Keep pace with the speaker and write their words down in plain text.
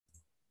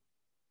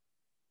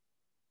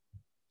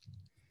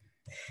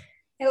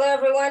Hello,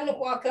 everyone.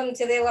 Welcome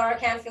to the Laura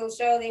Canfield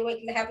Show, the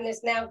Awaken to Happiness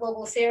Now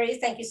Global Series.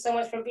 Thank you so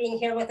much for being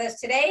here with us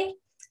today.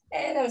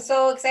 And I'm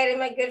so excited.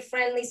 My good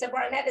friend, Lisa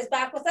Barnett, is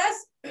back with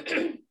us.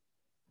 And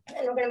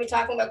we're going to be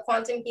talking about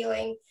quantum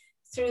healing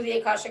through the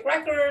Akashic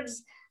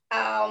Records.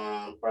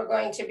 We're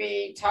going to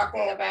be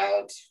talking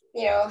about,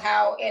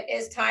 how it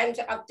is time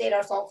to update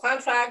our soul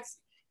contracts,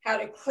 how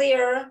to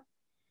clear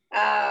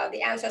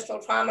the ancestral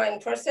trauma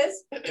and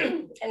curses,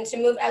 and to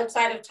move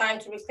outside of time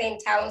to reclaim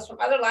talents from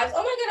other lives.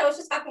 Oh my God, I was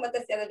just talking about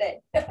this the other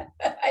day.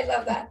 I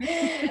love that.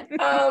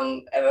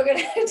 And we're going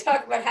to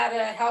talk about how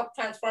to help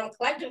transform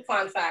collective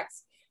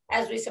contracts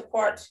as we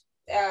support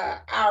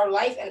our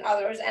life and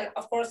others, and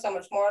of course, so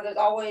much more. There's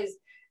always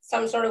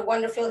some sort of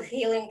wonderful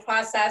healing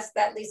process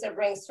that Lisa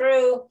brings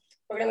through.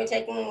 We're going to be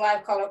taking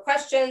live caller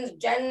questions,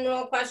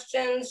 general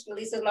questions.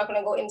 Lisa's not going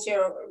to go into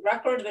your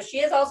records, but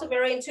she is also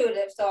very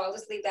intuitive. So I'll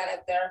just leave that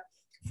out there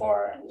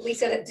for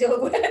Lisa to deal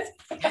with.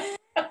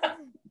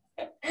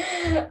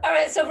 All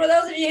right. So for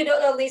those of you who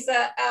don't know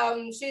Lisa,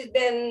 she's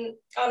been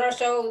on our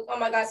show, oh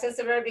my God, since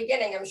the very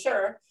beginning, I'm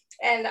sure.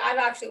 And I've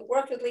actually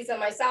worked with Lisa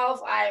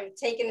myself. I've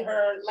taken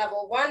her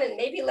level 1 and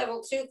maybe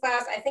level 2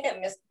 class. I think I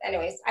missed,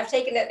 anyways, I've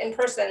taken it in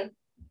person.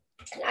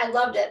 I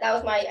loved it. That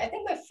was I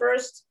think my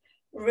first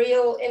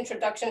real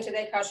introduction to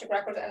the Akashic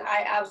Records, and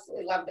I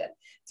absolutely loved it.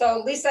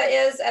 So Lisa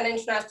is an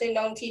internationally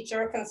known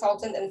teacher,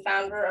 consultant, and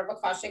founder of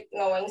Akashic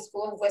Knowing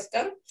School of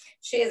Wisdom.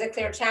 She is a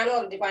clear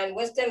channel of divine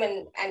wisdom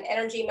and an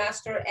energy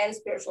master and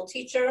spiritual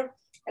teacher.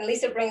 And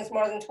Lisa brings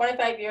more than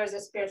 25 years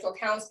of spiritual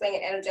counseling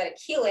and energetic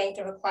healing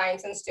to her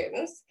clients and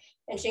students.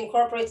 And she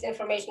incorporates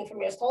information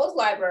from your soul's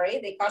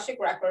library, the Akashic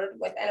Record,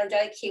 with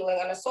energetic healing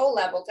on a soul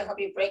level to help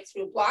you break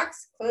through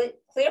blocks,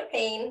 clear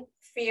pain,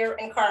 fear,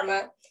 and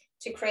karma,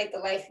 to create the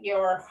life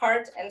your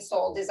heart and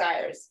soul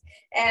desires.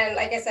 And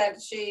like I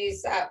said,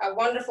 she's a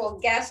wonderful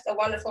guest, a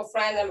wonderful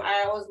friend, and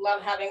I always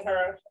love having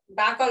her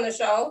back on the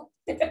show.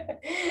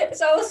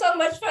 so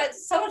much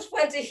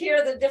fun to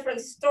hear the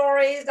different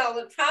stories, all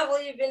the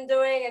travel you've been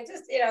doing, and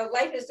just,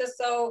 life is just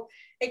so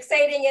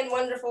exciting and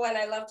wonderful, and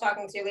I love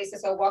talking to you, Lisa,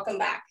 so welcome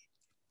back.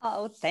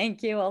 Oh,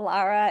 thank you,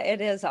 Alara. It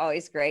is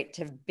always great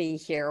to be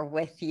here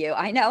with you.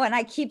 I know, and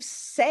I keep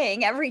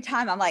saying every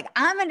time, I'm like,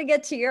 I'm going to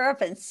get to Europe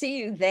and see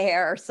you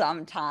there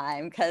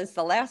sometime, because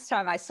the last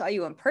time I saw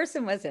you in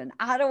person was in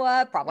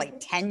Ottawa, probably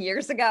 10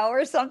 years ago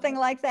or something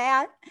like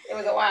that. It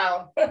was a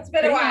while. It's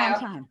been a while.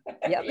 Long time.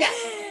 Yep.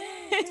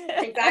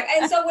 Exactly.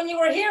 And so when you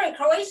were here in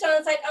Croatia,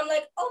 I'm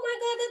like, oh my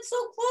God, that's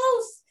so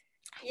close.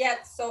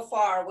 Yet so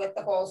far with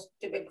the whole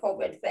stupid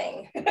COVID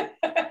thing.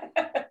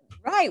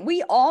 Right.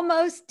 We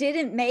almost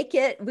didn't make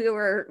it. We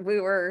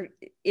were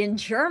in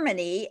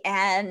Germany,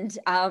 and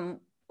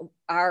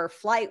our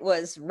flight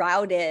was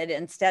routed.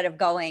 Instead of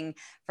going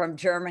from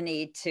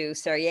Germany to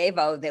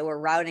Sarajevo, they were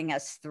routing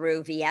us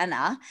through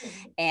Vienna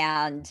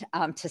and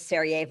to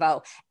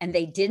Sarajevo. And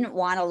they didn't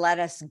want to let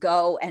us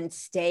go and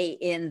stay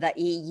in the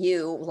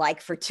EU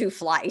like for 2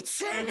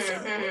 flights.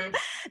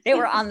 They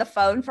were on the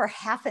phone for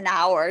half an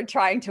hour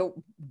trying to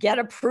get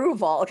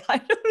approval,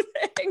 kind of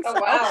thing. Oh,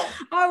 wow.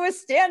 I was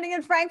standing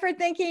in Frankfurt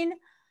thinking,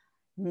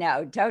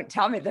 no, don't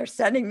tell me they're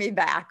sending me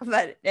back.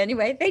 But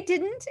anyway, they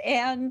didn't.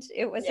 And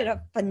it was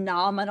a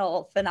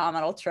phenomenal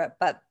trip.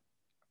 But,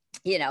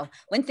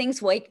 when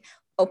things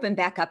open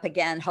back up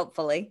again,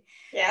 hopefully,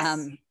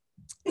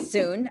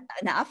 soon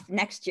enough,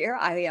 next year,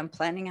 I am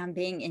planning on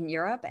being in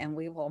Europe, and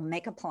we will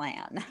make a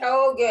plan.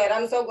 Oh, good.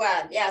 I'm so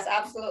glad. Yes,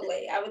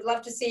 absolutely. I would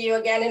love to see you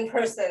again in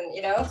person,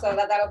 so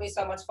that'll be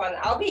so much fun.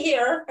 I'll be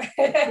here,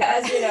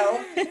 as you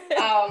know.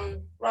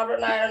 Robert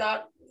and I are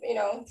not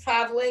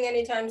traveling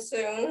anytime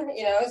soon,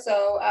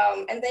 so,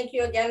 and thank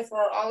you again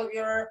for all of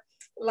your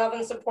love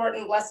and support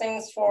and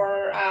blessings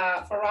for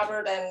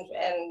Robert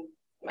and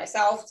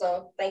myself.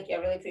 So thank you. I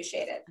really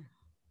appreciate it.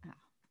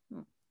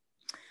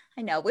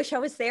 I know, wish I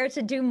was there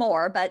to do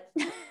more, but.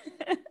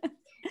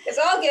 It's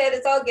all good.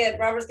 It's all good.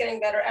 Robert's getting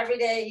better every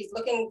day. He's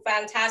looking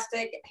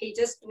fantastic. We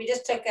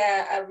just took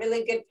a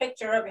really good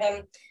picture of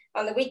him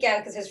on the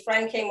weekend because his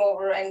friend came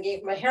over and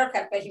gave him a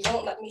haircut, but he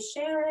won't let me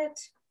share it.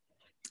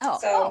 Oh,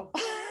 so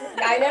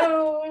I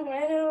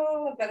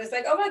know, but it's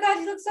like, oh my God,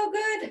 he looks so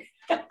good.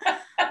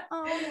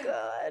 Oh,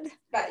 good.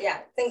 But yeah,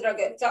 things are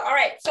good. So, all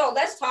right. So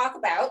let's talk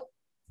about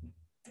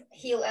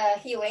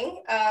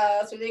healing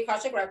through the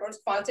Akashic Records,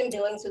 quantum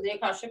healing through the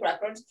Akashic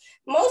Records.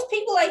 Most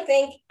people, I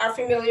think, are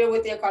familiar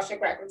with the Akashic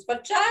Records,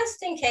 but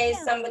just in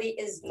case somebody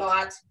is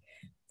not,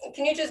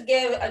 can you just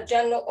give a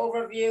general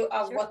overview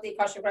of what the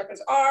Akashic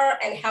Records are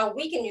and how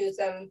we can use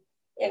them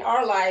in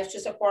our lives to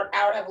support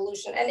our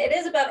evolution? And it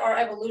is about our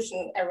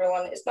evolution,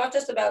 everyone. It's not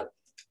just about,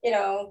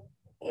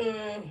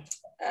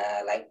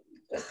 like,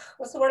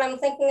 what's the word I'm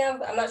thinking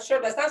of? I'm not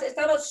sure, but it's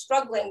not about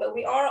struggling, but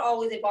we are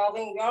always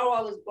evolving. We are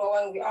always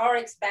growing. We are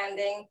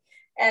expanding.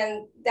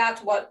 And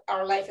that's what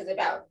our life is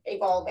about,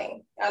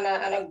 evolving on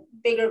a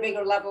bigger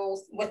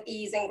levels with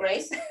ease and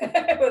grace.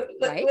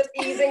 with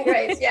ease and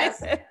grace,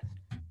 yes.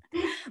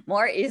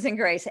 More ease and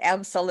grace,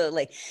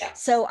 absolutely. Yeah.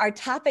 So our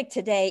topic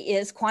today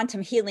is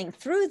quantum healing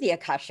through the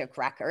Akashic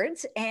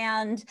Records.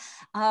 And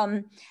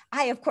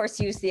I, of course,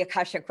 use the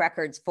Akashic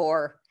Records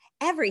for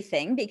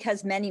everything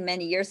because many,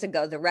 many years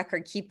ago, the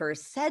record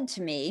keepers said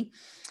to me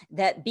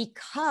that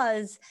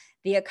because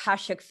the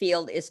Akashic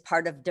field is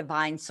part of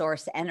divine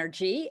source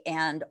energy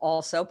and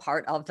also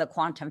part of the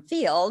quantum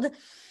field,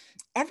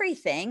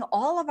 everything,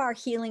 all of our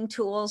healing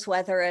tools,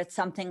 whether it's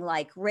something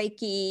like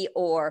Reiki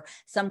or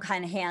some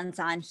kind of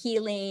hands-on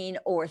healing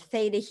or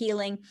theta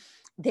healing,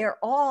 they're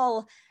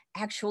all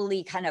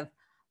actually kind of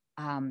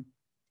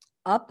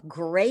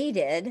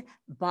upgraded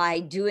by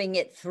doing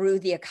it through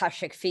the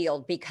Akashic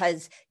field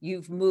because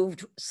you've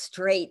moved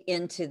straight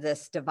into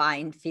this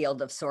divine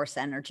field of source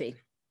energy.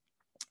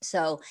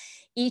 So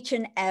each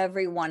and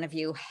every one of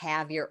you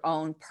have your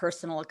own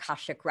personal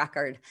Akashic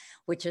record,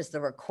 which is the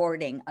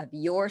recording of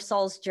your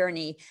soul's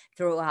journey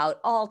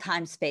throughout all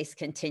time space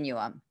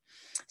continuum.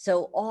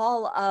 So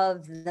all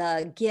of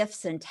the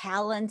gifts and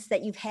talents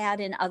that you've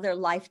had in other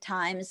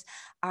lifetimes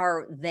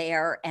are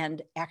there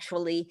and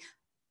actually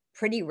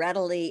pretty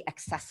readily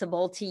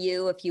accessible to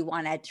you if you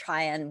want to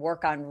try and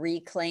work on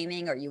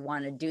reclaiming or you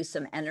want to do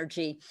some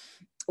energy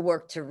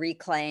work to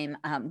reclaim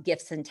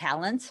gifts and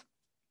talents.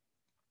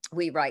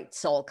 We write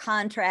soul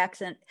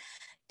contracts and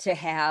to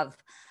have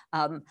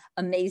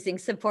amazing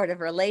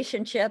supportive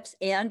relationships.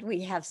 And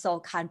we have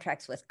soul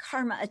contracts with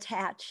karma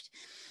attached,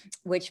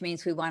 which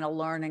means we want to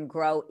learn and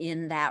grow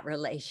in that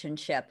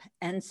relationship.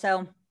 And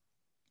so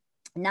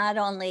not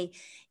only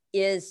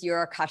is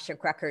your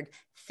Akashic record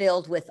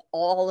filled with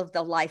all of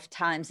the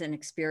lifetimes and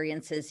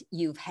experiences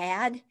you've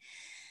had,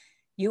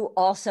 you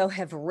also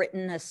have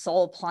written a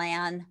soul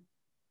plan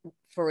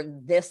for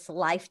this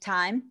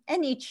lifetime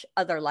and each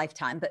other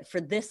lifetime, but for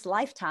this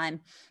lifetime.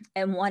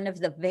 And one of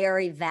the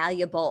very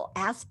valuable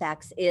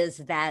aspects is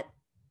that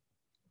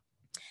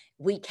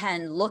we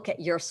can look at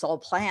your soul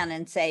plan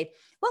and say,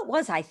 what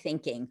was I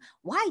thinking?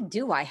 Why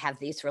do I have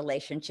these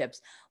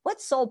relationships?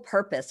 What soul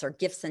purpose or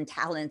gifts and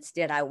talents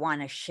did I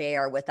want to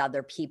share with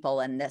other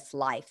people in this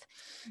life?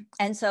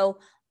 And so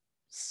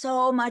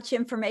much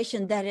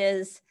information that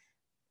is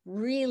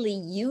really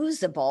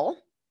usable,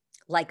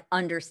 like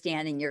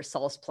understanding your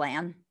soul's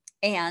plan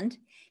and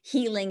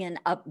healing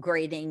and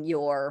upgrading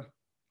your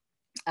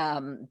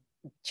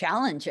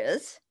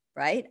challenges,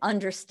 right?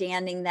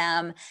 Understanding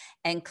them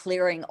and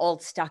clearing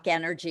old stuck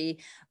energy,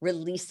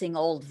 releasing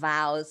old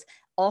vows,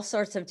 all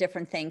sorts of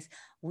different things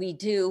we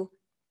do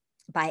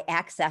by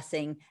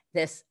accessing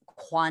this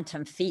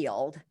quantum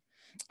field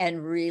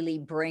and really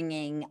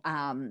bringing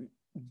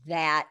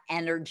that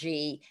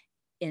energy.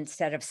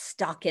 Instead of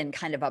stuck in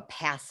kind of a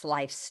past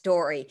life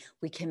story,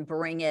 we can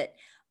bring it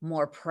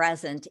more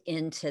present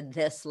into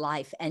this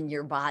life and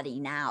your body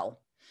now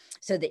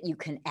so that you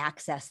can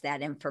access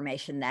that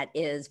information that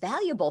is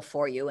valuable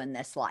for you in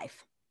this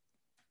life.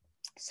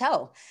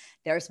 So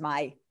there's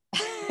my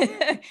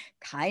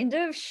kind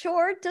of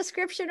short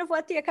description of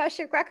what the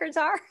Akashic Records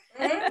are.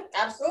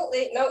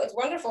 Absolutely. No, it's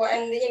wonderful.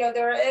 And,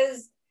 there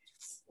is,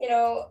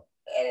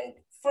 and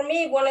for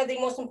me, one of the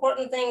most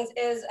important things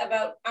is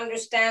about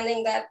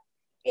understanding that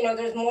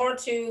there's more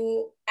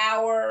to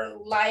our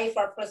life,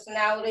 our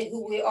personality,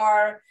 who we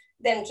are,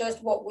 than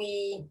just what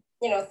we,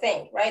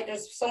 think, right?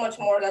 There's so much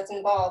more that's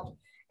involved.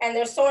 And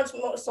there's so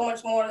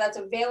much more that's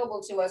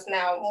available to us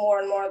now, more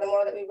and more, the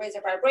more that we raise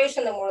our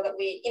vibration, the more that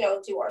we,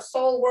 do our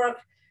soul work,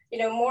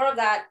 more of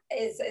that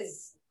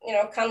is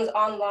comes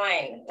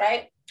online,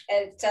 right?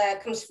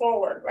 It comes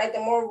forward, right? The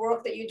more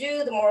work that you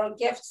do, the more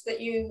gifts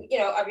that you,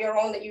 of your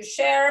own that you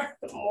share,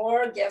 the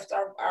more gifts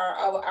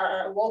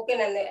are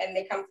awoken and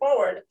they come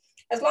forward.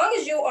 As long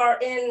as you are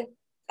in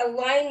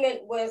alignment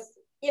with,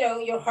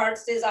 your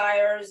heart's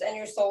desires and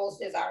your soul's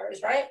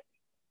desires, right?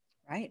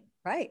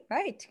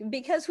 Right.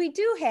 Because we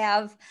do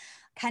have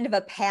kind of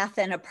a path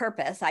and a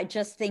purpose. I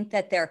just think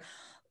that they're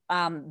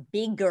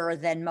bigger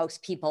than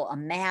most people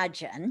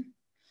imagine,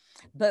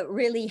 but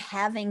really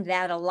having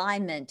that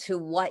alignment to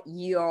what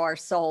your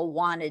soul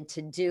wanted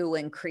to do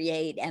and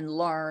create and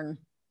learn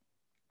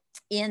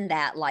in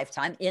that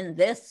lifetime, in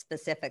this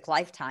specific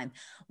lifetime,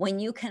 when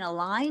you can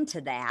align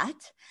to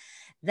that,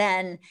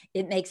 then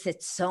it makes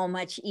it so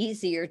much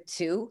easier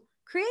to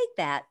create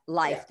that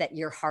life that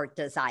your heart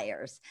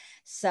desires.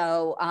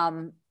 So,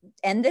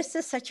 and this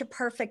is such a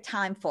perfect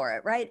time for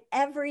it, right?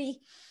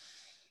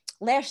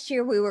 Last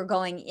year we were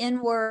going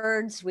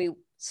inwards.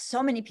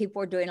 So many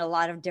people were doing a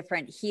lot of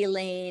different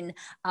healing,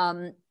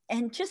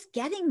 and just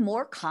getting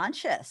more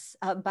conscious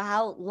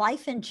about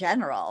life in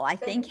general. I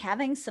think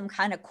having some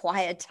kind of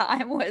quiet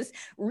time was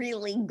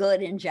really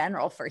good in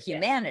general for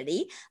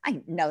humanity.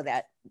 I know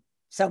that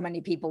so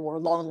many people were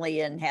lonely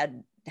and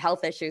had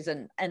health issues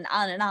and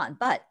on.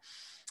 But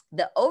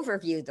the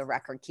overview the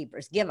record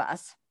keepers give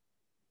us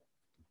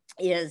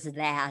is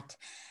that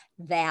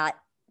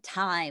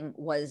time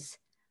was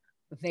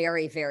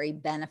very, very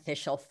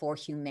beneficial for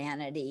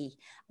humanity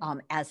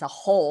as a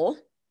whole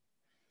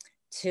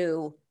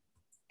to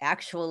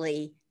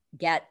actually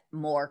get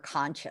more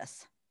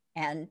conscious.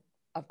 And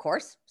of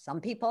course,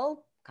 some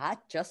people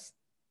got just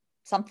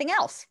something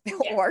else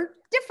or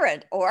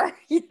different, or,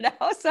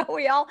 so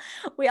we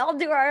all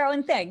do our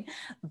own thing.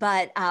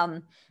 But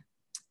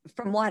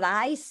from what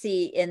I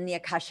see in the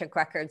Akashic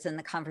records and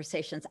the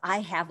conversations I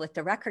have with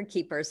the record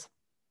keepers,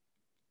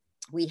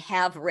 we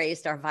have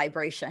raised our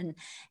vibration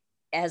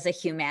as a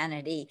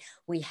humanity.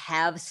 We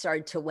have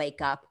started to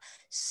wake up.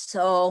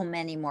 So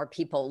many more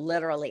people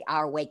literally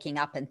are waking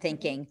up and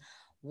thinking,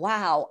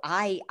 wow,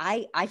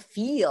 I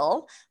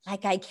feel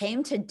like I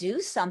came to do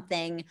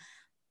something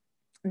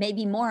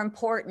maybe more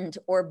important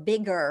or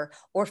bigger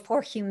or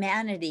for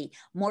humanity,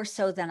 more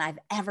so than I've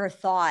ever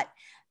thought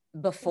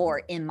before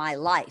in my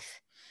life.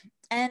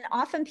 And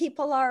often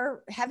people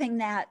are having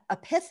that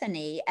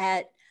epiphany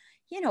at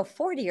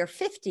 40 or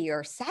 50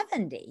 or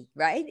 70,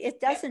 right? It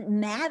doesn't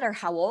matter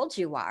how old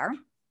you are.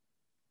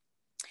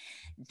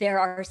 There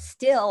are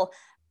still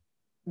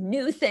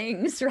new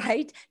things,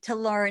 right, to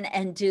learn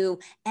and do,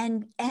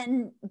 and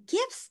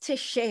gifts to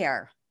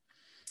share.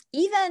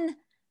 Even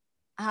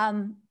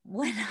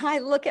when I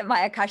look at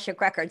my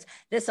Akashic records,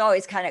 this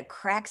always kind of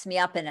cracks me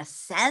up in a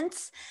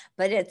sense,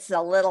 but it's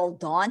a little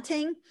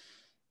daunting.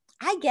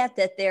 I get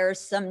that there's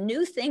some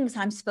new things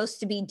I'm supposed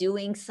to be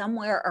doing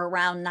somewhere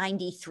around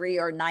 93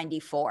 or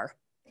 94.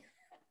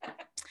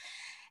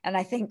 And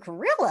I think,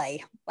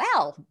 really?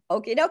 Well,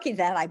 okie dokie,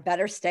 then I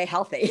better stay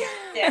healthy.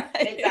 Yeah,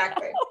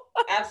 exactly.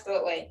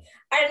 Absolutely.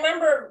 I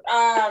remember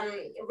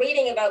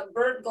reading about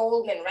Bert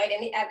Goldman, right?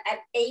 And at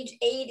age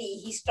 80,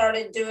 he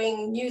started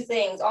doing new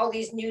things, all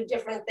these new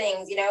different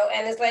things,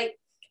 and it's like,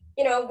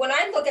 when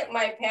I look at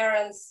my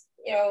parents,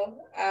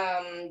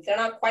 they're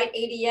not quite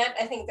 80 yet.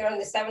 I think they're in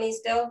the 70s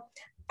still.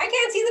 I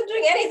can't see them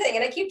doing anything.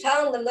 And I keep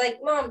telling them, like,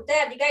 Mom,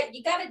 Dad,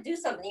 you got to do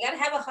something. You got to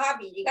have a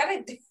hobby. You got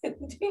to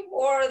do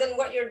more than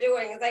what you're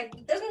doing. It's like,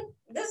 doesn't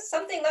this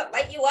something not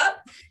light you up?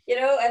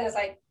 And it's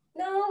like,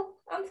 no,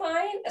 I'm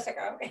fine. It's like,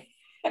 okay.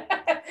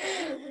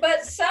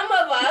 But some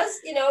of us,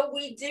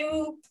 we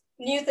do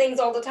new things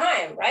all the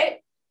time,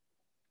 right?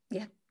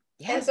 Yeah.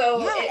 And so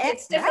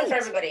it's different for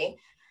everybody.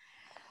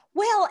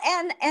 Well,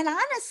 and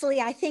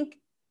honestly, I think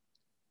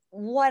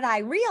what I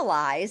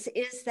realize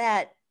is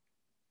that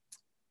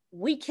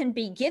we can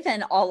be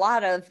given a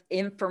lot of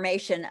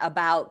information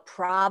about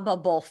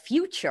probable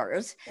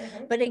futures,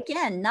 but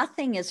again,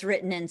 nothing is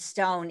written in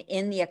stone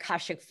in the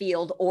Akashic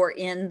field or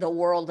in the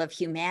world of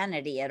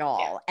humanity at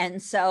all. Yeah.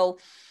 And so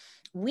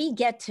we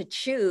get to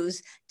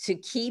choose to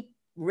keep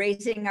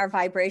raising our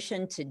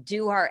vibration, to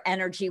do our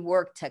energy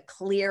work, to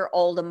clear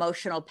old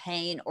emotional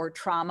pain or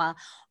trauma,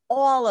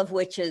 all of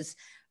which is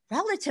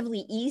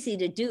relatively easy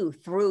to do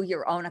through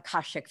your own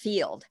Akashic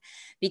field.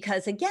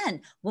 Because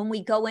again, when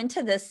we go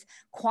into this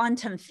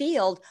quantum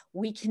field,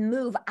 we can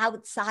move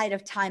outside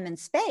of time and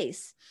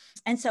space.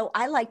 And so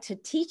I like to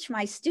teach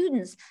my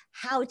students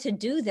how to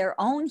do their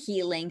own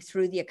healing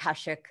through the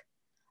Akashic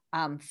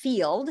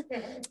field.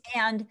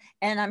 And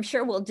I'm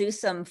sure we'll do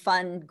some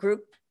fun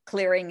group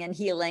clearing and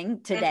healing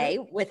today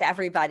with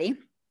everybody.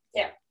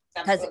 Yeah.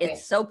 Because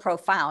it's so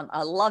profound.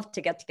 I love to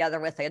get together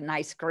with a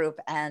nice group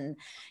and,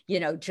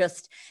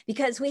 just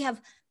because we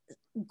have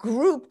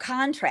group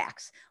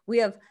contracts, we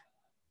have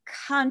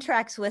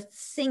contracts with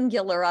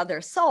singular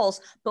other souls,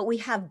 but we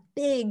have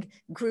big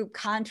group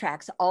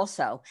contracts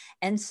also.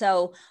 And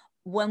so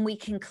when we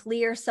can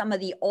clear some of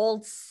the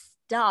old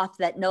stuff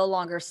that no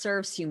longer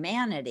serves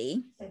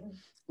humanity,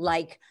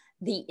 like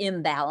the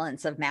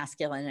imbalance of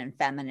masculine and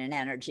feminine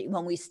energy,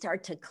 when we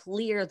start to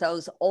clear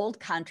those old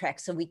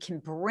contracts so we can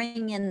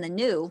bring in the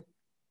new,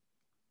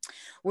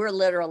 we're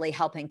literally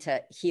helping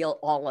to heal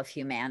all of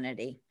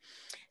humanity.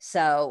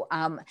 So,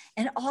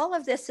 and all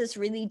of this is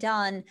really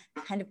done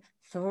kind of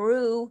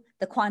through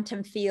the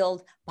quantum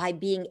field by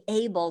being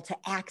able to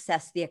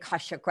access the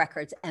Akashic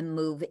records and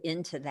move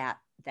into that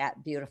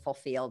beautiful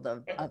field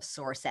of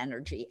source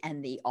energy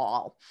and the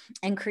all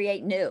and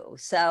create new.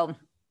 So,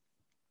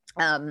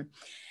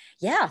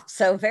 yeah,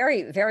 so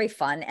very, very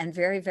fun and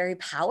very, very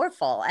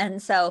powerful.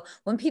 And so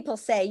when people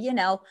say,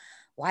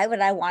 why would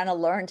I want to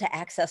learn to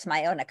access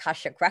my own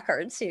Akashic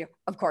records?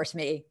 Of course,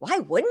 me, why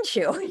wouldn't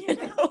you?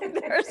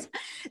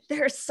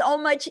 There's so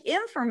much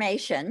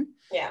information,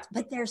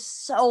 but there's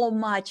so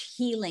much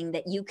healing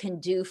that you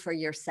can do for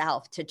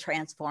yourself to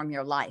transform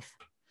your life.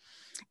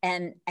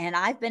 And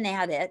I've been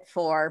at it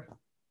for,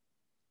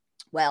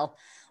 well,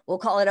 we'll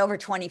call it over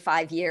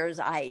 25 years.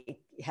 I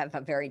have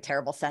a very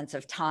terrible sense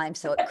of time,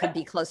 so it could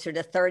be closer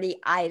to 30.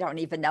 I don't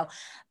even know.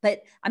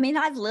 But I mean,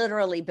 I've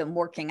literally been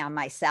working on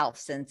myself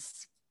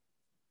since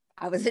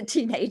I was a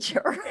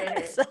teenager.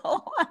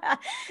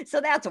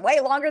 So that's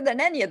way longer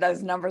than any of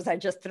those numbers I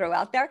just threw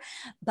out there.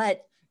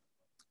 But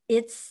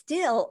it's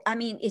still, I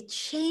mean, it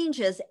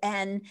changes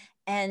and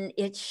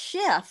it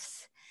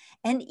shifts.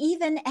 And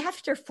even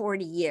after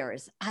 40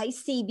 years, I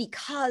see,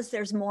 because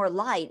there's more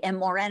light and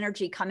more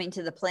energy coming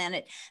to the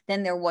planet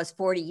than there was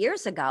 40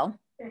 years ago,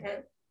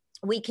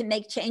 we can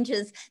make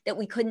changes that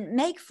we couldn't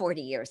make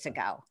 40 years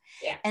ago.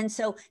 Yeah. And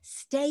so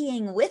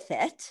staying with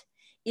it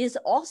is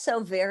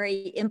also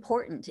very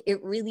important.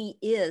 It really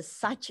is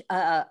such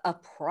a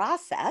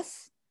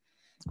process.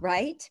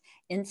 right?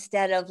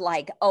 Instead of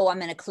like, oh, I'm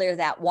going to clear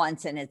that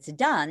once and it's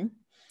done.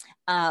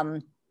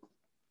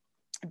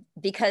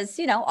 Because,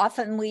 you know,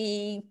 often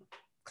we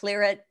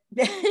clear it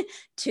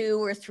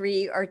 2 or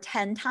 3 or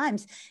 10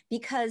 times,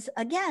 because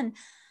again,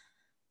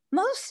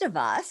 most of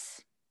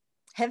us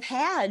have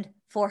had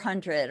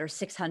 400 or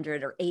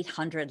 600 or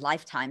 800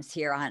 lifetimes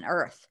here on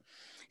Earth.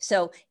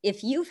 So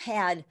if you've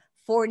had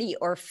 40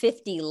 or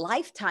 50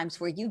 lifetimes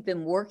where you've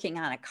been working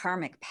on a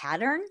karmic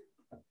pattern,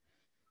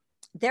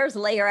 there's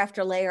layer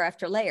after layer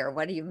after layer.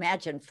 What do you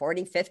imagine?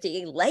 40,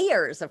 50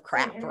 layers of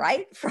crap,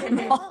 right? From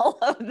all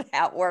of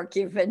that work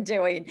you've been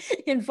doing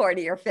in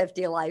 40 or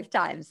 50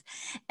 lifetimes.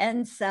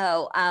 And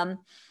so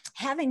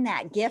having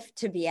that gift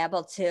to be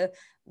able to,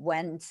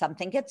 when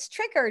something gets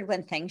triggered,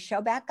 when things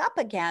show back up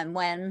again,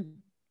 when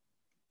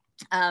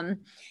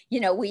you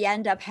know, we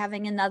end up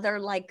having another,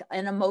 like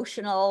an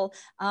emotional,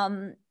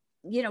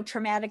 you know,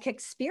 traumatic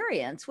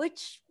experience,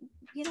 which,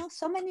 you know,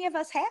 so many of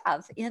us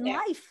have in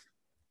life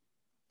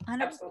on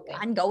an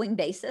ongoing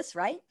basis,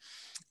 right?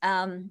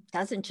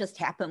 Doesn't just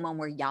happen when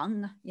we're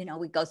young. You know,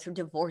 we go through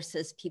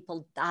divorces,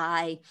 people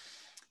die,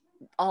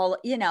 all,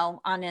 you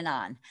know, on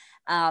and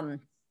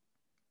on.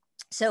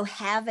 So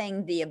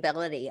having the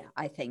ability,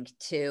 I think,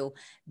 to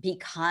be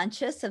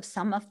conscious of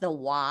some of the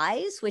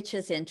whys, which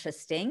is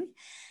interesting.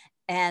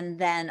 And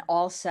then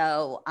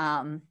also,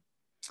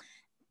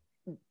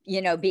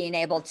 you know, being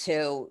able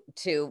to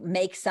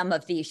make some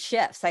of these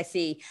shifts. I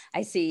see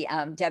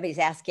Debbie's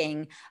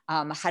asking,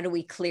 how do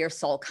we clear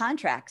soul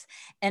contracts?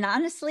 And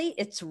honestly,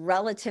 it's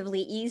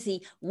relatively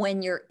easy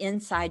when you're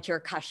inside your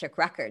Akashic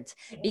records,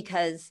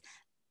 because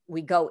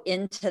we go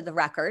into the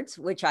records,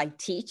 which I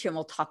teach and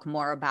we'll talk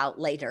more about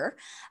later,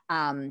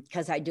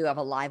 because I do have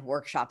a live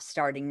workshop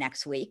starting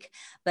next week.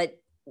 But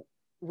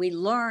we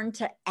learn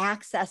to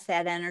access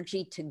that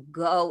energy, to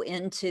go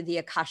into the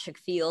Akashic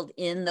field,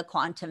 in the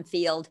quantum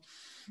field.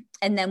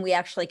 And then we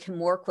actually can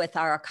work with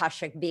our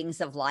Akashic beings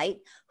of light,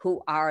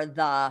 who are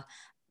the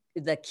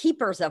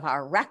keepers of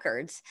our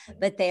records,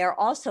 but they are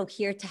also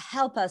here to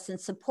help us and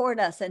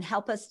support us and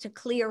help us to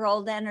clear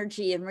old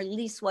energy and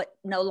release what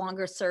no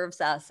longer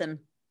serves us. And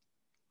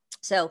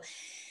so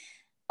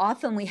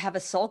often we have a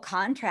soul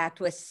contract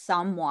with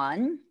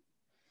someone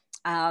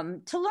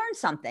to learn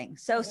something.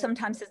 So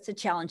sometimes it's a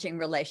challenging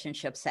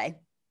relationship, say.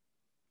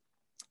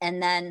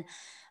 And then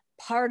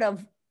part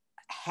of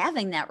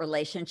having that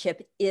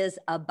relationship is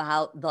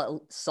about the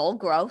soul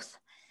growth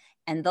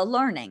and the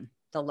learning.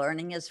 The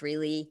learning is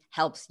really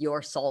helps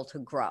your soul to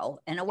grow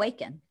and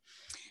awaken.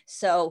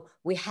 So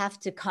we have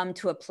to come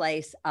to a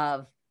place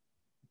of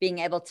being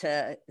able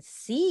to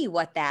see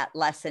what that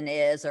lesson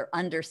is, or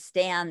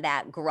understand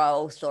that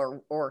growth,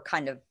 or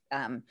kind of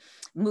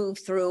move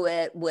through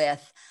it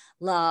with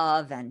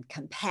love and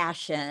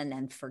compassion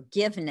and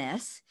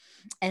forgiveness.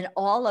 And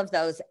all of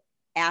those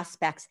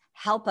aspects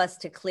help us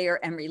to clear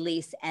and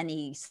release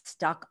any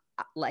stuck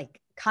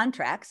like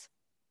contracts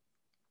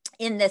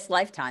in this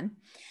lifetime.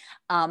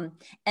 And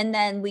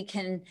then we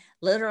can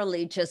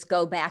literally just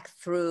go back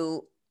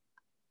through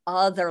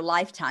other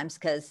lifetimes,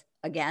 because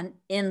again,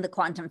 in the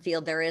quantum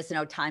field, there is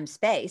no time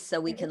space. So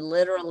we can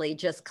literally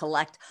just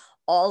collect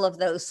all of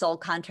those soul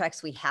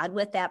contracts we had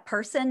with that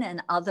person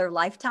in other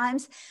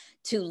lifetimes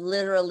to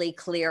literally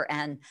clear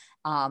and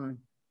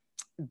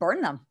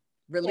burn them,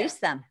 release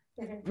them,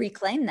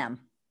 reclaim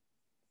them.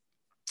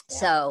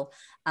 So,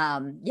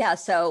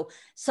 so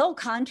soul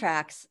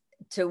contracts,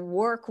 to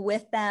work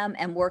with them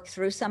and work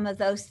through some of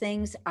those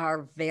things,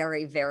 are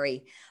very,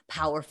 very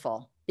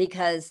powerful,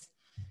 because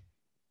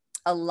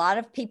a lot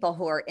of people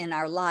who are in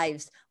our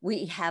lives,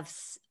 we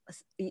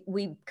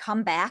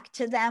come back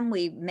to them,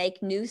 we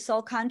make new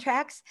soul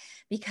contracts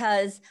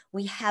because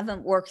we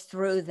haven't worked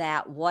through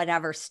that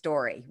whatever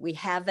story. We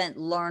haven't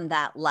learned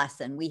that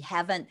lesson. We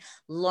haven't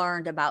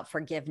learned about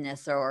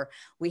forgiveness, or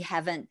we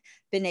haven't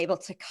been able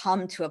to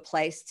come to a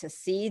place to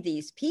see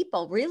these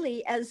people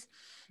really as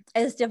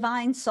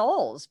divine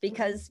souls,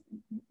 because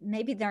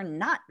maybe they're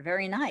not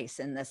very nice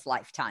in this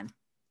lifetime.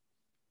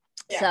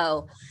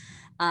 So,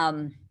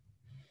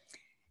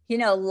 you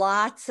know,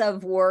 lots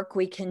of work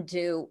we can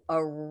do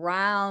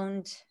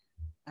around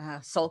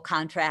soul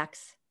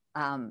contracts.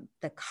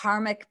 The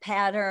karmic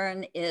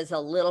pattern is a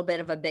little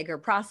bit of a bigger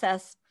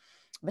process,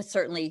 but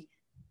certainly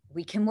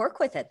we can work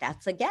with it.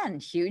 That's, again,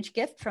 huge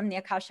gift from the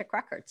Akashic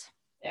Records.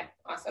 Yeah,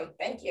 awesome.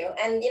 Thank you.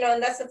 And, you know,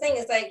 and that's the thing,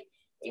 is like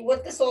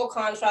with the soul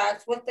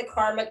contracts, with the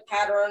karmic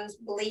patterns,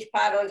 belief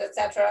patterns,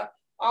 etc.,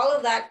 all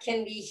of that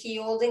can be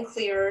healed and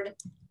cleared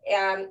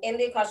in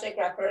the Akashic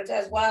Records,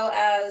 as well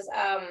as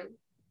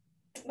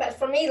but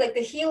for me, like the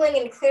healing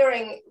and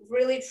clearing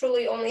really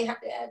truly only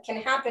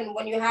can happen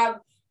when you have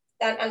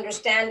that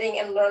understanding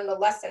and learn the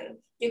lesson.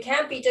 You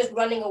can't be just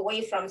running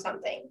away from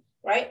something,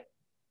 right?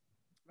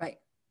 Right.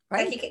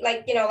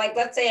 Like you know, like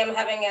let's say I'm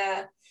having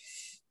a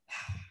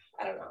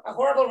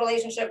horrible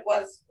relationship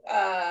with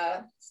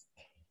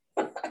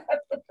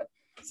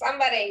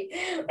somebody,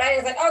 right?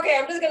 It's like, okay,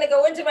 I'm just going to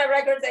go into my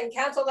records and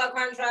cancel that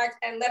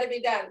contract and let it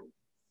be done.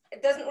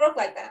 It doesn't work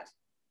like that.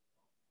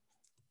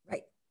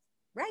 Right.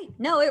 Right.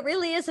 No, it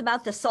really is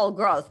about the soul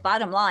growth.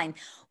 Bottom line,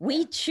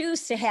 we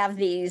choose to have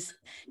these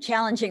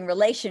challenging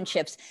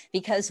relationships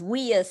because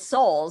we as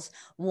souls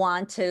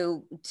want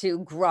to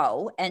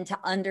grow and to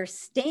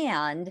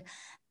understand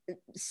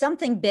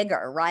something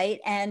bigger, right?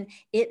 And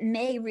it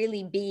may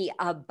really be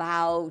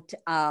about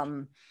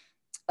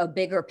a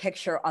bigger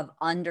picture of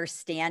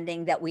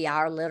understanding that we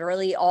are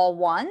literally all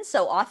one.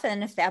 So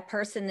often if that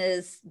person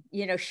is,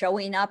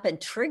 showing up and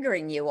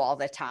triggering you all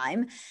the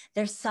time,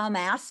 there's some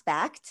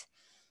aspect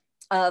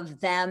of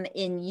them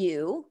in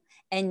you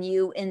and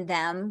you in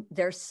them.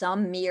 There's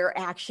some mirror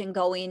action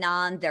going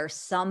on. There's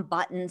some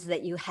buttons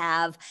that you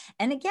have.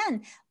 And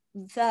again,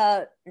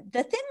 the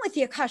thing with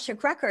the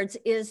Akashic Records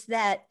is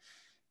that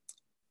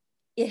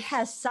it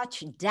has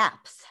such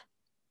depth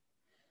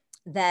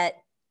that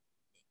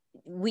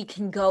we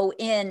can go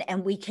in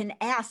and we can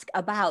ask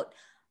about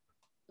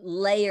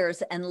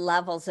layers and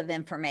levels of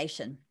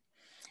information.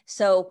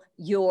 So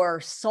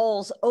your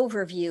soul's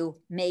overview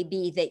may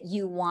be that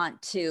you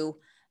want to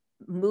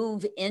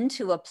move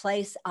into a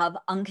place of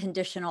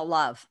unconditional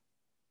love,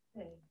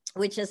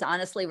 which is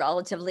honestly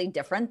relatively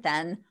different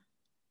than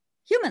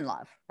human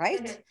love,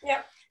 right? Mm-hmm.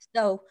 Yeah.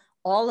 So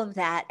all of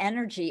that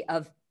energy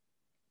of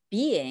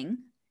being,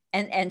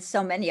 and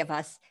so many of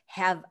us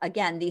have,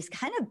 again, these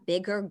kind of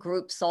bigger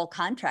group soul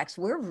contracts.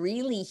 We're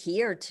really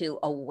here to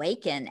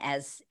awaken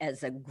as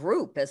a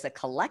group, as a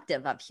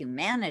collective of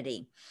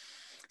humanity,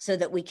 so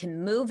that we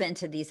can move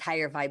into these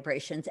higher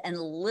vibrations and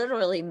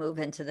literally move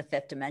into the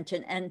fifth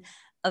dimension. And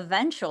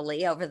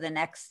eventually over the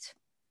next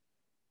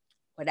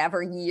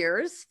whatever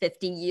years,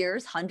 50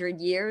 years, 100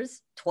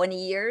 years,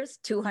 20 years,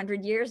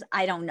 200 years,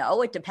 I don't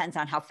know. It depends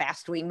on how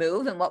fast we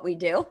move and what we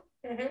do.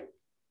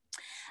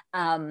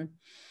 Mm-hmm.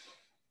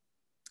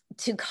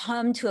 To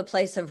come to a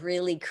place of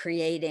really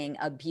creating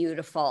a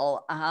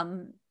beautiful,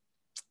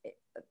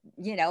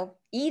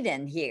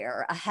 Eden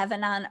here, a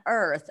heaven on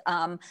earth,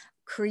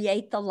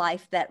 create the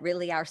life that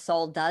really our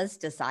soul does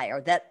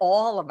desire, that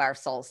all of our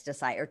souls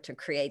desire, to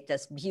create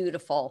this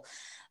beautiful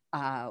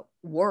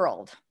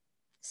world.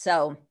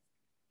 So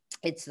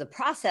it's the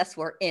process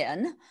we're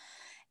in.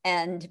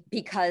 And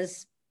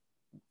because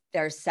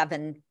there's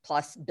 7+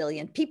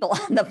 billion people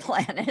on the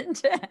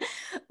planet,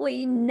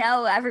 we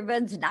know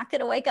everyone's not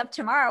going to wake up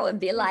tomorrow and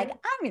be like,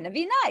 I'm going to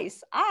be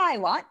nice. I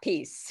want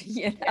peace,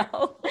 Yeah.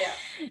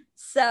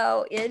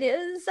 So it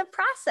is a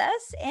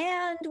process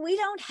and we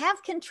don't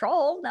have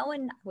control. No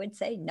one, I would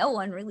say no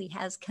one really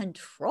has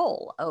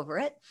control over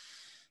it.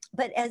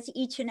 But as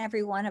each and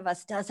every one of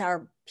us does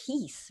our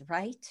piece,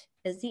 right?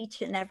 As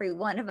each and every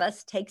one of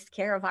us takes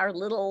care of our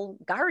little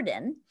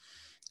garden,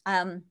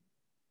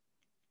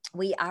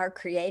 we are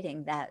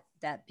creating that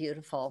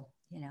beautiful,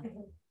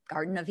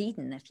 Garden of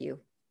Eden, if you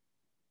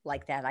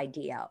like that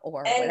idea,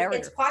 or and whatever.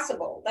 It's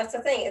possible. That's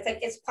the thing. It's like,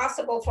 it's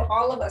possible for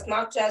all of us,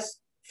 not just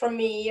for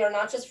me or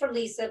not just for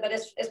Lisa, but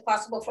it's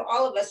possible for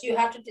all of us. You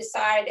have to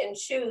decide and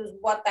choose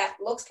what that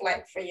looks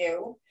like for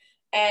you.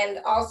 And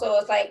also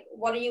it's like,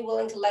 what are you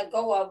willing to let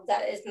go of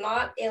that is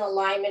not in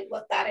alignment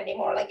with that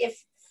anymore? Like,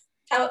 if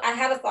I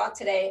had a thought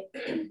today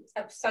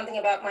of something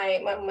about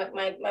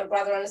my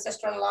brother and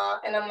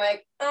sister-in-law, and I'm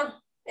like, oh,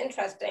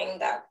 interesting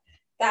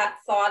that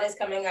thought is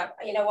coming up.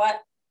 You know what?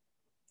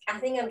 I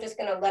think I'm just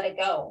going to let it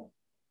go.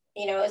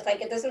 It's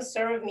like, it doesn't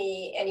serve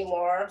me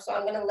anymore. So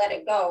I'm going to let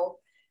it go.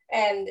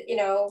 And,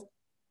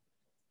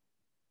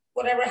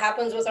 whatever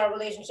happens with our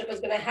relationship is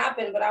going to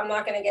happen, but I'm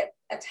not going to get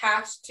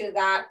attached to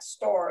that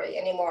story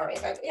anymore.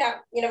 It's like, yeah,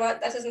 you know what?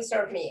 That doesn't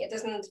serve me. It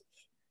doesn't,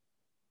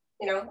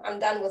 I'm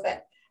done with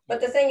it. But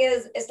the thing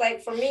is, it's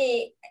like, for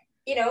me,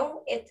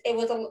 it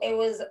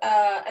was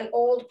an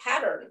old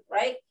pattern,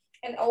 right?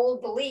 An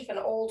old belief, an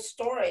old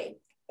story.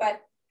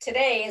 But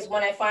today is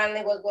when I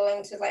finally was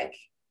willing to, like,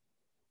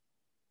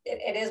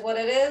 it is what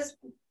it is.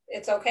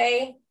 It's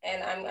okay,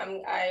 and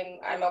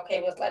I'm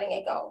okay with letting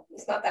it go.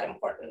 It's not that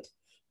important,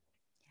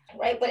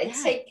 right? But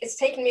it's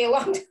taken me a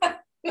long time.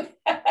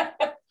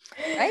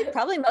 Right,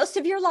 probably most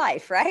of your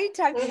life, right?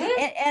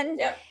 Mm-hmm. And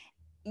yep.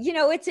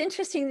 It's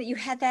interesting that you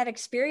had that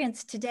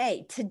experience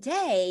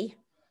today.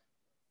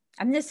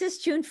 I mean, this is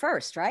June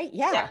 1st, right?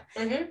 Yeah.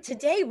 Mm-hmm.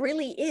 Today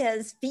really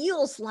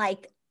feels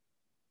like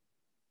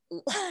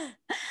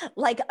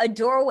a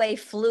doorway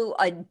flew,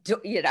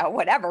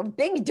 whatever,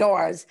 big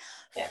doors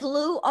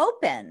flew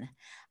open.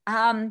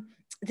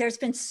 There's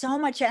been so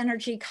much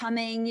energy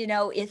coming,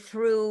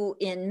 through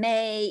in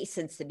May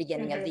since the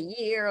beginning of the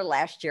year.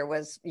 Last year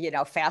was,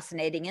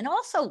 fascinating. And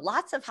also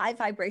lots of high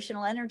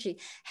vibrational energy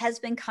has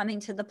been coming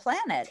to the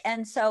planet.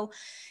 And so,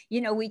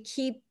 we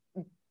keep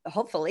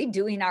hopefully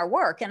doing our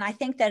work. And I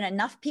think that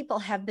enough people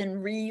have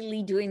been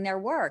really doing their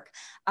work.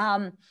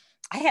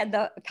 I had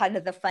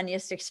the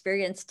funniest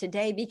experience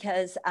today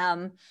because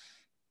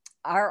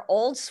our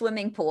old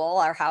swimming pool,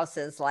 our house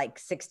is like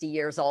 60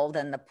 years old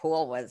and the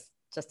pool was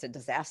just a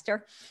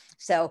disaster.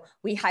 So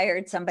we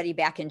hired somebody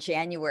back in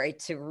January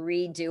to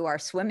redo our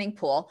swimming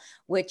pool,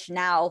 which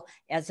now,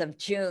 as of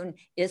June,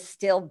 is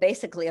still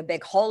basically a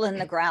big hole in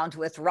the ground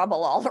with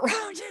rubble all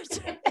around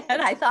it.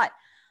 And I thought,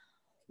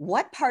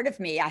 what part of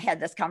me, I had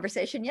this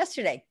conversation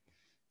yesterday,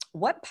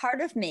 what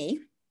part of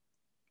me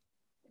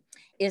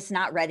is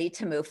not ready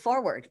to move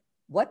forward?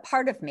 What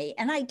part of me?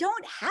 And I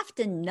don't have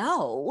to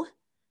know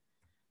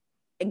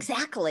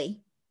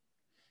exactly,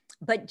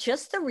 but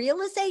just the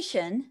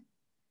realization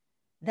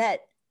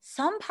that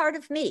some part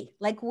of me,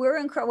 like we're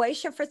in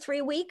Croatia for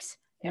 3 weeks,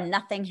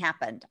 nothing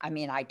happened. I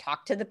mean, I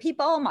talked to the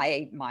people,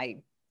 my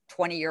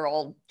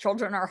 20-year-old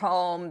children are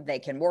home, they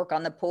can work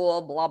on the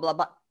pool, blah, blah,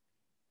 blah.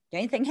 Did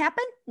anything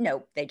happen?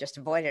 No, they just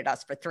avoided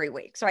us for 3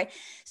 weeks, right?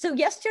 So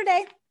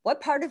yesterday,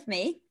 what part of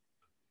me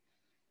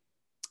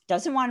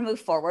doesn't want to move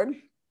forward?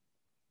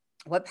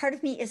 What part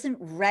of me isn't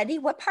ready?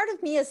 What part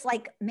of me is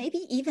like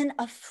maybe even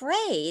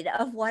afraid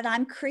of what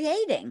I'm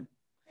creating?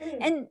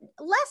 And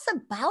less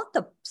about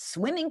the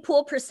swimming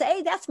pool per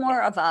se. That's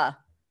more of a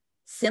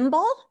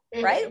symbol,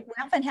 right?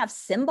 We often have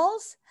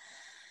symbols.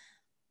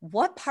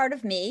 What part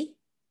of me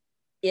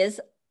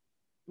is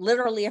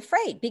literally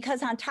afraid?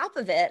 Because on top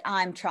of it,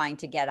 I'm trying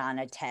to get on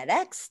a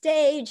TEDx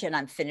stage and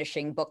I'm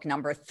finishing book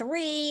number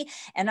 3.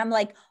 And I'm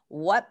like,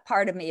 what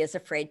part of me is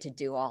afraid to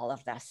do all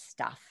of this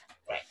stuff?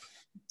 Right.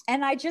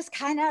 And I just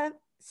kind of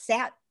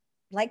sat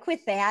like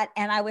with that.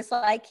 And I was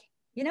like,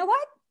 you know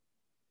what?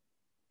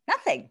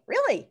 Nothing,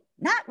 really,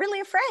 not really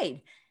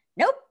afraid.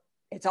 Nope,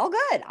 it's all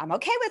good. I'm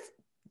okay with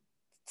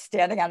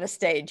standing on a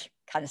stage.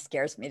 Kind of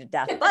scares me to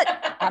death,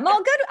 but I'm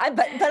all good.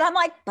 But I'm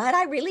like, but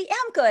I really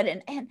am good.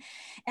 And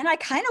I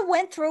kind of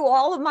went through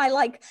all of my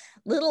like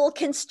little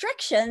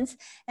constrictions,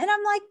 and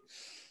I'm like,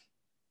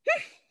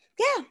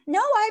 yeah,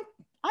 no,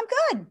 I'm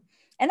good.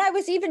 And I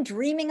was even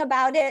dreaming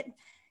about it.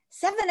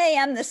 7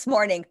 a.m. this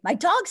morning, my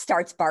dog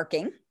starts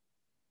barking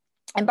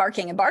and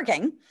barking and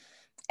barking,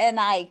 and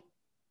I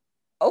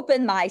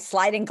open my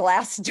sliding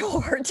glass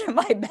door to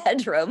my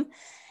bedroom,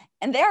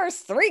 and there's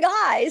 3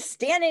 guys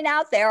standing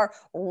out there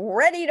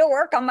ready to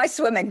work on my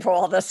swimming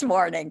pool this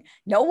morning.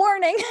 No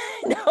warning.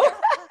 No.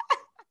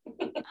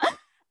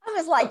 I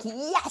was like,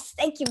 yes,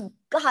 thank you,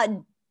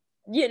 God.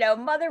 You know,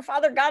 Mother,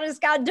 Father, God is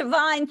God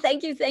divine.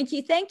 Thank you, thank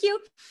you, thank you.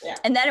 Yeah.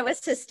 And then it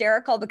was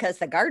hysterical because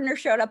the gardener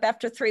showed up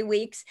after 3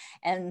 weeks,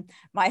 and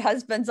my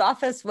husband's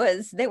office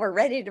they were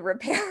ready to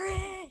repair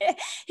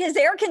his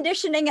air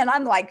conditioning. And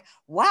I'm like,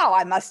 wow,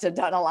 I must have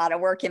done a lot of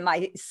work in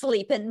my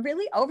sleep and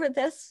really over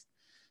this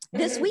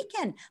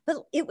weekend. But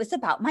it was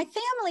about my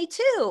family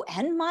too,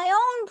 and my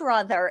own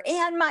brother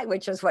and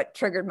which is what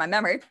triggered my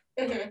memory.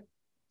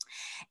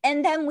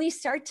 And then we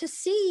start to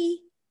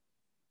see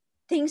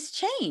things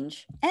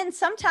change. And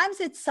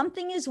sometimes it's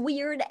something as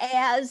weird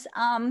as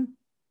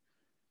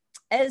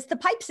the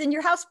pipes in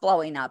your house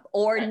blowing up,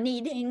 or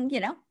needing,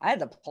 I had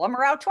the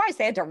plumber out twice.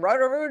 They had to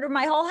rotor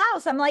my whole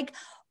house. I'm like,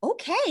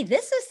 okay,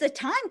 this is the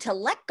time to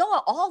let go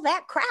of all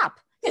that crap.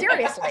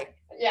 Seriously.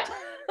 Yeah.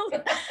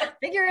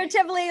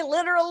 Figuratively,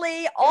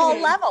 literally, all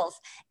levels.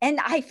 And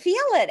I feel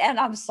it. And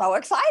I'm so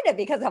excited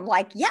because I'm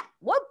like, yeah,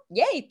 whoop,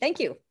 yay, thank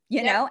you.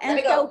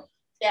 And so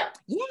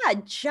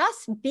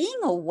just being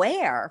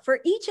aware for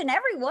each and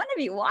every one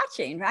of you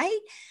watching, right?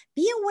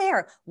 Be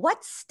aware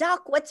what's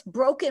stuck, what's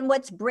broken,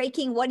 what's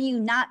breaking, what are you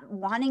not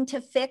wanting to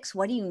fix?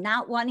 What are you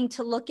not wanting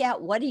to look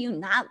at? What are you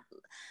not,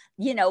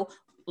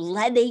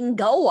 letting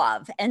go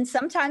of? And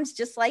sometimes,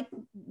 just like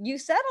you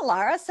said,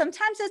 Alara,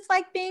 sometimes it's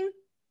like being,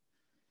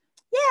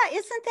 yeah,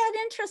 isn't that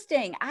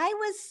interesting?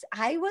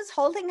 I was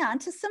holding on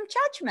to some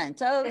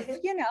judgment of,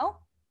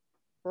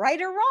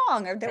 right or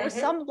wrong, or there was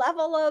some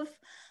level of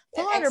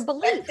thought or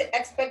belief,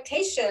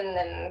 expectation,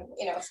 and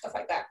stuff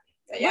like that.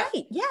 So, yeah.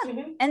 Right.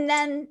 Yeah. And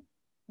then,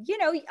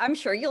 I'm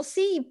sure you'll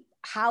see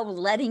how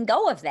letting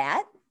go of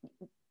that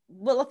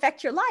will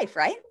affect your life,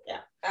 right? Yeah,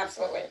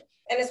 absolutely.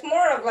 And it's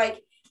more of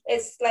like,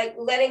 it's like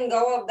letting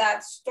go of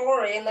that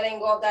story and letting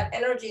go of that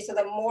energy, so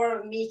that more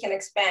of me can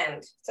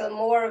expand, so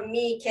more of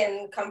me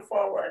can come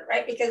forward,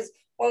 right? Because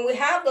when we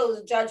have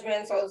those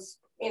judgments, those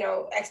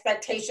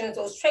expectations,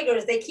 those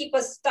triggers, they keep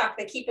us stuck,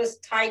 they keep us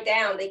tied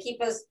down, they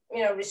keep us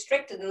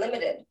restricted and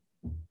limited.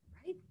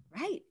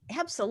 Right,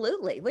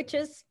 absolutely, which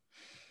is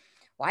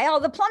why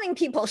all the plumbing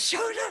people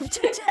showed up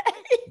today.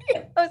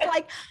 It was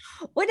like,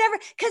 whatever,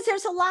 because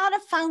there's a lot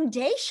of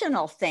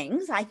foundational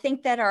things I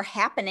think that are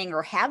happening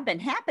or have been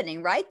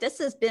happening, right? This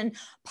has been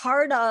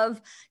part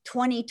of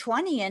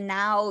 2020 and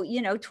now,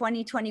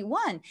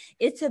 2021.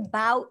 It's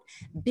about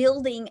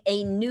building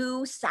a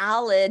new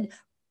solid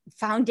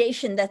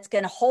foundation that's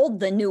going to hold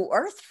the new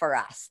earth for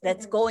us,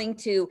 that's going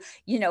to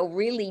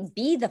really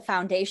be the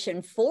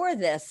foundation for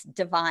this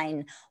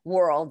divine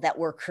world that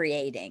we're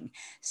creating.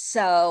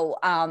 So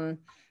often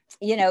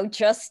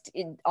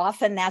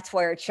that's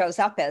where it shows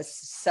up as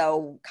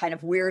so kind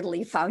of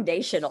weirdly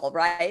foundational,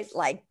 right?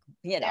 Like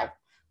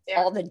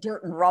all the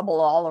dirt and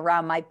rubble all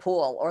around my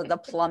pool, or the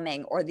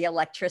plumbing, or the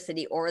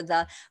electricity, or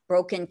the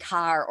broken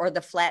car, or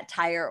the flat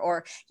tire,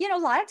 or, a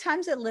lot of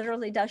times it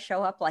literally does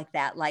show up like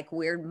that, like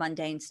weird,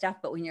 mundane stuff.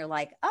 But when you're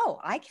like, oh,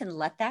 I can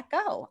let that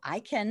go. I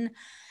can,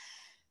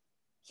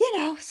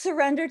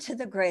 surrender to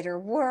the greater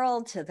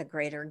world, to the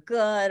greater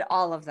good,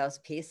 all of those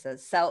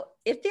pieces. So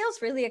it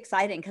feels really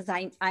exciting because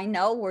I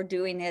know we're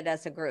doing it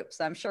as a group.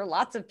 So I'm sure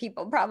lots of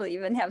people probably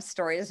even have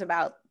stories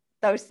about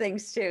those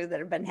things too that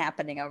have been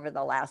happening over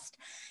the last,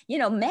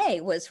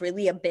 May was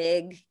really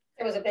it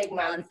was a big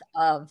month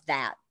of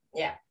that.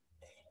 Yeah.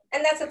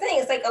 And that's the thing.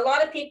 It's like a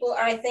lot of people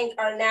I think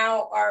are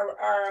now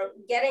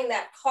getting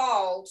that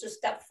call to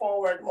step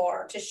forward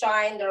more, to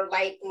shine their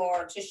light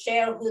more, to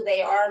share who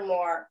they are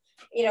more.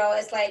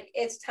 It's like,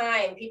 it's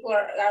time. People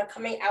are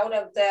coming out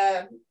of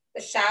the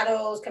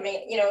shadows,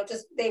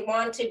 just they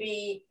want to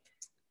be,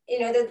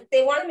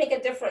 they want to make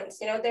a difference.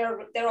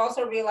 They're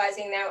also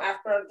realizing now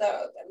after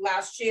the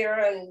last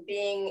year and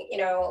being,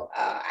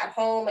 at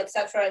home,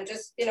 etc., and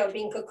just,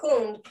 being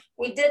cocooned,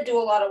 we did do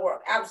a lot of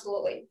work,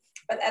 absolutely.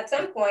 But at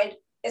some point,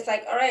 it's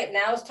like, all right,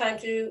 now it's time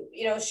to,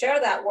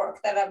 share that work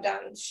that I've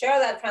done, share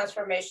that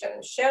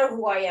transformation, share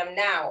who I am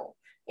now,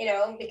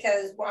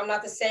 because I'm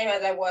not the same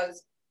as I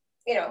was,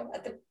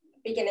 at the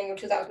beginning of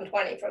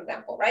 2020, for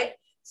example, right?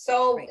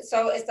 So it's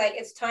like,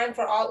 it's time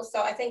for all.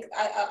 So I think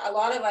a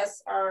lot of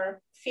us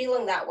are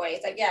feeling that way.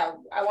 It's like, yeah,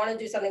 I want to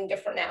do something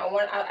different now.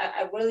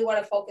 I really want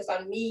to focus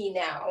on me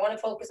now. I want to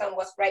focus on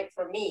what's right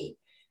for me.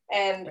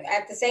 And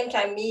at the same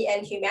time, me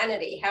and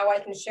humanity, how I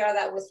can share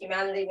that with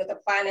humanity, with the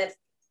planet,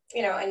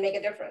 and make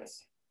a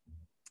difference.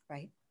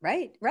 Right.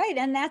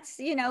 And that's,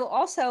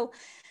 also,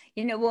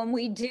 when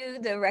we do,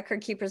 the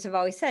record keepers have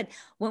always said,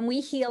 when we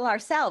heal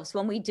ourselves,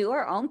 when we do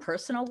our own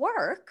personal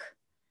work,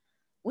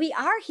 we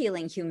are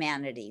healing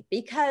humanity.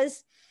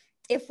 Because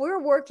if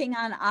we're working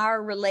on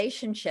our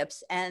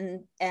relationships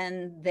and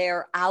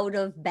they're out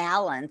of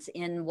balance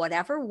in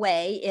whatever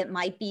way, it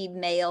might be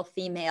male,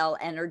 female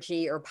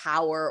energy or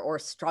power or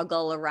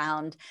struggle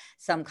around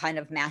some kind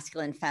of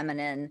masculine,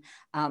 feminine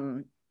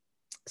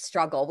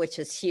struggle, which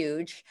is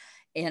huge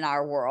in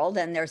our world.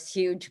 And there's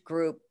huge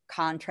group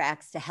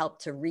contracts to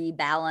help to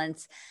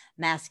rebalance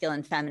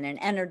masculine, feminine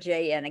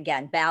energy. And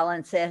again,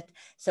 balance it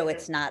so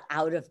it's not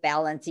out of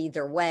balance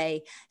either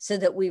way, so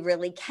that we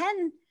really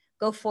can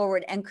go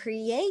forward and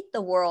create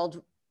the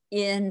world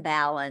in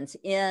balance,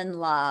 in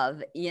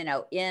love,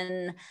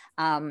 in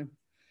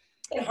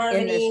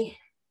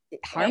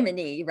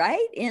harmony,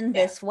 right? In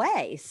this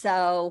way.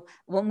 So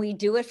when we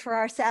do it for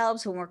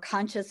ourselves, when we're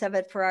conscious of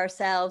it for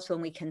ourselves, when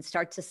we can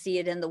start to see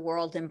it in the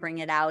world and bring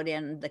it out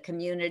in the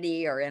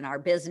community or in our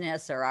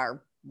business or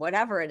our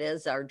whatever it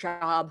is, our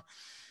job,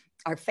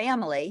 our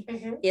family,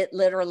 it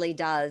literally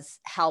does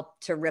help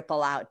to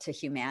ripple out to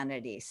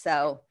humanity.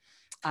 So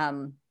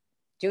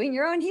doing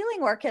your own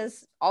healing work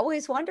is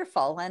always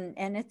wonderful,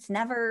 and it's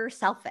never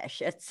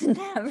selfish. It's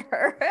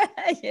never,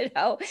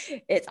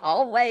 it's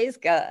always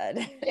good.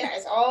 Yeah,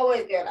 it's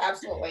always good.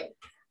 Absolutely.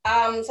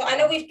 So I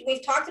know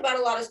we've talked about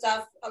a lot of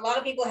stuff. A lot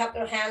of people have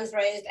their hands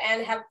raised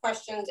and have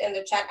questions in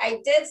the chat.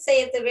 I did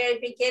say at the very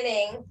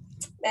beginning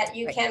that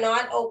you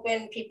cannot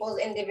open people's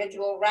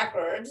individual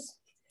records.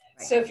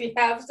 So if you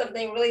have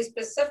something really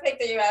specific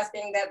that you're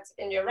asking that's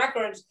in your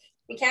records,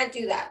 we can't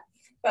do that.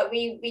 But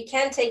we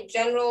can take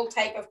general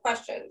type of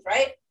questions,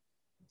 right?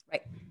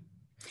 Right.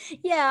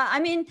 Yeah, I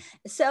mean,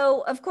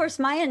 so of course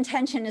my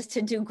intention is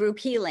to do group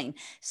healing.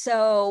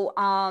 So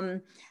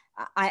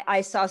I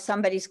saw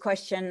somebody's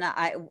question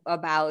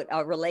about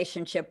a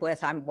relationship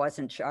with, I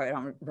wasn't sure, I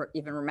don't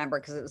even remember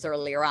because it was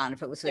earlier on,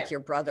 if it was with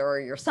your brother or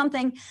your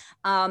something.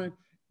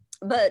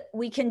 But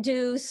we can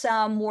do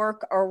some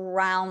work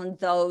around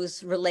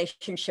those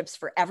relationships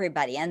for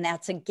everybody. And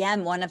that's,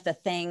 again, one of the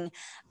things,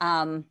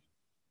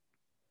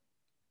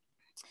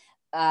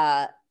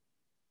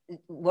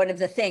 one of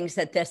the things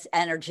that this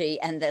energy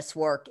and this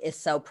work is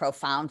so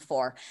profound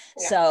for.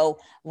 Yeah. So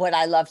what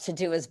I love to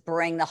do is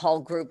bring the whole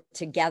group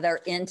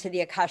together into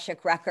the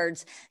Akashic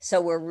records.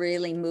 So we're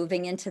really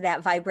moving into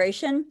that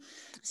vibration.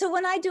 So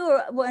when I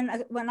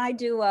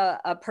do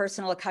a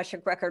personal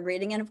Akashic record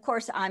reading, and of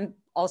course I'm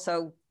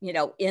also,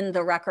 in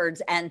the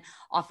records, and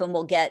often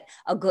we'll get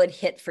a good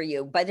hit for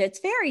you, but it's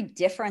very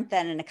different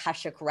than an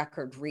Akashic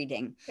record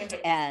reading.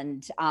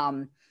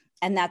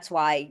 And that's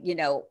why,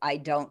 I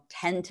don't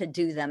tend to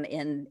do them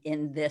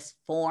in this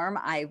form.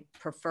 I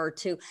prefer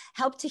to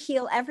help to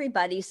heal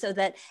everybody so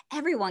that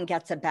everyone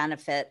gets a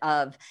benefit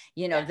of,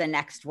 the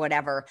next,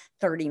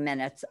 30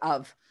 minutes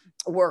of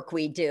work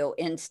we do,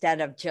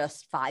 instead of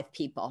just 5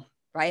 people,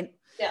 right?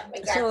 Yeah,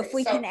 exactly. So if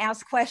we can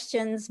ask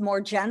questions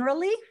more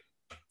generally.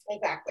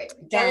 Exactly.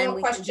 General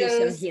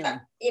questions,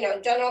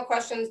 general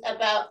questions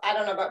about, I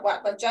don't know about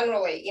what, but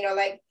generally,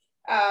 like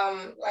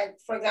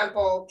for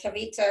example,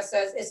 Kavita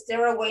says, is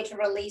there a way to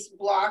release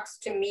blocks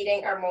to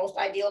meeting our most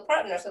ideal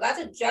partner? So that's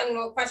a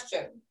general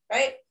question,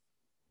 right?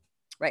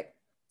 Right.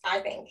 I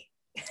think.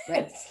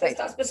 Right. It's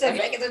not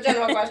specific, it's a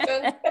general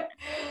question.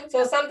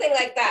 So something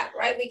like that,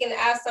 right? We can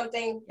ask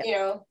something,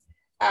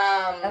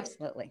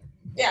 absolutely.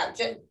 Yeah,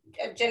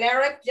 a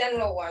generic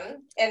general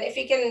one. And if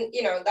you can,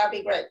 that'd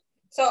be great.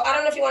 So I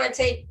don't know if you want to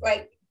take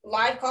like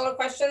live caller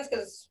questions,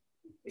 because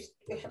we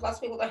have lots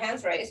of people with their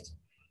hands raised.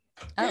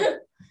 Oh.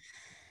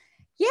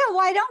 Yeah,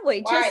 why don't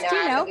we?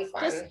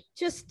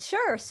 Just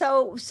sure.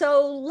 So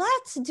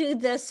let's do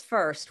this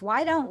first.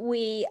 Why don't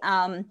we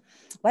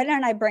Why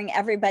don't I bring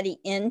everybody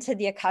into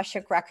the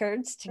Akashic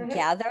Records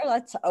together?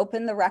 Let's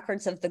open the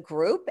records of the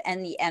group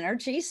and the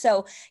energy.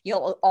 So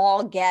you'll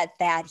all get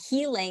that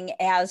healing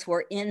as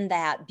we're in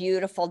that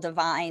beautiful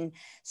divine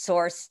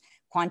source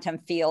quantum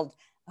field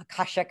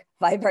Akashic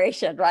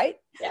vibration, right?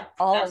 Yeah.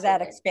 All absolutely. of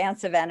that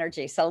expansive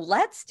energy. So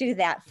let's do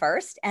that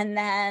first. And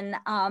then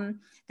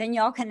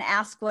y'all can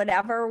ask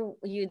whatever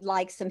you'd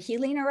like some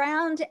healing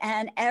around,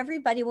 and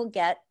everybody will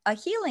get a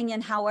healing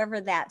in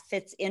however that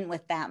fits in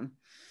with them.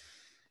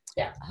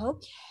 Yeah.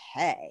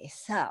 Okay,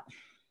 so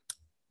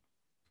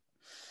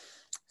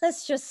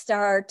let's just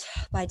start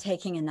by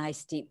taking a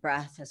nice deep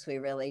breath as we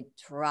really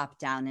drop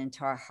down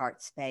into our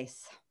heart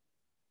space.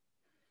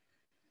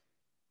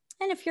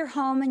 And if you're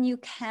home and you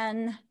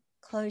can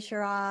close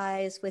your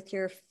eyes with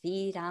your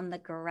feet on the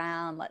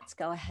ground, let's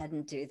go ahead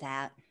and do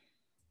that.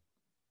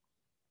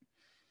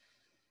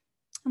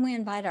 And we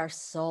invite our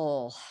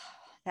soul,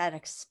 that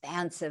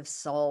expansive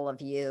soul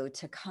of you,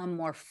 to come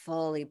more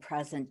fully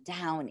present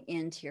down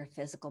into your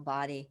physical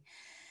body,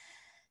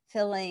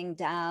 filling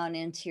down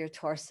into your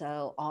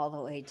torso, all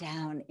the way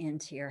down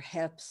into your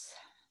hips.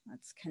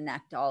 Let's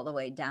connect all the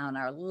way down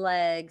our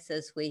legs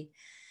as we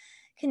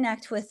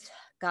connect with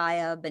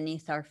Gaia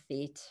beneath our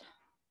feet.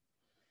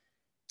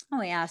 And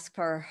we ask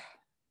for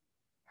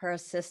her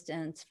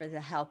assistance, for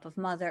the help of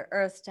Mother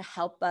Earth to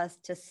help us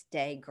to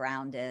stay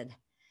grounded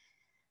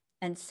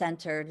and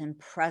centered and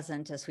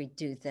present as we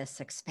do this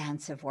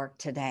expansive work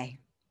today.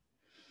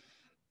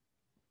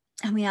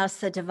 And we ask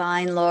the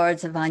divine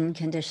lords of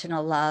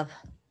unconditional love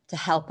to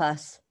help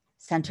us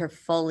center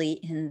fully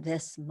in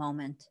this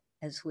moment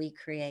as we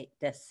create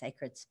this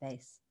sacred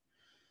space.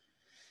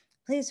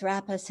 Please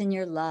wrap us in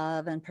your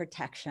love and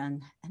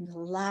protection and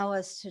allow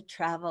us to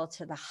travel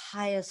to the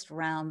highest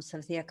realms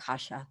of the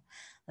Akasha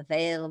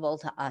available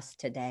to us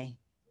today.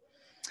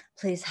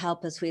 Please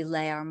help as we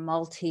lay our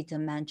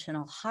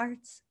multi-dimensional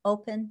hearts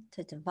open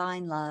to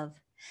divine love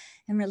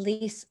and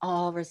release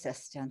all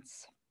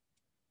resistance.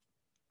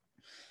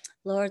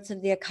 Lords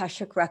of the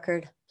Akashic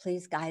Record,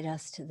 please guide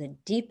us to the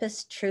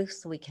deepest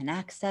truths we can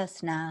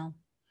access now.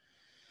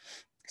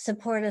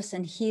 Support us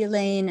in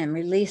healing and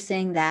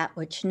releasing that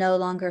which no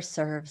longer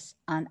serves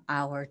on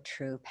our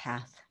true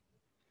path.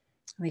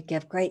 We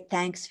give great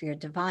thanks for your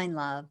divine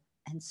love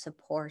and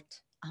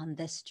support on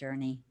this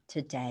journey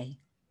today.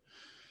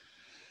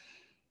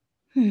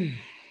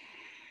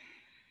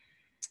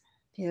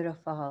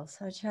 Beautiful.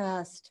 So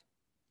just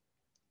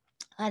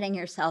letting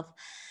yourself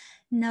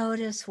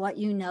notice what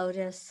you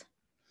notice.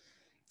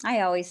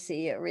 I always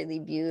see a really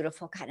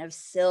beautiful kind of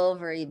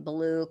silvery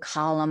blue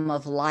column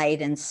of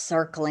light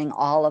encircling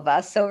all of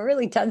us. So it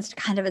really tends to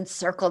kind of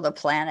encircle the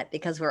planet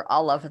because we're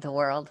all over the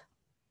world.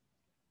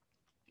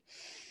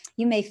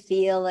 You may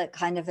feel it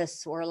kind of a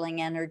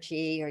swirling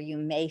energy, or you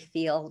may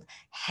feel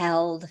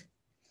held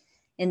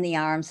in the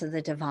arms of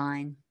the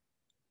divine.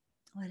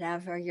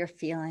 Whatever you're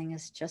feeling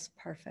is just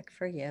perfect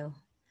for you.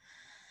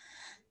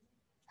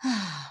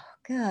 Oh,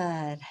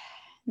 good.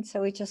 And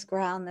so we just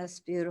ground this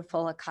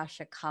beautiful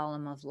Akashic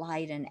column of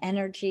light and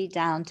energy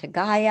down to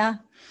Gaia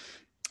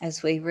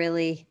as we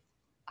really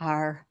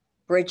are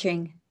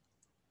bridging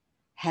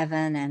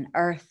heaven and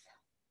earth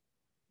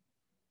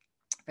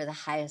for the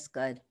highest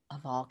good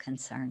of all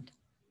concerned.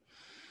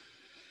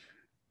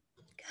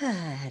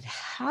 Good.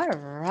 All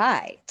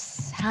right.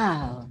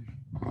 So.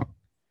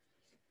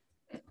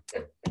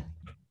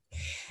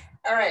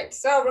 All right.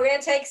 So we're going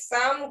to take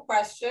some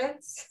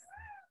questions.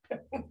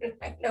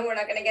 I know we're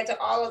not going to get to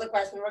all of the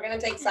questions. We're going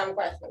to take some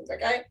questions,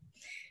 okay?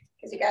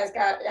 Because you guys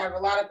have a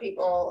lot of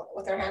people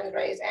with their hands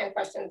raised and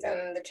questions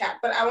in the chat.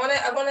 But I want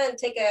to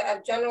take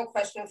a general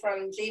question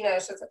from Gina,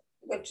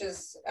 which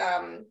is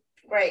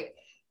great.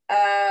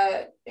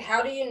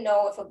 How do you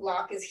know if a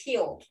block is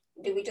healed?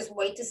 Do we just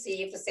wait to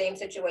see if the same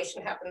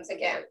situation happens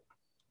again?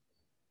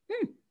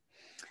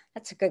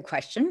 That's a good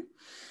question.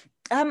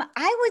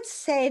 I would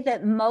say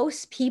that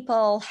most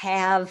people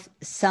have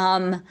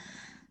some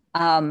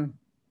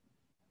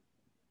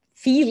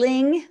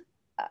feeling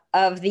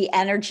of the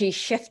energy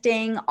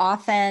shifting.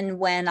 Often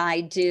when I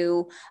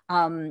do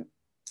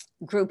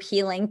group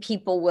healing,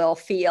 people will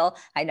feel,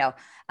 I know,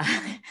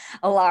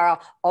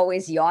 Alara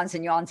always yawns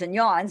and yawns and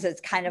yawns. It's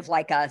kind of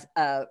like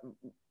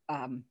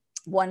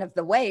one of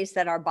the ways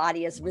that our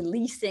body is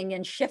releasing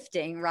and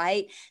shifting,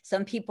 right?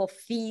 Some people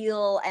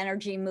feel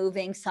energy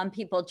moving. Some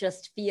people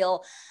just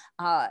feel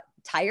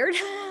tired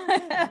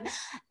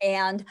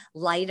and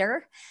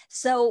lighter.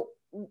 So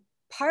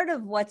part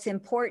of what's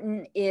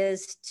important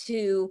is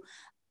to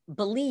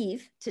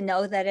believe, to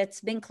know that it's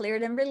been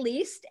cleared and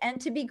released,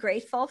 and to be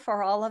grateful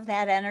for all of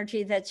that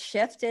energy that's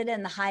shifted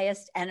and the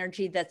highest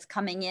energy that's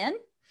coming in.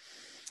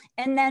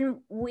 And then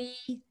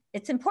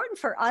it's important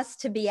for us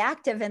to be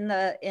active in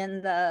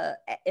the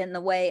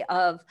way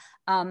of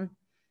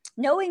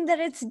knowing that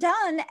it's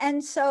done.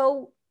 And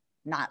so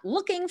not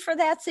looking for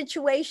that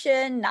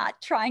situation,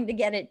 not trying to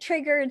get it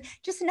triggered,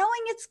 just knowing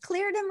it's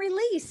cleared and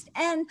released.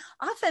 And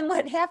often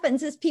what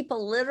happens is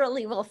people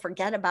literally will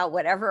forget about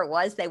whatever it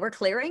was they were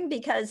clearing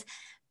because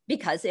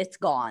it's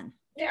gone.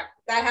 Yeah,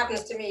 that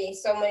happens to me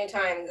so many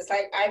times. It's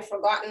like I've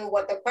forgotten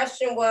what the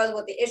question was,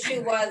 what the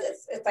issue was.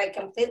 It's like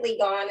completely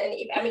gone. And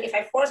I mean, if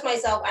I force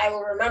myself, I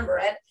will remember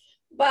it.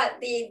 But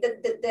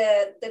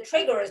the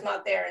trigger is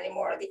not there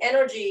anymore. The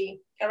energy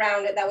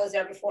around it that was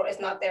there before is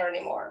not there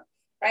anymore,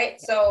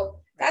 right? So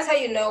that's how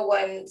you know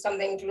when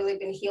something's really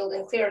been healed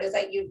and cleared. Is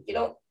like you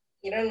don't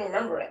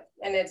remember it,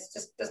 and it's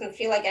just doesn't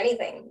feel like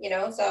anything, you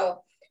know.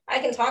 So I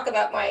can talk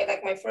about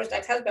my first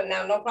ex-husband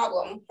now, no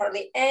problem.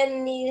 Hardly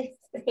anything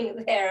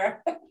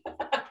there.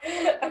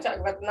 I talk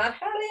about not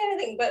hardly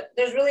anything, but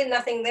there's really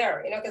nothing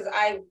there, you know, because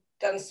I've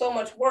done so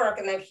much work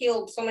and I've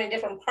healed so many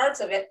different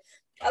parts of it.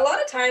 A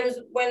lot of times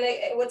when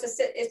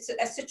it's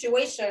a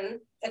situation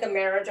like a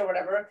marriage or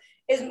whatever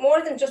is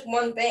more than just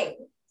one thing,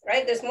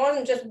 right? There's more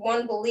than just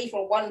one belief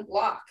or one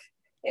block.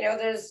 You know,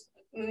 there's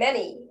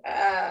many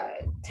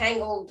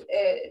tangled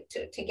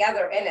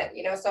together in it,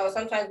 you know. So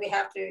sometimes we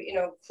have to, you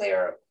know,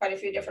 clear quite a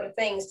few different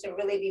things to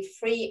really be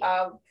free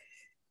of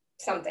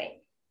something.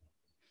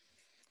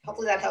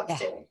 Hopefully that helps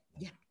too.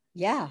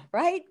 Yeah,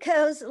 right.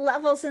 Because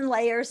levels and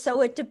layers.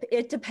 So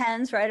it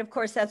depends, right? Of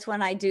course, that's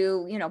when I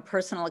do, you know,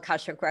 personal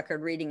Akashic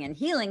record reading and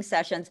healing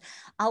sessions.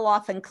 I'll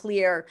often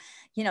clear,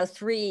 you know,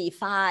 3,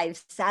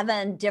 5,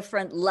 7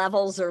 different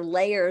levels or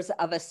layers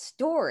of a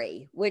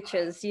story, which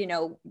is, you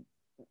know,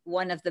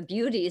 one of the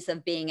beauties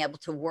of being able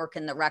to work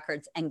in the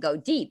records and go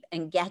deep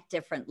and get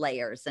different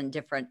layers and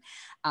different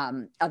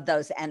of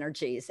those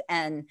energies.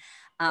 And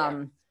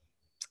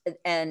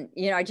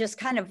you know, I just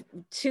kind of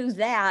to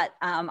that,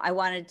 I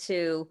wanted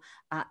to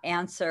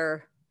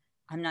answer,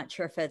 I'm not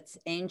sure if it's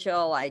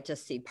Angel, I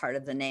just see part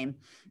of the name.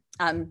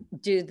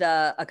 Do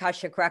the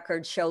Akashic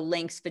records show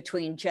links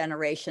between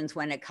generations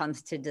when it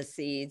comes to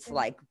disease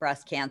like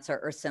breast cancer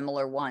or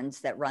similar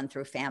ones that run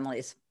through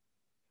families?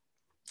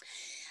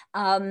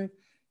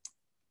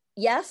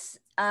 Yes,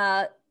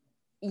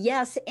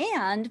 yes,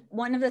 and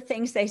one of the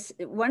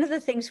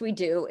things we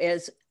do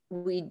is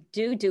we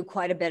do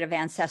quite a bit of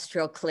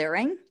ancestral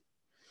clearing,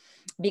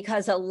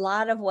 because a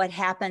lot of what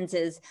happens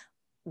is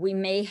we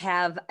may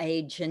have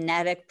a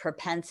genetic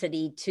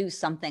propensity to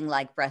something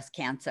like breast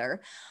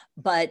cancer,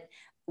 but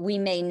we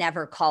may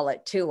never call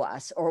it to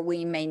us, or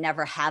we may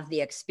never have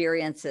the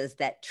experiences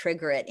that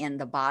trigger it in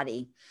the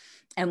body.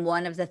 And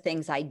one of the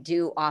things I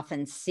do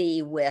often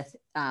see with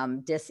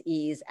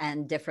dis-ease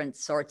and different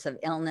sorts of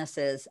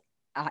illnesses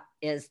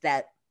is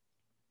that,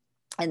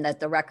 and that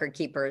the record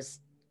keepers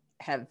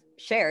have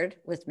shared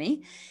with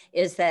me,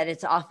 is that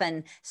it's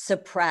often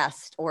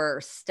suppressed or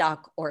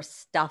stuck or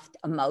stuffed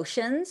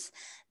emotions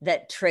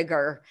that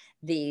trigger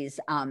these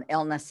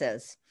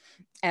illnesses.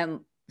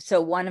 And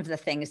so one of the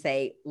things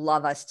they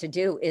love us to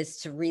do is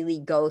to really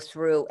go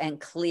through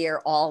and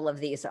clear all of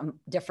these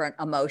different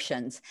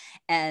emotions.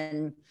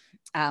 And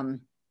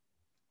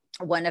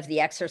one of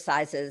the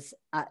exercises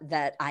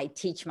that I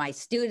teach my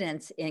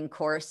students in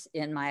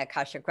my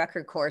Akashic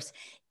Record course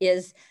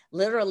is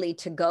literally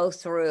to go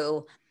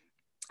through,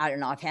 I don't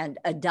know, I've had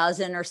a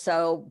dozen or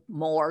so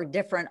more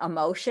different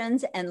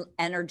emotions and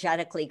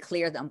energetically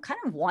clear them kind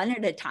of one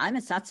at a time.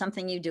 It's not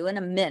something you do in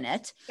a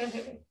minute.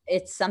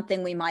 It's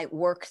something we might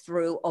work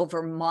through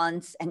over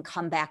months and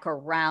come back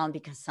around,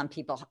 because some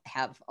people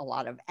have a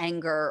lot of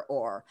anger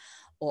or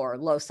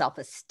low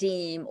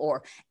self-esteem,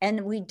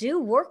 and we do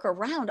work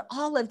around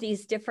all of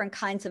these different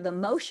kinds of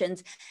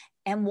emotions.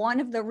 And one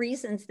of the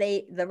reasons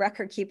the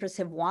record keepers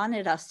have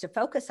wanted us to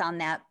focus on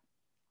that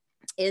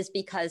is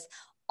because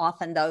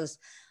often those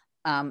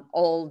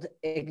old,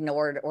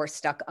 ignored, or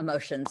stuck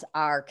emotions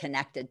are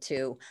connected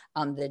to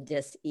the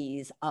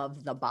dis-ease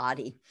of the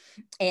body.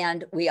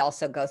 And we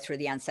also go through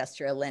the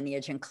ancestral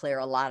lineage and clear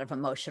a lot of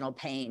emotional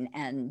pain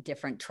and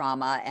different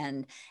trauma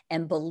and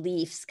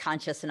beliefs,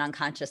 conscious and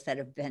unconscious, that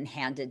have been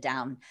handed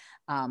down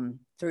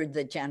through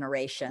the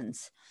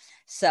generations.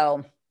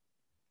 So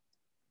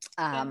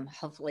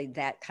hopefully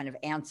that kind of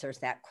answers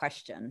that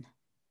question.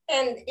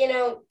 And, you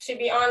know, to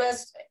be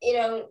honest, you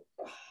know,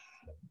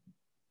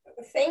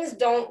 things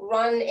don't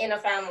run in a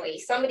family.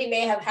 Somebody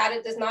may have had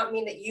it, does not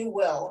mean that you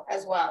will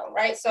as well,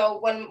 right? So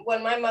when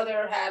my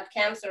mother had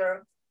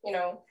cancer, you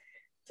know,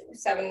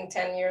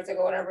 7-10 years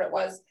ago, whatever it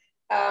was,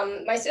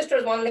 my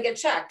sisters wanted to get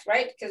checked,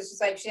 right? Because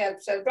it's like she had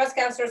breast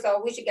cancer,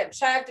 so we should get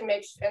checked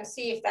and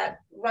see if that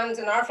runs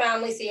in our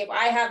family, see if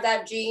I have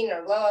that gene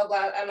or blah, blah,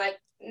 blah. I'm like,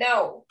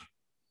 no,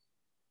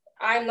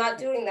 I'm not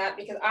doing that,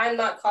 because I'm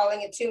not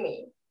calling it to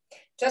me.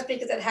 Just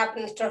because it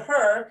happens to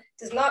her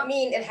does not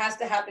mean it has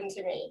to happen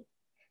to me.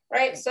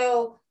 Right.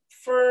 So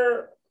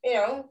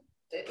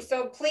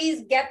so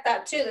please get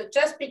that too, that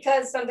just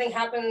because something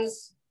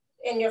happens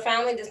in your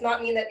family does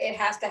not mean that it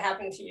has to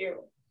happen to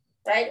you.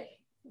 Right.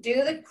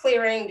 Do the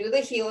clearing, do the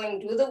healing,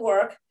 do the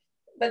work,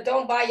 but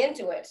don't buy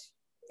into it.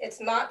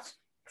 It's not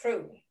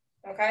true.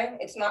 Okay.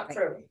 It's not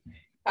true.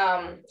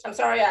 I'm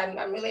sorry,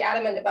 I'm really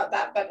adamant about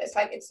that, but it's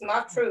like, it's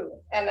not true.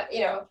 And,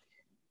 you know,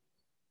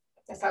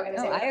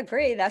 no, I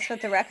agree. That's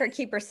what the record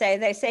keepers say.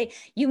 They say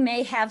you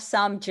may have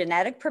some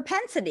genetic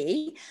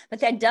propensity,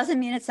 but that doesn't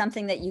mean it's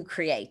something that you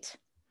create.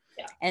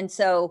 Yeah. And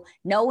so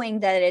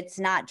knowing that it's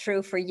not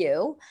true for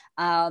you,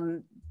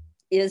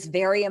 is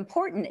very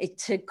important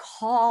to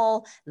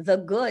call the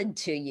good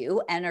to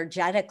you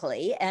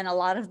energetically. And a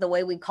lot of the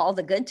way we call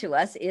the good to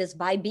us is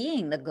by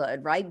being the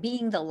good, right?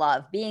 Being the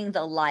love, being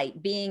the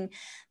light, being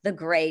the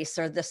grace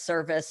or the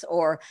service,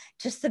 or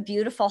just the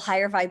beautiful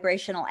higher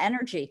vibrational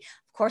energy.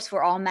 Of course,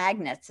 we're all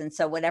magnets. And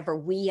so whatever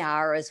we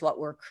are is what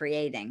we're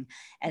creating.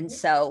 And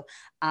so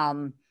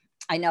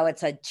I know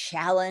it's a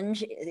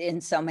challenge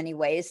in so many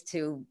ways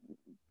to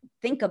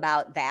think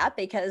about that,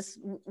 because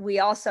we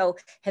also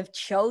have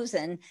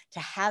chosen to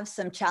have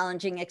some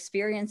challenging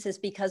experiences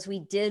because we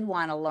did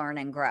want to learn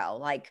and grow,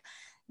 like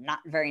not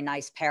very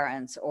nice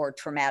parents or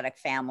traumatic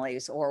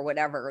families or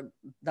whatever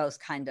those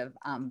kind of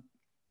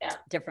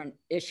different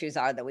issues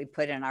are that we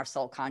put in our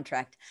soul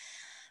contract.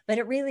 But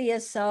it really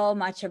is so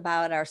much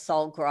about our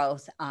soul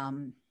growth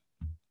and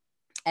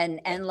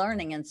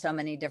learning in so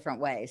many different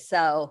ways.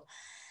 So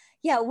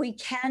yeah, we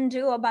can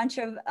do a bunch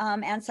of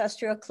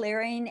ancestral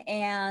clearing.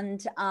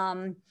 And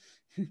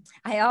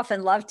I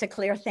often love to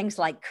clear things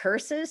like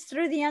curses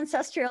through the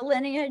ancestral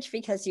lineage,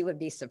 because you would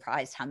be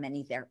surprised how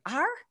many there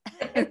are,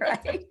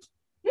 right?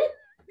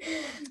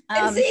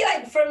 And see,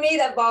 like for me,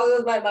 that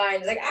boggles my mind.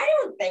 It's like, I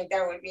don't think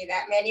there would be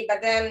that many,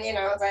 but then, you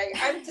know, it's like,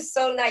 I'm just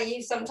so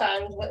naive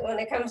sometimes when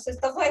it comes to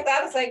stuff like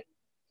that. It's like,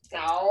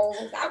 no,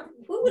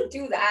 who would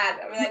do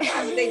that? I mean, like,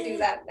 why would they do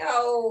that?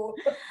 No.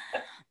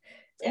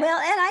 Yeah. Well,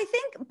 and I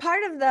think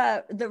part of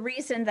the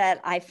reason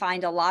that I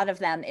find a lot of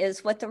them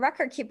is what the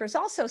record keepers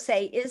also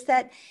say is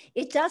that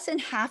it doesn't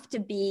have to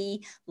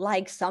be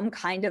like some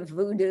kind of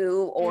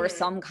voodoo or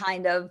some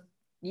kind of,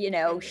 you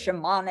know,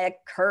 shamanic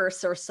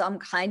curse or some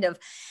kind of,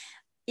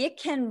 it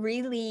can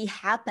really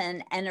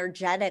happen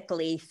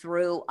energetically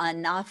through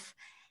enough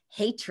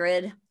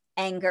hatred,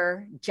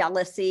 anger,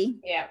 jealousy.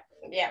 Yeah,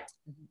 yeah,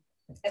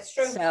 that's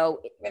true.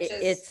 So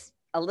it's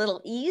a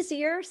little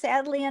easier,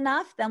 sadly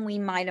enough, than we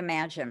might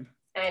imagine.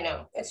 I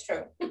know, it's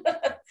true.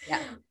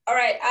 Yeah. All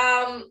right,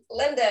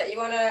 Linda, you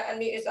want to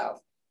unmute yourself?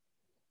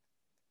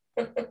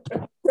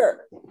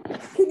 Sure.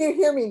 Can you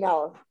hear me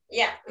now?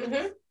 Yeah.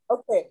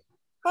 Okay.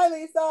 Hi,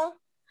 Lisa.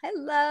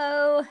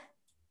 Hello.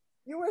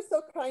 You were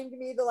so kind to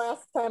me the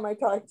last time I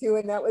talked to you,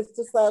 and that was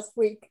just last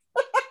week.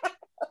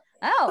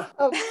 Oh.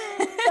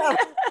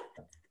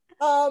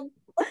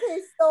 Okay,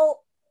 so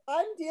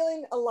I'm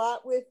dealing a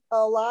lot with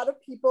a lot of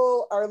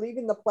people are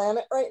leaving the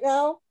planet right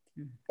now,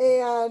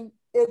 and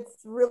it's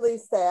really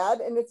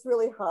sad and it's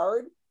really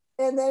hard.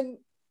 And then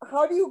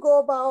how do you go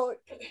about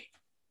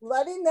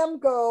letting them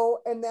go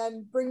and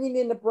then bringing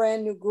in a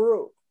brand new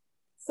group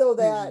so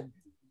that,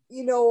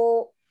 you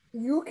know,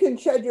 you can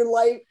shed your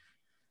light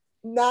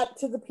not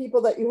to the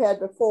people that you had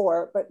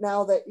before, but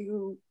now that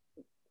you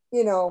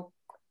know,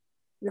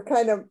 you're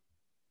kind of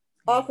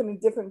off in a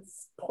different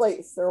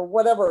place or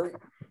whatever.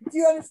 Do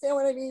you understand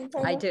what I mean?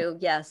 I do.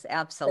 Yes,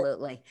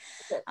 absolutely.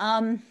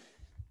 Okay.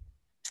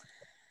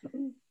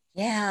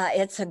 Yeah,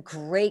 it's a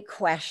great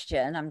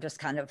question. I'm just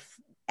kind of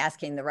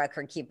asking the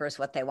record keepers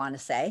what they want to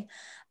say.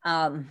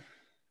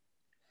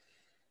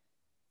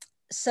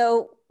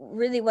 So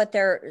really what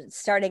they're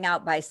starting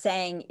out by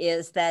saying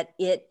is that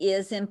it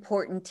is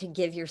important to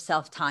give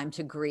yourself time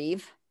to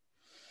grieve.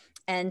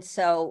 And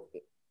so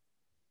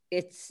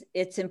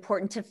it's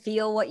important to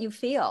feel what you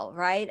feel,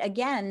 right?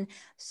 Again,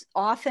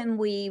 often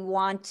we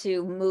want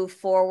to move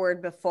forward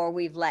before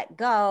we've let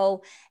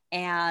go,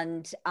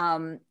 and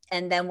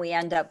then we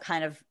end up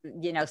kind of,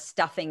 you know,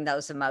 stuffing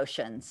those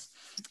emotions.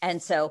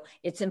 And so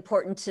it's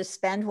important to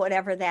spend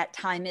whatever that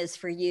time is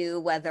for you,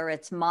 whether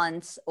it's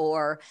months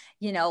or,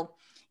 you know,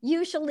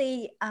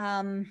 usually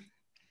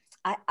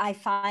I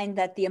find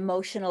that the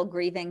emotional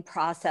grieving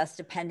process,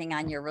 depending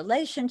on your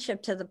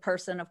relationship to the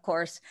person, of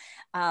course,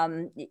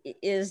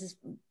 is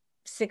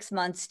 6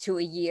 months to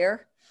a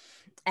year.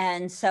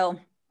 And so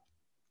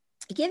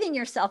giving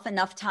yourself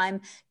enough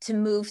time to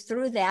move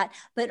through that,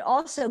 but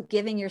also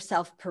giving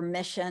yourself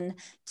permission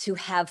to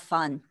have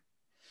fun.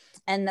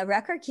 And the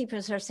record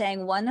keepers are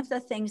saying one of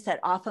the things that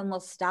often will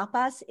stop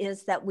us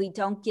is that we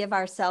don't give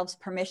ourselves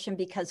permission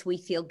because we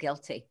feel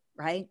guilty,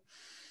 right?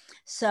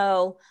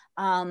 So,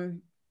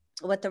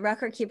 what the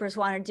record keepers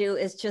want to do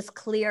is just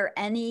clear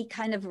any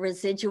kind of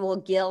residual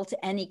guilt,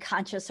 any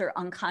conscious or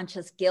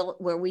unconscious guilt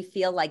where we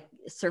feel like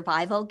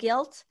survival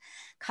guilt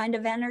kind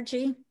of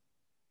energy.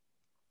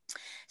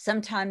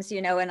 Sometimes,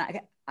 you know, and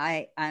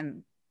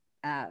I'm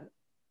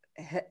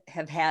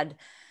have had,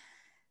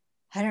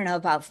 I don't know,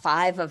 about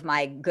 5 of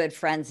my good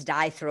friends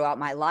die throughout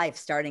my life,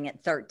 starting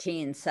at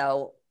 13.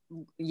 So,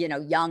 you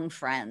know, young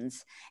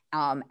friends.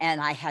 And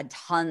I had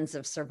tons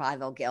of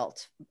survival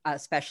guilt,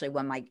 especially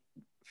when my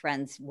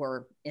friends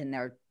were in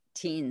their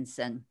teens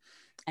and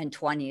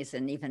 20s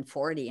and even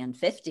 40 and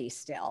 50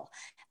 still.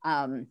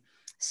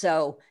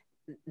 So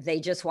they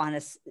just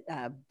want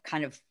to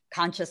kind of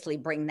consciously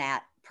bring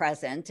that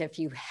present. If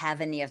you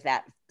have any of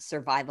that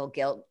survival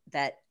guilt,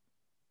 that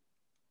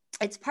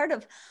it's part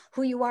of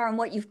who you are and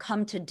what you've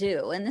come to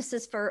do. And this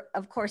is for,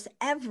 of course,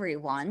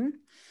 everyone.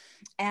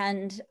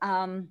 And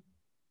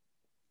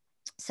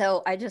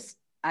so I just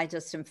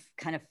am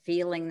kind of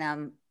feeling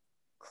them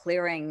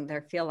clearing,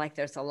 there feel like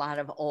there's a lot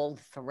of old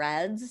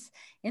threads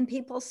in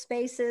people's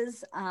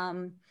spaces.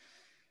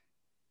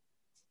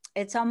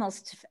 It's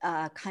almost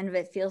kind of,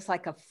 it feels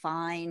like a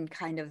fine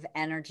kind of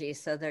energy.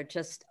 So they're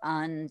just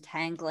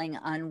untangling,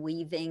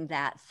 unweaving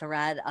that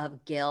thread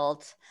of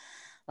guilt.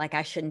 Like,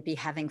 I shouldn't be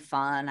having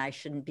fun. I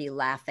shouldn't be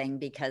laughing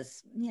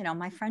because, you know,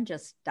 my friend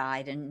just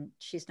died and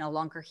she's no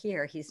longer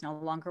here. He's no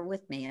longer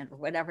with me, and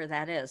whatever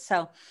that is.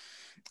 So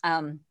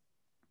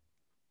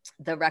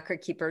the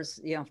record keepers,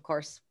 you know, of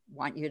course,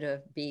 want you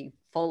to be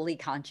fully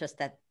conscious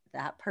that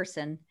that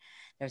person,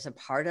 there's a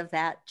part of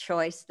that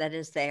choice that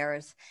is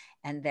theirs,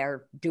 and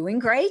they're doing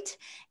great.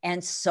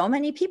 And so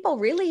many people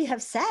really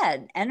have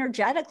said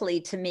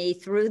energetically to me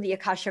through the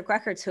Akashic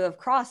Records who have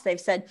crossed, they've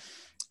said,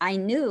 I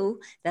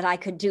knew that I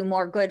could do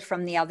more good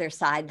from the other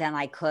side than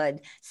I could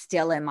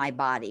still in my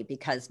body,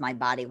 because my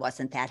body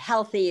wasn't that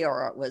healthy,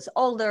 or it was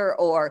older,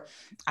 or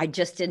I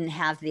just didn't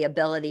have the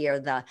ability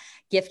or the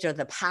gift or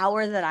the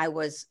power that I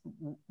was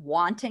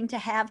wanting to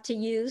have to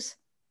use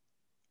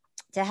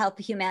to help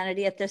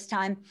humanity at this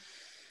time.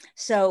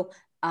 So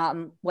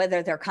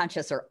whether they're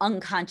conscious or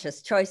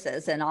unconscious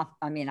choices, and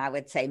I mean, I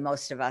would say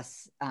most of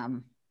us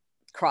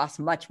cross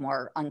much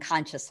more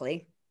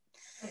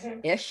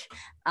unconsciously-ish.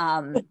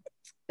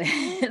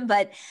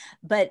 But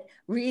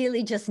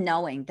really just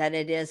knowing that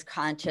it is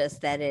conscious,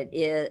 that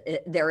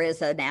there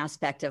is an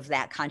aspect of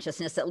that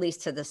consciousness, at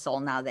least to the soul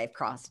now they've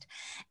crossed.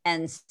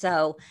 And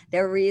so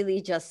they're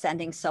really just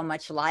sending so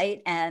much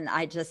light. And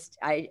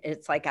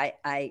it's like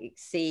I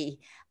see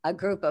a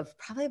group of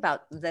probably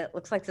about, that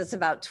looks like there's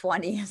about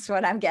 20 is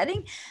what I'm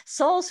getting,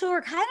 souls who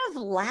are kind of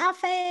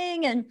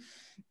laughing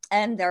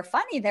and they're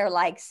funny. They're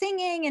like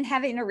singing and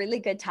having a really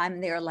good time.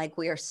 And they're like,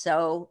 we are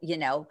so, you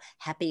know,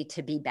 happy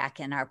to be back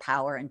in our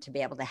power and to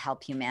be able to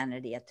help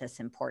humanity at this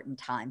important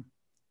time.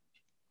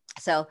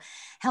 So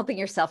helping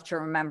yourself to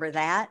remember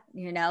that,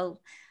 you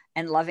know,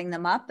 and loving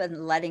them up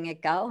and letting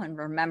it go and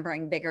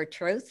remembering bigger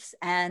truths,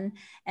 and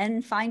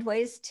find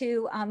ways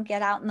to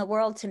get out in the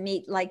world to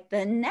meet like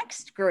the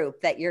next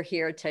group that you're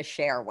here to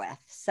share with.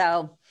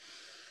 So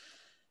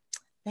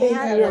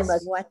that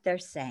is what they're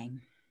saying.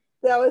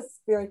 That was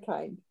very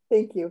kind.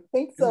 Thank you.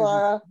 Thanks,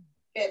 Alara.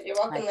 Good. You're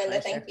welcome, Linda.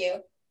 Thank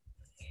you.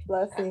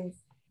 Blessings.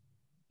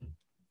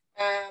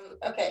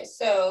 Okay,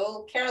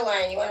 so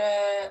Caroline, you want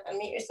to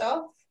unmute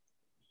yourself?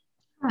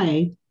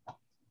 Hi.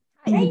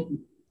 Hi.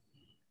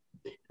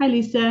 Hi,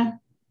 Lisa.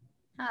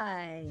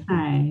 Hi.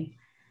 Hi.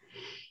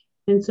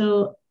 And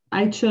so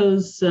I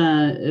chose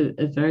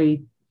a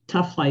very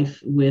tough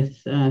life with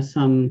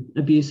some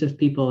abusive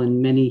people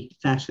in many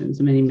fashions,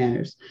 in many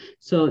manners.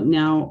 So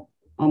now,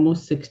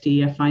 almost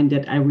 60, I find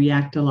that I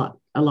react a lot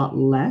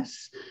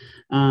less,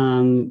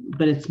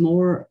 but it's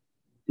more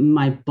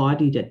my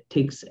body that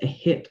takes a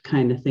hit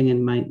kind of thing,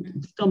 and my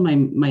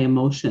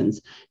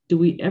emotions. Do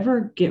we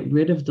ever get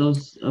rid of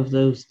those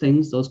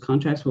things, those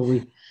contracts where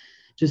we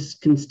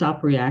just can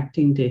stop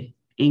reacting to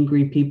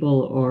angry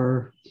people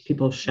or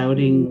people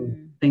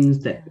shouting things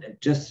that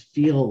just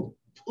feel,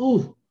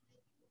 ooh,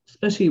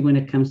 especially when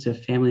it comes to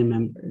family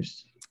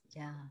members?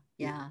 Yeah.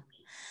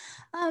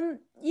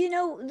 You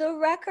know, the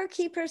record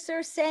keepers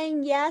are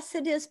saying, yes,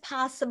 it is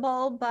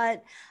possible,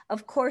 but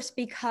of course,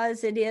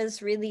 because it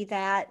is really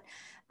that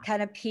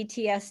kind of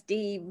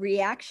PTSD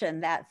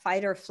reaction, that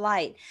fight or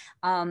flight,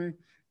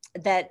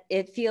 that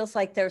it feels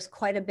like there's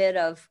quite a bit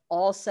of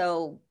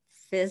also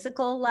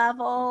physical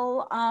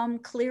level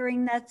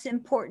clearing that's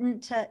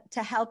important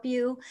to help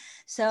you.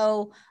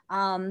 So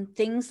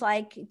things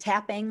like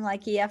tapping,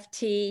 like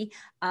EFT, you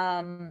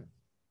know,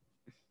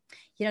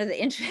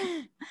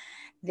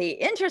 the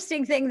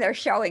interesting thing they're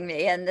showing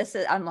me, and this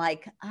is, I'm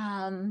like,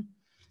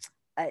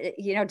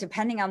 you know,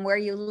 depending on where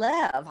you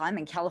live, I'm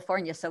in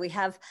California. So we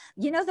have,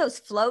 you know, those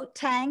float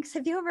tanks.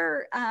 Have you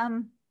ever,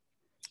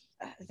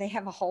 they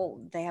have a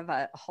whole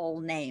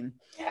name.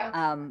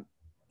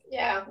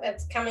 Yeah,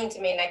 that's coming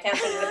to me and I can't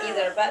think of it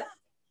either, but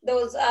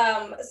those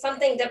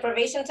something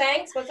deprivation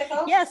tanks, what's it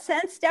called? Yeah,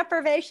 sense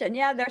deprivation.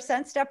 Yeah, they're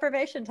sense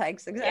deprivation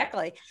tanks.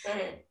 Exactly. Yeah.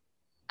 Mm-hmm.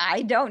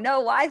 I don't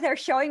know why they're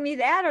showing me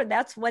that, or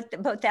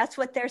but that's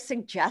what they're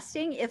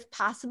suggesting, if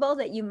possible,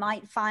 that you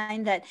might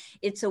find that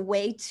it's a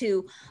way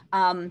to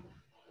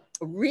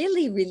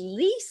really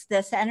release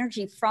this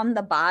energy from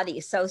the body.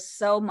 So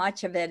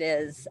much of it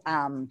is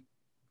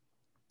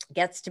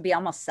gets to be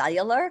almost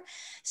cellular.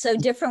 So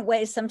different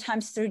ways,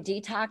 sometimes through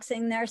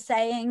detoxing, they're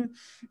saying.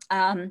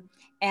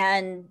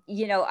 And,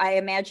 you know, I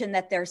imagine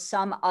that there's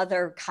some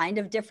other kind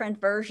of different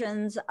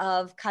versions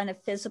of kind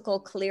of physical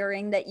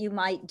clearing that you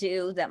might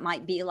do that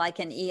might be like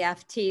an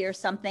EFT or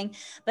something,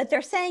 but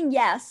they're saying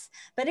yes.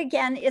 But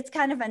again, it's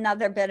kind of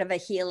another bit of a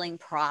healing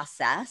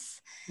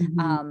process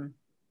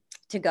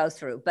to go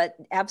through, but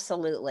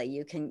absolutely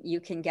you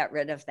can get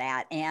rid of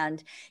that.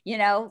 And, you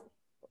know,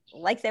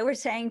 like they were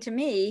saying to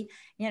me,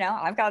 you know,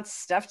 I've got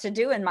stuff to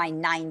do in my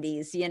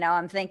 90s, you know,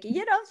 I'm thinking,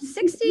 you know,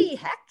 60,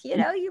 heck, you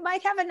know, you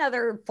might have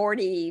another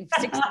 40,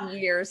 60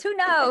 years, who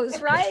knows,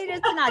 right?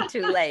 It's not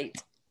too late.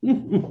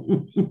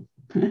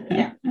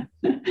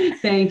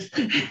 Thanks.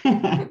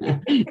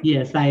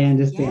 Yes, I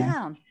understand.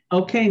 Yeah.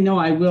 Okay, no,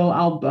 I will.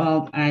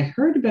 I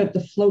heard about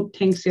the float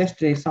tanks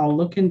yesterday, so I'll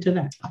look into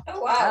that.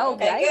 Oh, wow. Oh,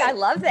 Okay, right. good. I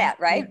love that,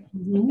 right?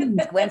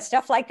 When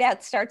stuff like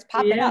that starts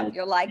popping up,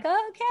 you're like,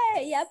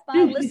 okay, yep,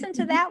 I'll listen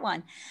to that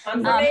one.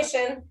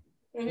 Confirmation.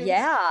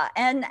 Yeah,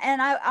 and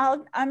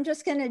I'm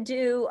just gonna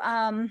do.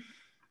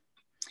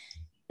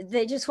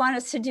 They just want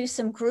us to do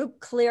some group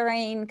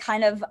clearing,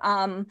 kind of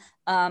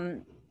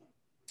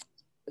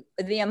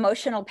the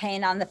emotional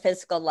pain on the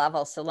physical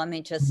level. So let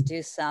me just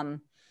do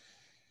some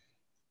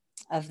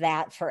of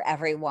that for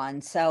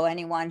everyone. So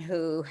anyone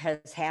who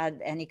has had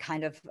any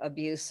kind of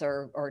abuse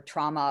or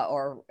trauma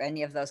or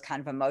any of those kind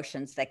of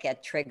emotions that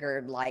get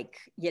triggered, like,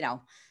 you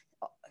know,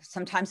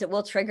 sometimes it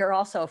will trigger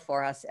also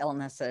for us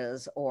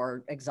illnesses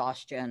or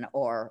exhaustion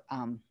or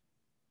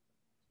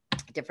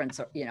different,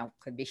 you know,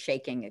 could be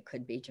shaking. It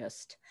could be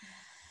just,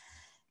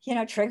 you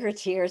know, trigger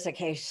tears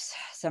occasionally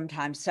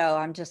sometimes. So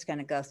I'm just going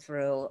to go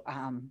through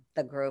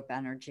the group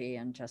energy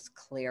and just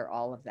clear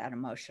all of that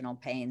emotional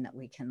pain that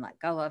we can let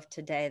go of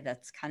today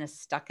that's kind of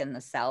stuck in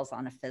the cells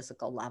on a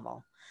physical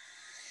level.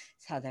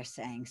 That's how they're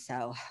saying.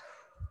 So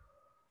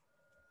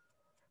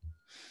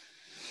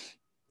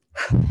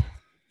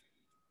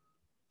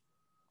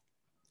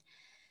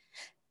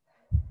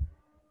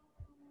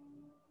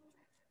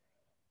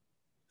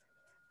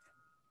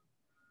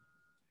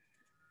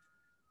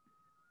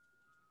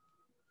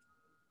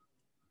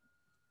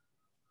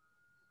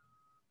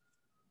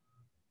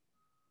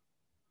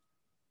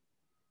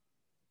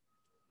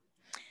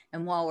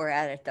and while we're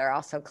at it, they're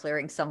also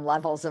clearing some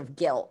levels of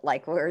guilt,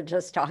 like we were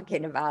just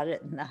talking about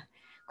it in the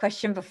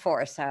question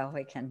before. So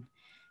we can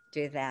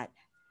do that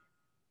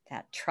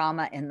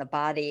trauma in the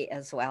body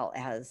as well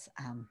as,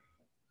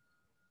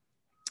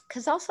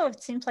 because also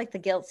it seems like the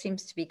guilt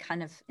seems to be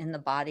kind of in the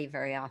body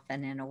very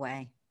often in a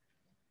way.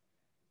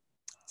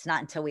 It's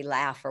not until we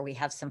laugh or we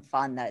have some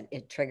fun that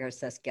it triggers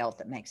this guilt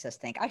that makes us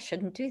think, I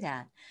shouldn't do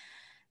that.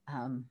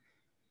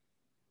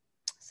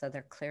 So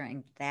they're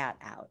clearing that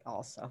out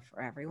also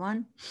for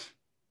everyone.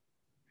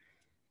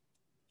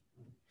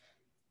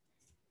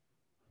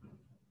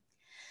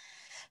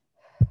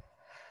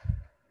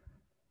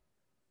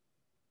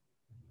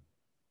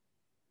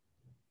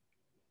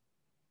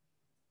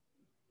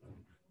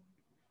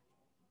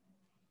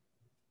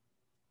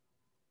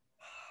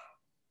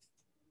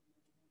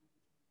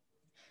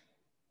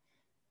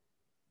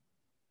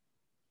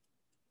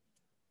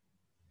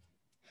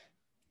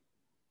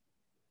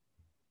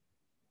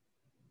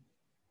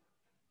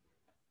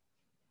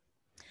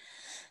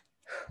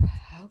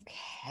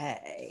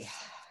 Okay,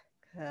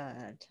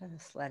 good.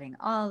 Just letting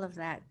all of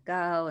that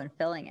go and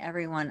filling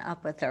everyone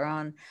up with their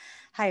own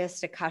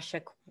highest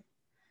Akashic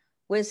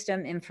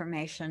wisdom,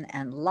 information,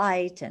 and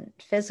light and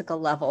physical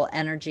level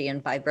energy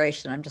and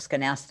vibration. I'm just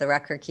going to ask the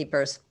record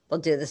keepers, we'll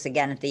do this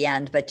again at the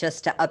end, but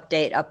just to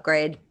update,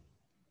 upgrade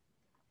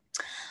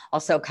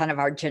also kind of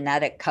our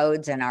genetic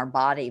codes in our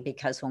body,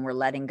 because when we're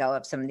letting go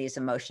of some of these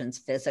emotions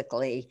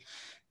physically,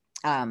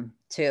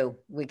 too,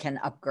 we can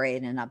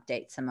upgrade and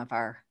update some of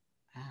our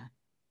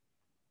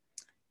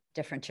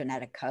different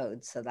genetic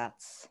codes. So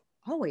that's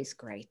always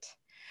great.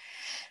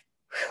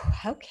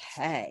 Whew,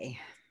 okay,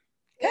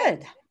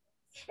 good.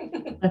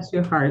 Bless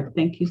your heart.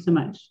 Thank you so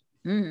much.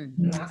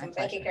 Awesome.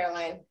 Thank you,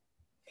 Caroline.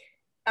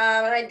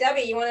 All right,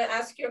 Debbie, you want to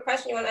ask your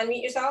question? You want to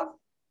unmute yourself?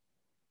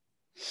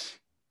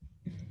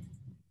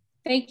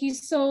 Thank you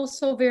so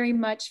very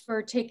much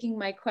for taking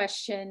my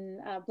question.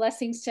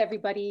 Blessings to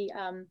everybody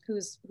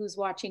who's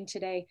watching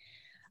today.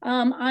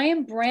 I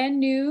am brand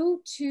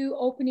new to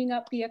opening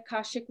up the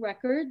Akashic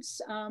Records.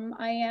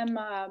 I am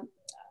a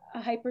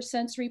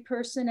hypersensory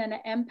person and an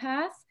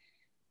empath.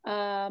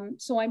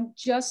 So I'm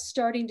just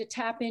starting to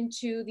tap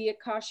into the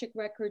Akashic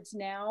Records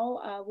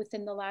now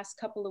within the last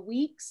couple of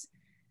weeks.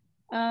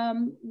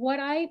 What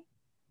I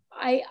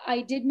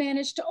did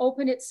manage to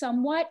open it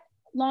somewhat.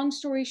 Long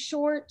story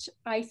short,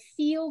 I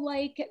feel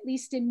like at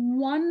least in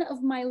one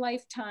of my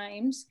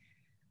lifetimes,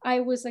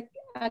 I was a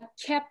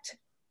kept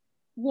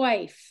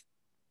wife.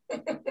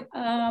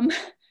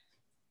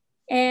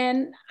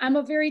 And I'm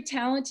a very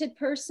talented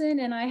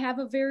person and I have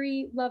a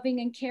very loving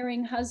and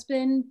caring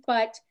husband,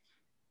 but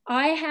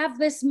I have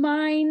this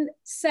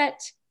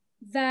mindset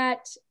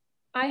that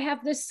I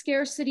have this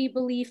scarcity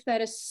belief that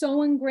is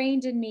so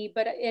ingrained in me,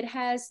 but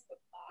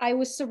I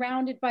was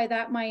surrounded by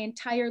that my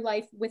entire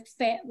life with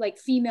like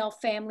female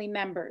family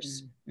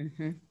members.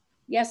 Mm-hmm.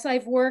 Yes,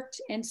 I've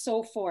worked and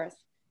so forth,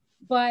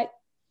 but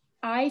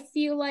I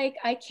feel like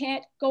I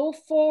can't go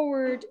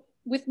forward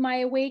with my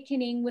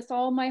awakening with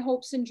all my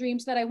hopes and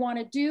dreams that I want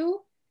to do,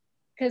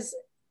 because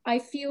I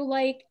feel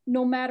like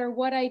no matter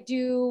what I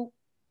do,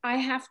 I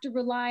have to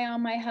rely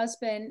on my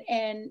husband,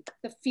 and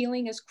the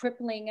feeling is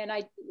crippling. And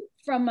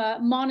from a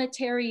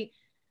monetary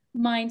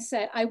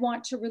mindset, I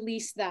want to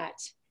release that.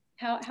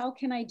 How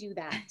can I do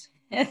that?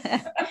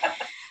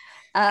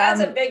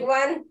 That's a big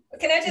one.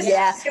 Can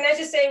I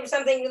just say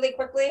something really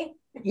quickly?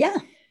 Yeah.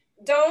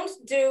 Don't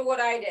do what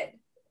I did.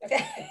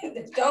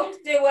 Okay.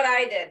 Don't do what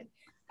I did.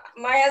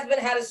 My husband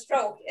had a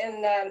stroke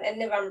in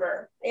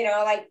November. You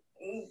know, like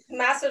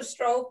massive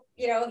stroke.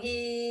 You know,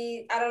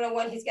 I don't know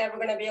when he's ever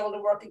going to be able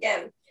to work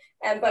again.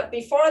 But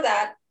before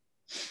that,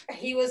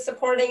 he was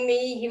supporting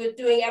me. He was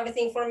doing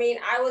everything for me.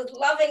 And I was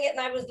loving it and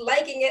I was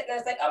liking it. And I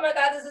was like, oh my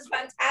God, this is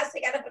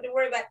fantastic. I don't have to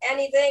worry about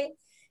anything.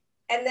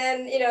 And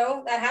then, you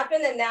know, that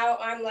happened. And now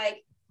I'm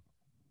like,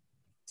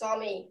 it's all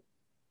me.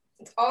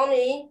 It's all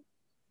me.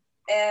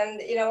 And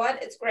you know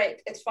what? It's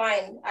great. It's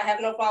fine. I have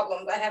no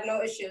problems. I have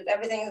no issues.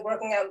 Everything is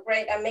working out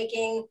great. I'm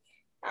making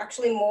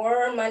actually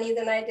more money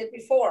than I did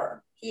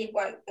before he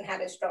went and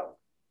had his stroke.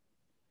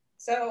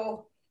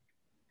 So,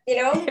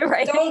 you know,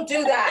 right. Don't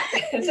do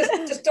that.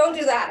 just don't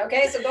do that.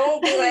 Okay. So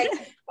don't be like,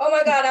 oh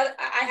my God,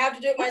 I have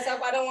to do it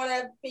myself. I don't want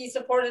to be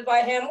supported by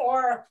him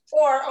or,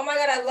 oh my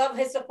God, I love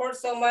his support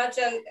so much.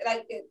 And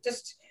like,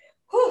 just,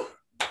 whew.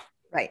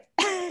 Right.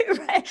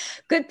 Right.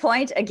 Good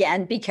point.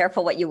 Again, be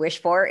careful what you wish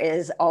for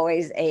is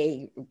always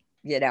a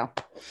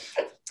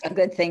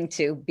good thing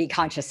to be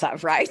conscious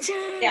of, right?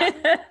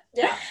 Yeah.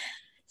 Yeah.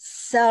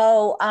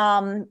 So,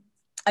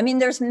 I mean,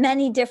 there's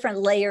many different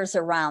layers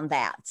around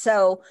that.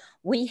 So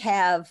we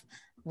have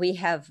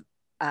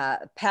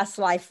past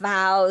life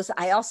vows.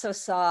 I also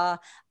saw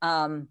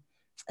can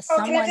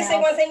I just say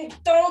one thing?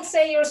 Don't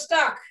say you're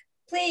stuck.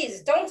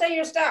 Please don't say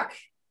you're stuck.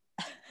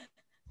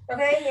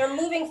 Okay, you're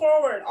moving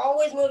forward,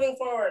 always moving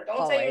forward.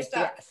 Don't say you're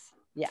stuck. Yes.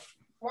 Yeah.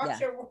 Watch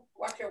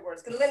your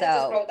words. Because Linda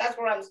just wrote, that's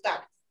where I'm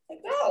stuck. Like,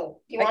 no,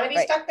 you want to be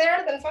stuck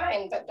there? Then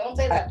fine, but don't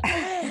say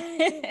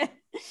that.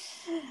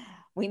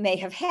 We may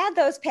have had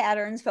those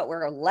patterns, but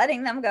we're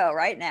letting them go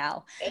right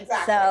now.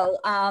 Exactly.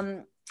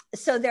 So,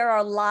 so there are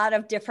a lot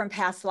of different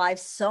past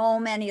lives, so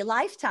many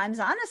lifetimes,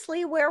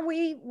 honestly, where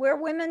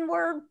women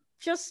were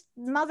just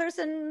mothers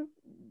and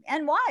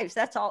wives.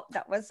 That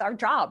was our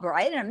job,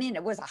 right? I mean,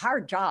 it was a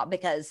hard job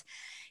because,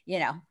 you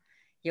know,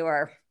 you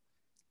were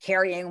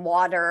carrying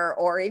water,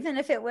 or even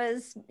if it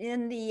was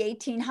in the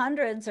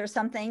 1800s or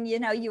something, you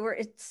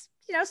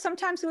know,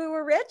 sometimes we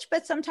were rich,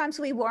 but sometimes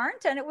we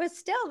weren't. And it was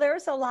still,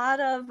 there's a lot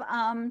of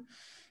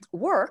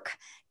work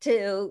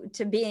to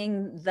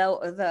being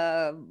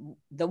the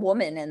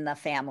woman in the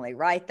family,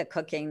 right? The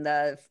cooking,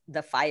 the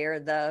fire,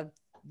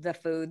 the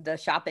food, the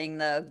shopping,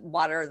 the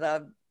water,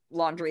 the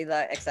laundry,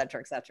 the et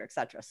cetera, et cetera, et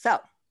cetera. So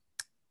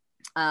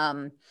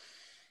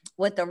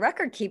what the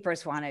record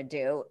keepers want to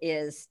do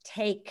is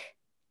take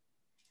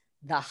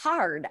the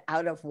hard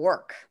out of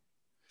work.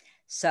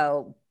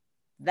 So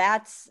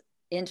that's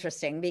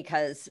interesting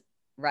because,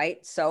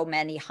 right, so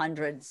many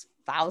hundreds,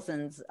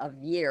 thousands of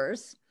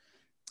years,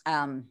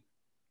 our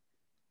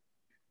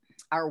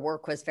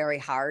work was very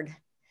hard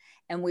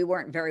and we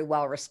weren't very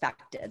well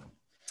respected.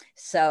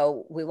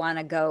 So I'm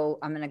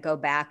going to go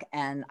back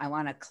and I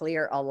want to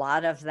clear a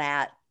lot of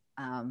that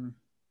kind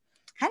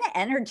of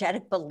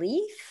energetic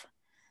belief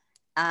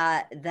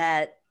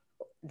that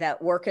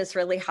work is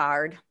really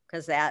hard,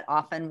 because that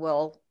often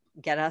will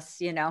get us,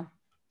 you know,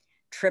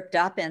 tripped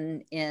up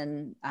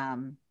in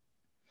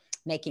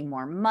making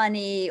more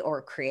money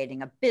or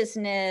creating a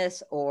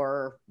business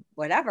or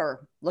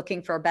whatever, looking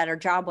for a better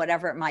job,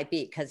 whatever it might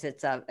be, because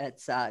it's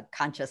a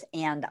conscious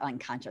and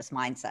unconscious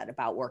mindset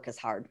about work is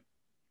hard.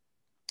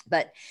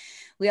 But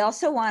we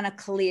also want to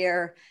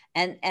clear,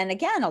 and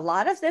again, a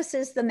lot of this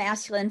is the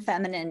masculine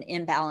feminine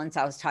imbalance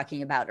I was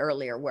talking about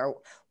earlier,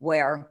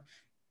 where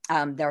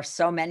there are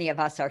so many of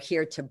us are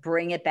here to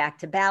bring it back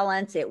to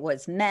balance. It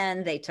was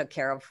men, they took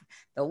care of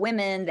the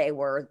women,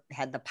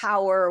 had the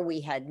power,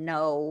 we had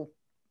no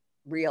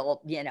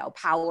real, you know,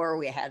 power,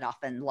 we had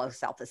often low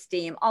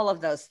self-esteem, all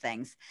of those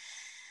things.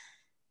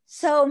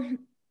 So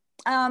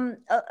some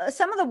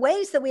of the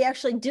ways that we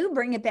actually do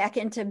bring it back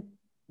into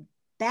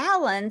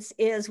balance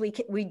is we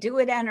do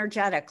it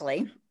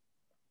energetically,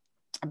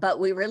 but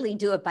we really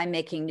do it by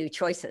making new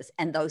choices.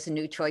 And those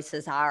new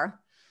choices are,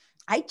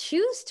 I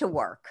choose to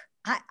work.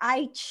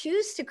 I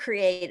choose to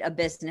create a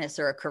business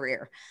or a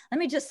career. Let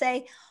me just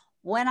say,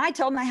 when I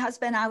told my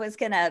husband I was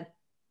going to,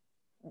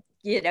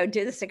 you know,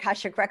 do this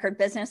Akashic Record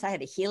business, I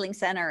had a healing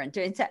center and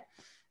doing that.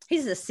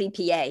 He's a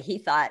CPA. He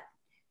thought,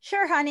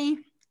 sure, honey,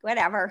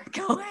 whatever,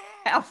 go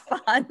have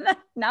fun.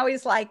 Now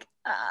he's like,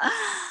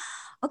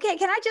 okay,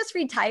 can I just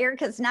retire?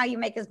 Because now you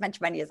make as much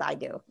money as I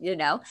do, you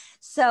know?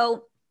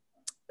 So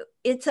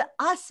it's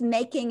us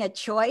making a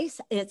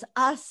choice. It's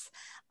us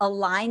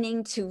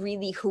aligning to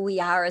really who we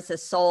are as a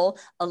soul,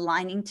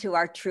 aligning to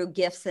our true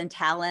gifts and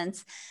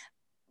talents,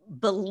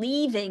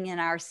 believing in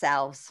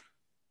ourselves,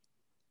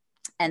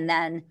 and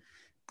then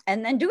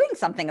doing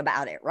something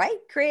about it, right?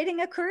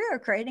 Creating a career,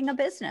 creating a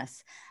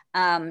business,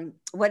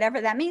 whatever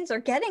that means, or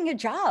getting a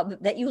job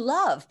that you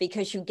love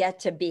because you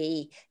get to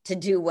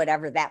do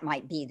whatever that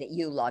might be that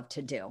you love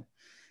to do.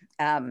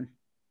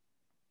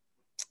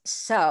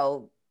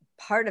 So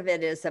part of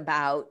it is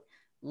about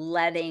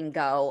letting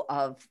go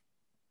of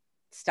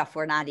stuff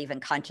we're not even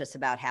conscious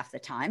about half the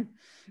time,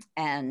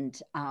 and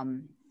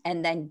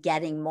then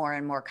getting more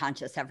and more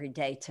conscious every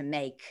day to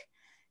make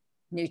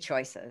new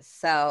choices.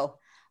 So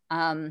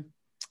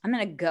I'm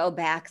going to go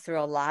back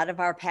through a lot of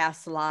our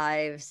past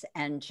lives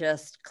and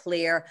just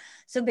clear.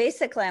 So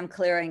basically, I'm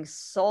clearing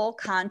soul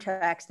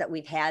contracts that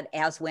we've had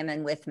as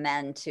women with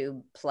men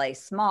to play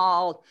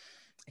small,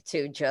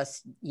 to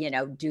just, you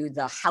know, do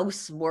the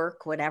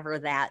housework, whatever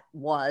that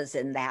was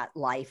in that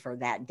life or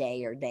that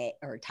day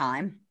or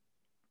time.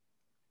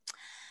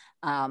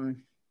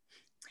 And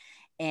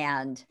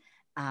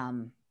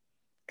kind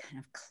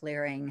of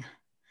clearing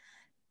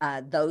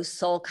those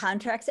soul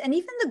contracts and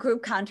even the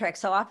group contract.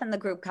 So often the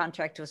group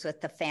contract was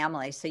with the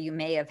family. So you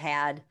may have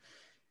had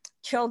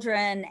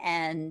children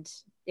and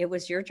it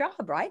was your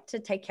job, right? To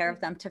take care of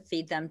them, to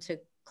feed them, to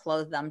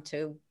clothe them,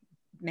 to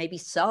maybe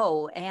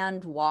sew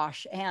and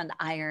wash and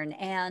iron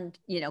and,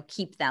 you know,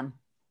 keep them.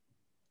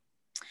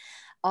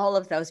 All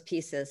of those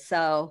pieces.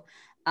 So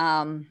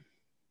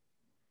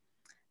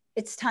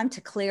it's time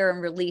to clear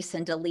and release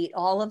and delete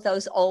all of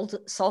those old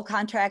soul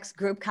contracts,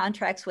 group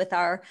contracts with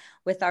our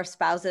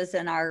spouses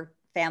and our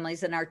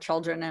families and our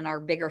children and our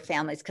bigger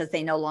families, because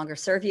they no longer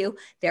serve you.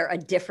 They're a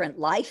different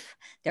life.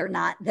 They're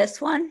not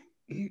this one.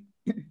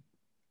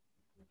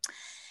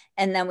 And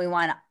then we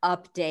want to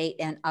update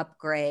and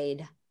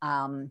upgrade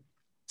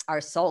our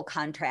soul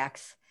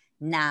contracts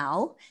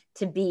now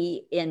to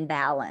be in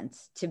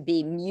balance, to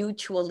be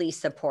mutually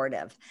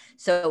supportive.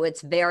 So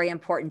it's very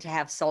important to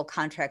have soul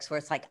contracts where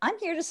it's like, I'm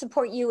here to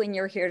support you and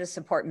you're here to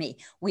support me.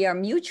 We are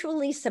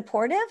mutually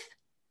supportive.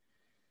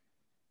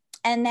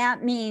 And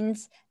that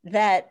means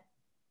that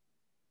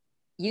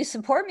you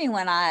support me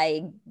when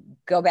I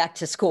go back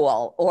to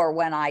school or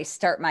when I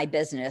start my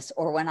business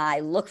or when I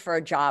look for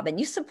a job, and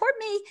you support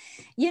me,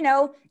 you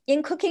know,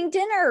 in cooking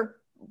dinner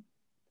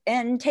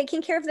and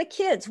taking care of the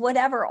kids,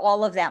 whatever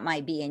all of that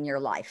might be in your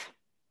life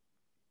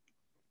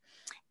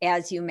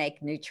as you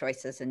make new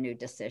choices and new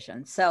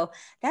decisions. So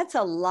that's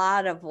a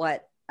lot of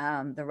what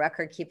the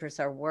record keepers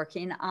are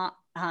working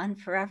on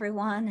for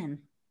everyone, and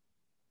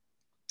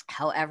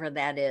however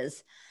that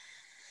is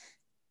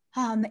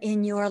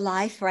in your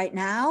life right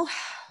now.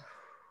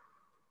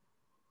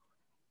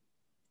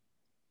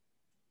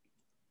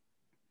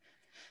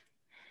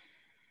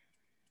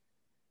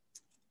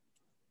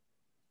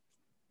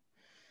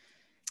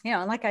 You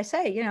know, like I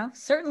say, you know,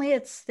 certainly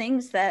it's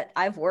things that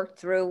I've worked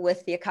through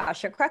with the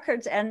Akashic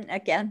Records. And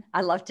again, I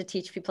love to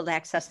teach people to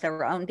access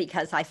their own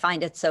because I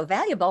find it so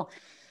valuable.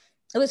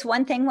 It was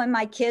one thing when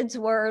my kids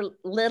were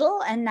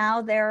little and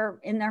now they're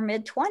in their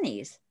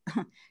mid-20s.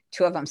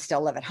 Two of them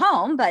still live at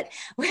home, but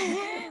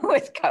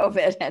with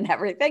COVID and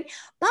everything.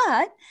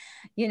 But,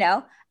 you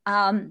know,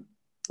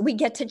 we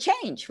get to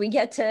change. We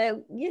get to,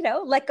 you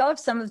know, let go of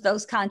some of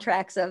those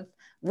contracts of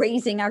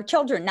raising our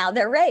children. Now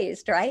they're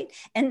raised, right?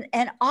 And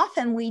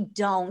often we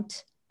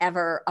don't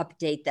ever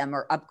update them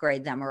or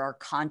upgrade them or are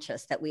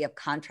conscious that we have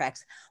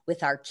contracts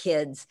with our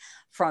kids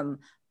from,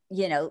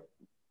 you know,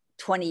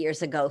 20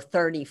 years ago,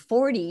 30,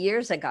 40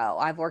 years ago.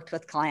 I've worked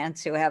with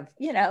clients who have,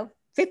 you know,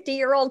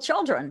 50-year-old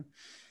children.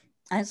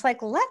 And it's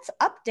like, let's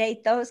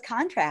update those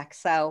contracts.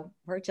 So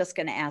we're just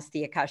going to ask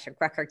the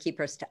Akashic Record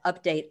Keepers to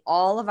update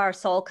all of our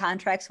soul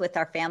contracts with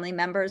our family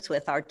members,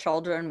 with our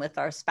children, with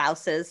our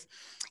spouses,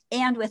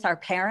 and with our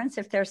parents,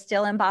 if they're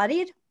still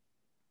embodied,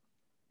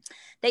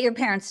 that your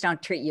parents don't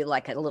treat you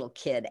like a little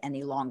kid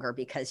any longer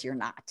because you're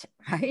not,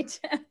 right?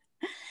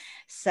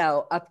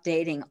 So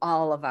updating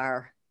all of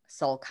our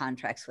soul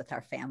contracts with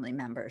our family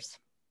members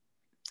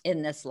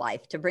in this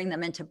life to bring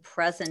them into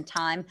present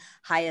time,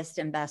 highest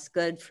and best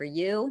good for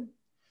you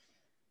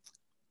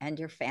and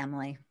your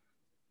family.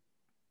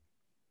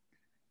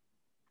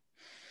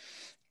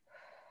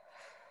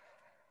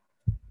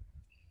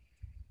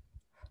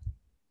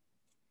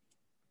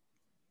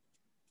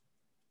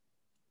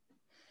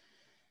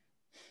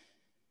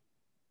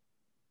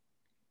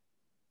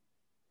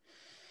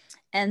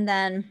 And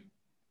then,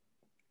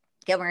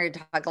 again, we're going to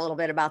talk a little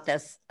bit about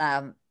this,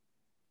 well,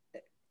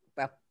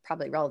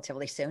 probably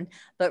relatively soon,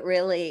 but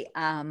really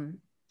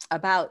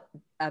about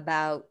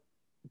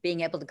being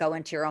able to go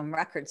into your own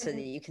record so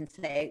that you can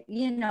say,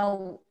 you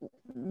know,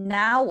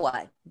 now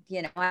what?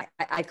 You know,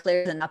 I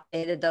cleared and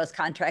updated those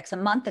contracts a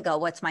month ago.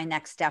 What's my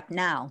next step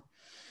now?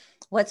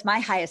 What's my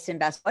highest and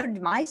best? What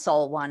did my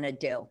soul want to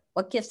do?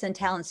 What gifts and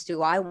talents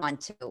do I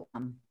want to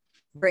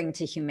bring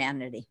to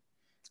humanity?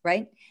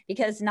 Right?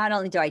 Because not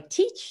only do I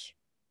teach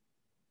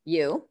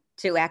you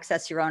to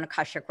access your own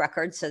Akashic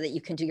records so that you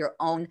can do your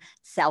own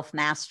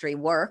self-mastery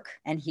work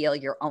and heal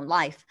your own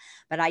life,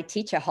 but I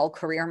teach a whole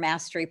career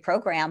mastery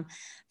program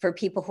for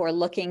people who are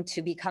looking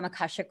to become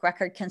Akashic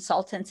record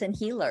consultants and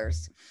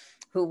healers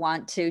who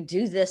want to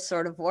do this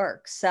sort of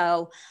work.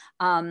 So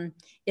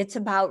it's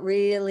about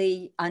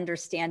really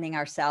understanding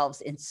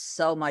ourselves in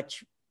so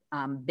much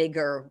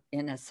bigger,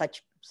 in a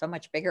so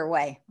much bigger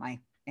way. My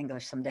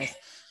English some days.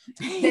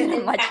 In a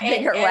much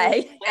bigger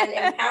way. And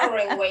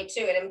empowering way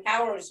too. It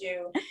empowers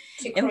you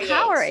to create.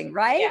 Empowering,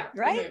 right? Yeah.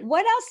 Right. Mm-hmm.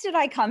 What else did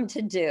I come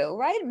to do?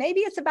 Right.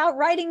 Maybe it's about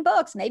writing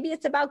books. Maybe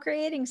it's about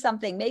creating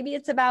something. Maybe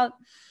it's about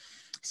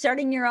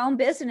starting your own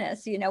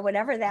business, you know,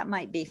 whatever that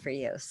might be for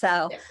you.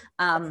 So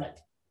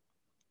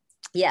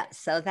Yeah,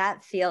 so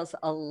that feels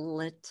a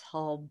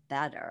little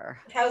better.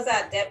 How's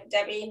that,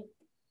 Debbie?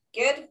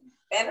 Good?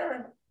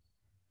 Better?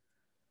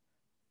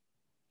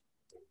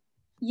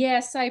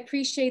 Yes, I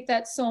appreciate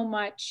that so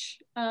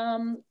much.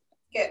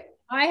 Good.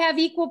 I have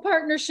equal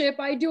partnership.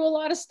 I do a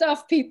lot of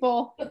stuff,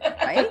 people.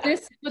 Right?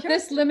 But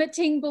this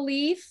limiting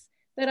belief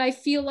that I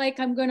feel like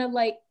I'm gonna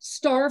like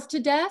starve to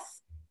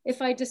death if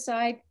I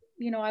decide,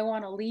 you know, I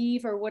want to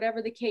leave or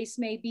whatever the case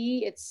may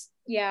be. It's,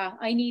 yeah,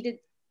 I needed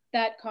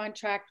that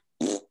contract.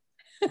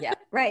 Yeah,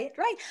 right.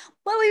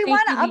 Well, we Thank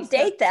want to you, Lisa.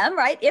 update them,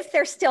 right? If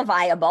they're still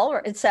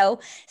viable. So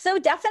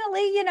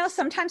definitely, you know,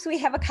 sometimes we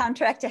have a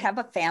contract to have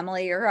a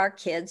family or our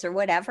kids or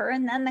whatever,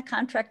 and then the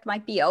contract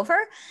might be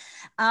over.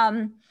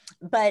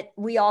 But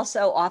we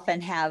also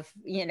often have,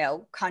 you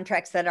know,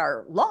 contracts that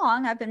are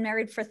long. I've been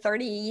married for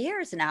 30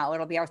 years now.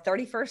 It'll be our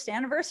 31st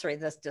anniversary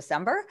this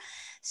December.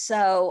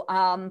 So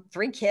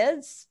 3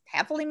 kids,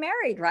 happily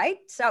married, right?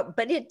 So,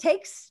 but it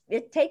takes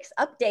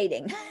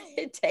updating.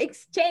 It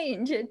takes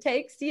change. It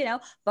takes, you know,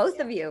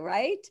 both of you,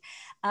 right?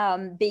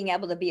 Being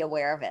able to be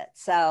aware of it.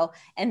 So,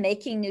 and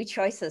making new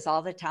choices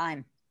all the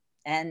time.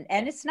 And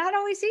it's not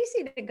always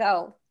easy to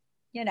go,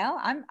 you know,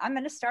 I'm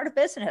going to start a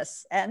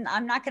business and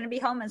I'm not going to be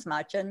home as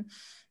much and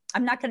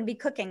I'm not going to be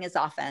cooking as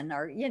often,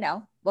 or, you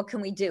know, what can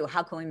we do?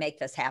 How can we make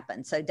this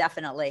happen? So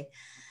definitely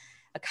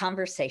a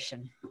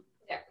conversation.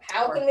 Yeah.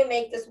 How can we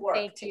make this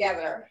work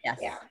together? Yes.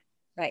 Yeah.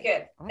 Right.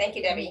 Good. Thank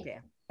you, Debbie.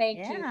 Thank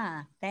you.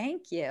 Yeah,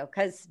 thank you.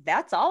 Because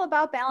that's all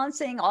about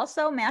balancing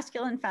also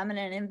masculine,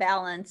 feminine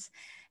imbalance,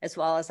 as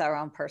well as our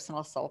own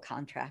personal soul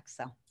contracts.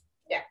 So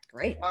yeah,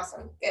 great.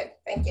 Awesome. Good.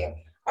 Thank you.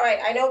 All right.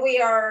 I know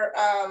we are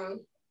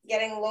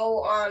getting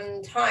low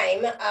on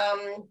time.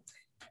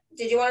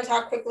 Did you want to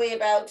talk quickly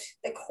about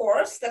the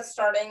course that's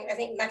starting, I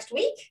think, next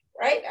week,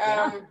 right?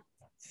 Yeah.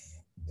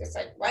 Just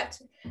like what?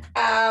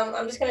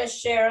 I'm just going to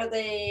share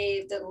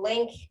the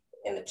link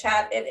in the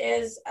chat. It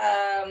is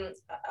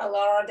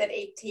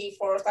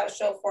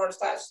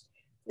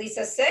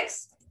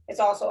alara.at/show/Lisa6. It's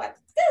also at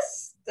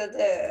this,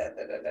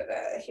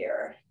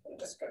 here. I'm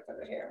just going to put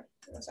it here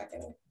in a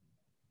second.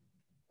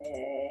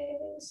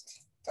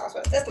 It's also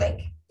at this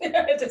link.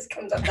 It just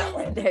comes up that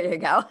way. There you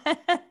go.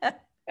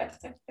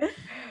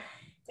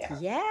 Yeah.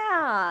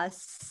 Yeah.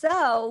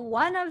 So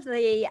one of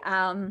the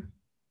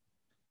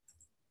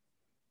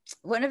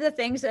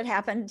things that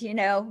happened, you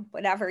know,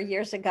 whatever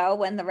years ago,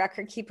 when the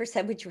record keeper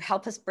said, would you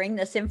help us bring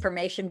this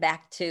information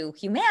back to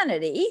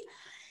humanity?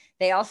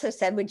 They also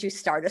said, would you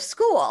start a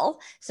school?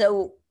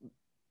 So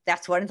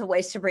that's one of the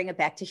ways to bring it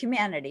back to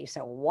humanity.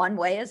 So one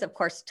way is, of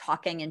course,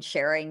 talking and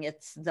sharing.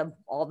 It's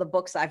all the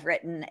books I've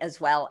written,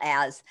 as well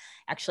as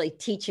actually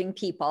teaching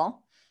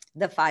people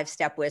the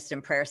 5-step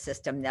wisdom prayer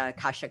system the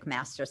Akashic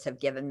Masters have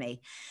given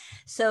me.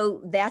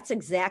 So that's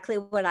exactly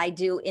what I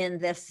do in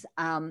this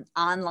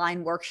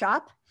online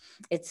workshop.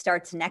 It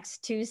starts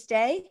next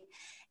Tuesday,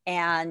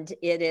 and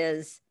it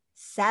is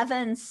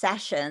 7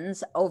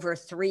 sessions over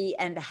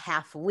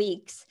 3.5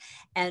 weeks.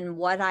 And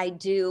what I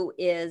do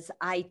is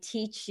I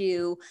teach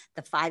you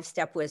the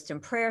 5-step wisdom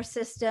prayer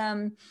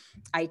system.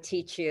 I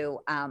teach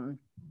you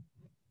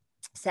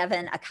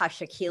 7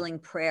 Akashic healing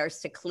prayers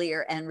to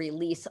clear and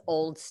release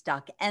old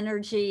stuck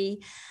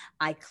energy.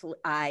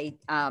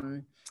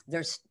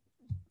 There's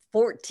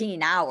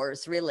 14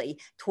 hours, really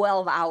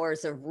 12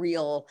 hours of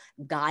real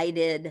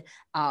guided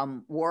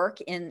work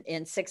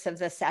in 6 of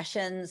the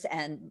sessions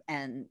and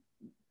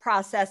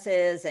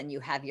processes, and you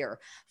have your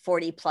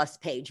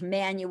 40+ page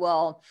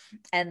manual.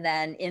 And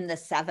then in the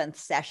 7th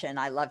session,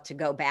 I love to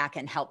go back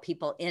and help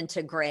people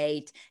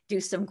integrate,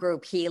 do some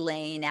group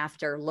healing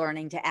after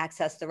learning to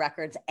access the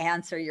records,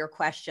 answer your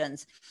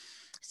questions.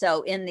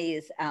 So in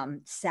these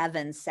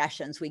 7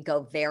 sessions, we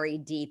go very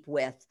deep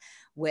with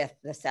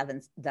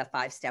the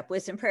 5-step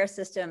wisdom prayer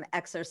system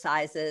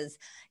exercises.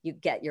 You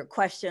get your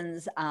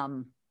questions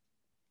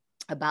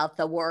about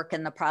the work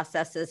and the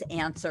processes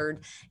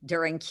answered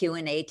during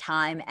Q&A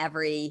time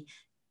every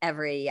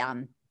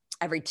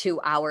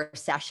 2-hour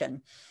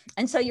session.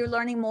 And so you're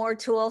learning more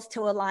tools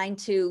to align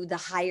to the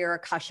higher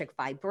Akashic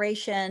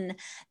vibration.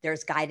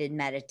 There's guided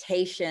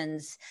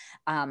meditations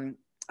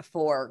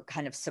for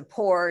kind of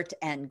support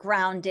and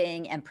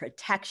grounding and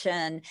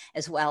protection,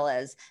 as well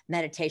as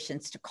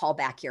meditations to call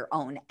back your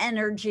own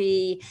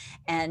energy.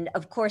 And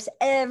of course,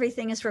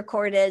 everything is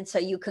recorded, so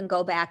you can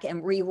go back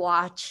and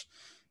rewatch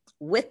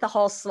with the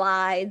whole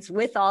slides,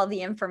 with all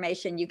the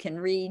information. You can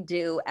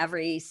redo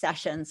every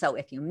session. So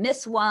if you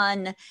miss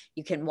one,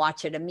 you can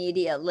watch it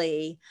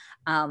immediately.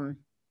 And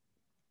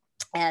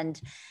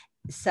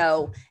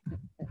so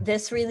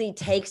this really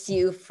takes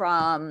you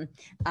from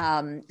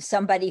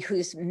somebody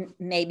who's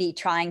maybe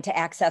trying to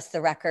access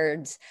the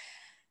records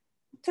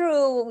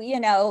through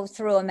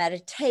a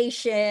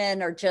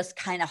meditation, or just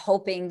kind of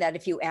hoping that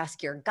if you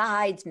ask your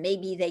guides,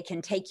 maybe they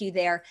can take you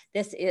there.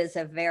 This is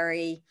a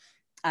very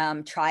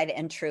tried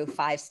and true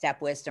 5-step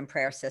wisdom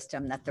prayer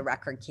system that the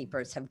record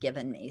keepers have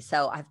given me.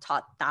 So I've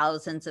taught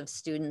thousands of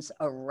students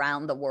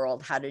around the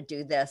world how to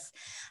do this,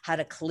 how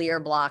to clear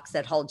blocks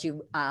that hold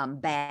you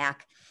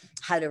back.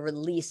 how to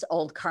release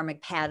old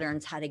karmic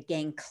patterns, how to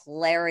gain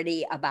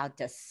clarity about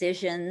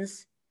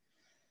decisions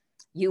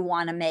you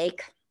want to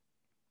make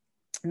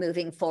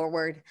moving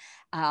forward.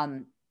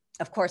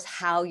 Of course,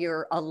 how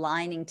you're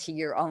aligning to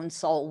your own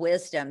soul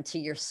wisdom, to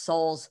your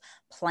soul's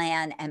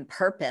plan and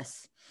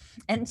purpose.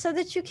 And so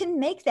that you can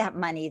make that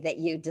money that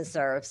you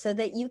deserve, so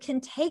that you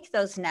can take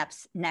those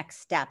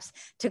next steps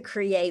to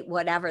create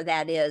whatever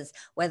that is,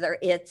 whether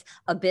it's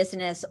a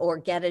business or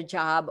get a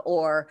job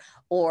or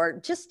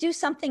just do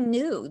something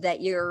new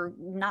that you're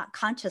not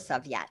conscious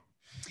of yet.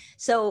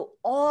 So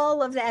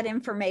all of that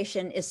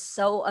information is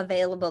so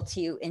available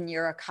to you in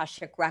your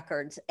Akashic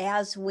records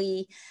as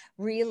we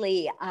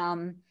really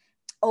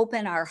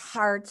open our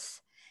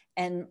hearts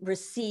and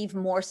receive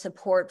more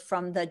support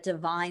from the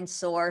divine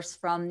source,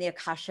 from the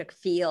Akashic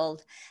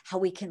field, how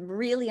we can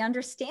really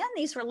understand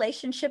these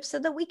relationships so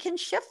that we can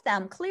shift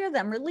them, clear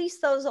them, release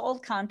those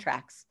old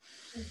contracts.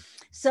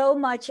 So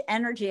much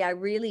energy. I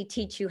really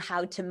teach you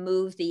how to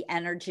move the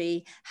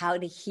energy, how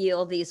to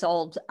heal these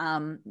old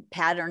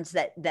patterns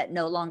that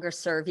no longer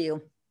serve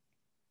you.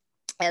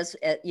 As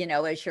you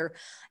know, as you're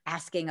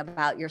asking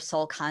about your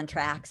soul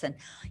contracts and,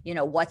 you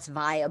know, what's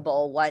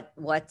viable,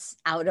 what's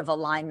out of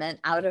alignment,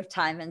 out of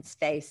time and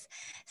space.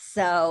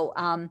 So,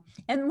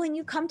 and when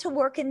you come to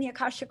work in the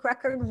Akashic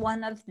Record,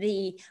 one of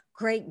the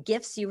great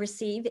gifts you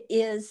receive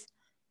is,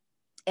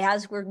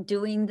 as we're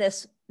doing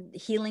this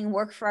healing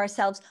work for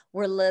ourselves,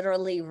 we're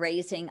literally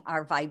raising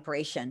our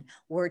vibration.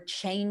 We're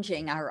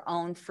changing our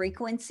own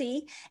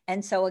frequency.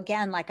 And so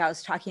again, like I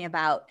was talking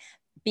about,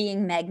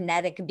 being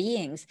magnetic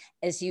beings,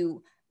 as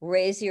you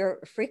raise your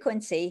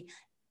frequency,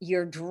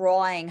 you're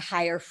drawing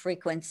higher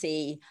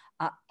frequency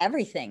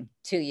everything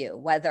to you,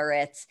 whether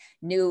it's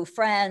new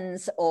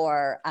friends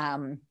or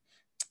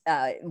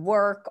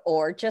work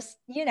or just,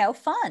 you know,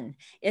 fun.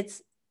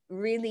 It's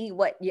really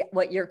what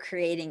you're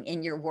creating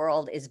in your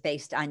world is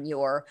based on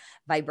your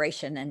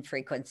vibration and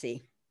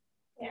frequency.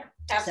 Yeah,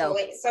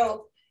 absolutely.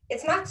 So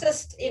it's not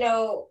just, you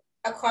know,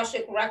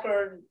 Akashic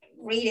Record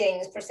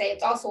readings per se,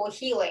 it's also a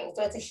healing.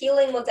 So it's a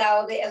healing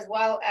modality as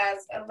well as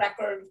a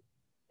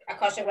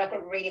Akashic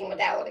Record reading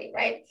modality,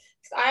 right?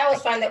 So I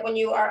always find that when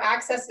you are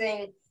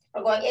accessing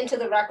or going into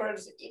the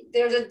records,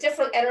 there's a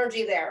different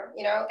energy there,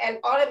 you know, and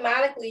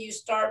automatically you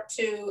start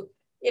to,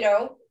 you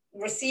know,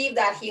 receive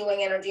that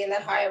healing energy and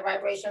that higher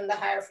vibration, the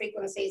higher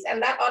frequencies,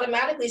 and that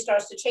automatically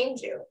starts to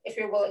change you if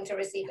you're willing to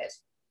receive it.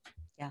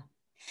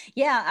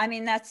 Yeah, I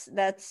mean, that's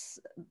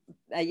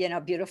you know,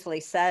 beautifully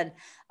said,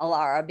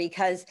 Alara,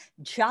 because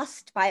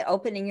just by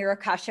opening your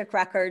Akashic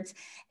records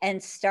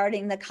and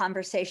starting the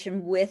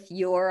conversation with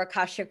your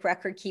Akashic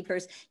record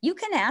keepers, you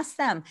can ask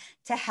them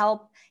to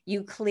help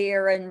you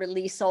clear and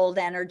release old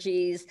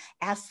energies,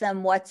 ask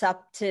them what's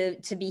up to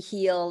be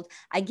healed.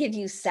 I give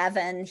you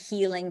 7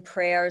 healing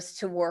prayers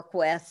to work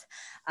with,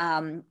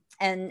 and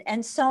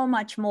so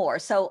much more.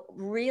 So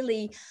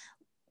really,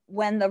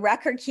 when the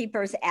record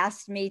keepers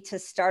asked me to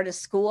start a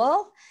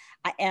school,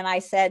 and I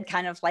said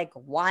kind of like,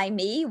 why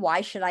me? Why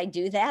should I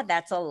do that?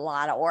 That's a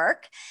lot of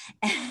work.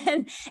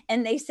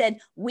 And they said,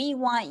 we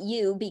want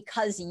you,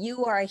 because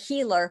you are a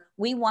healer,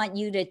 we want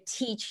you to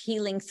teach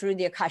healing through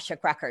the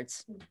Akashic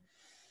records.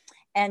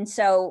 And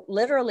so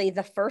literally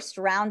the first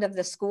round of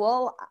the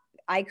school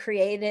I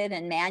created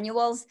and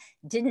manuals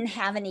didn't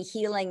have any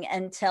healing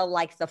until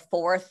like the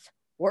 4th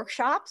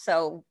workshop.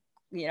 So,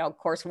 you know,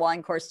 course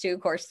 1, course 2,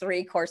 course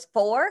 3, course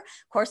 4.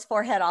 Course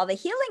 4 had all the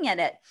healing in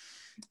it.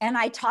 And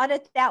I taught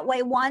it that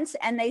way once,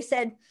 and they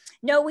said,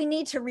 no, we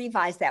need to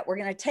revise that. We're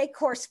going to take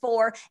course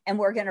 4 and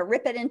we're going to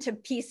rip it into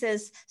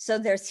pieces. So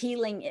there's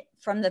healing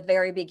from the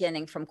very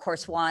beginning, from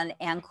course 1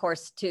 and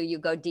course 2, you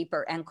go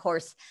deeper, and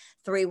course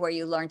 3, where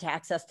you learn to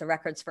access the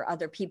records for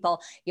other people.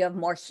 You have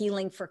more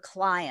healing for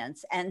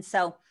clients. And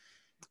so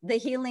the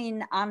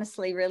healing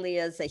honestly really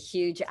is a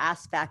huge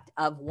aspect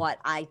of what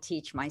I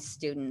teach my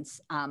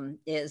students,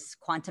 is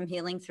quantum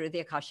healing through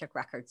the Akashic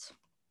records.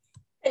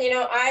 And, you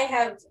know,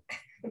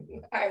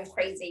 I'm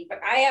crazy, but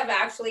I have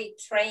actually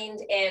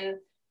trained in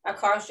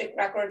Akashic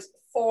records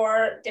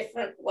 4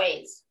 different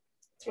ways,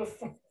 through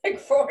like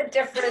 4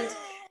 different,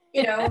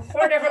 you know,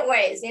 4 different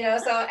ways, you know.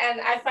 So, and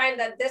I find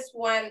that this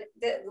one,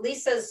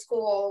 Lisa's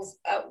school's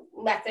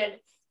method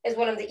is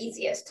one of the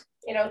easiest.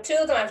 You know, 2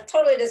 of them I've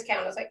totally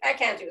discounted. It's like, I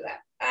can't do that.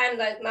 I'm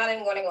like, not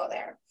even going to go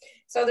there.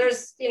 So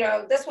there's, you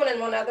know, this one and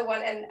one other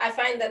one. And I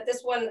find that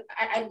this one,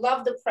 I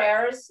love the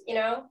prayers, you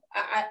know,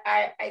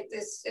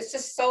 it's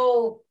just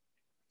so,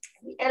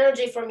 the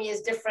energy for me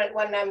is different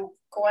when I'm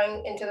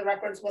going into the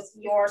records with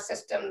your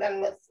system than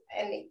with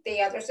any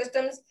the other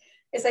systems.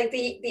 It's like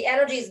the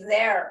energy is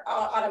there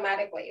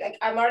automatically. Like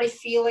I'm already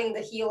feeling the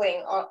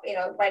healing, you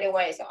know, right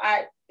away. So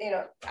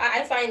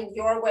I find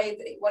your way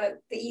one of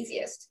the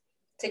easiest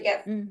to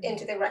get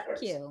into the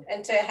records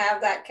and to have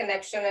that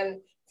connection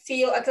and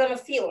feel, because I'm a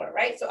feeler,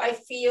 right? So I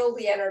feel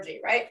the energy,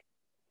 right?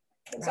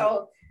 And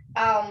so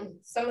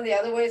some of the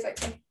other ways, like,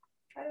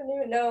 I don't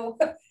even know.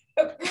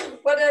 How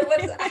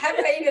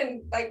do I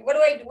even, like, what do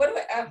I,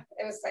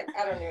 it was like,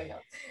 I don't even know.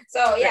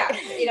 So yeah,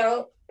 you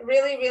know,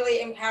 really,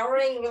 really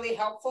empowering, really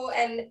helpful.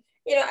 And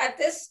you know, at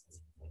this,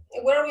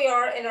 where we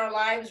are in our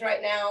lives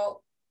right now,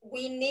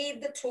 we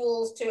need the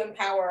tools to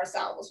empower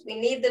ourselves. We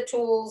need the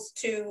tools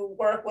to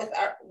work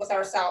with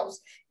ourselves.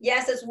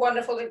 Yes, it's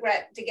wonderful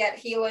to get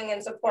healing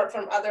and support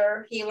from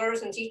other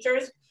healers and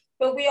teachers,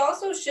 but we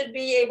also should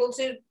be able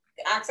to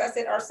access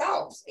it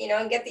ourselves, you know,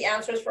 and get the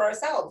answers for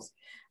ourselves.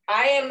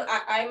 I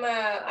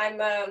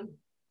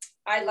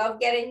love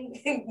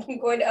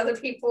going to other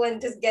people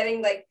and just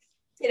getting, like,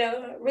 you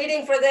know,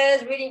 reading for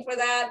this, reading for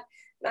that,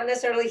 not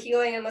necessarily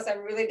healing unless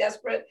I'm really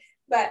desperate.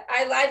 But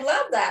I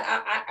love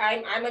that.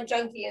 I'm a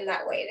junkie in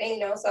that way, you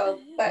know, so,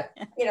 but,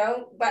 you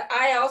know, but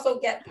I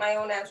also get my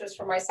own answers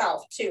for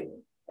myself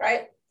too,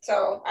 right?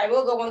 So I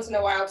will go once in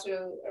a while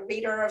to a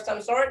reader of some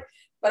sort,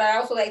 but I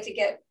also like to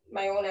get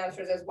my own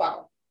answers as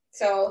well.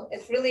 So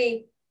it's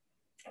really,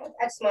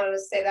 I just wanted to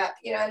say that,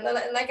 you know, and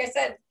like I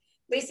said,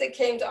 Lisa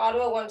came to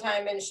Ottawa one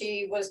time and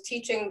she was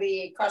teaching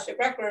the Akashic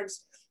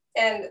Records,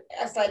 and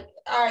it's like,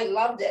 I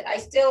loved it. I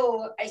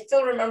still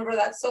remember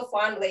that so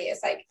fondly.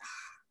 It's like,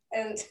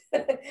 and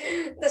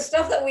the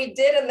stuff that we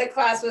did in the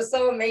class was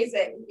so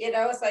amazing. You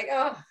know, it's like,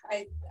 oh,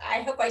 I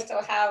hope I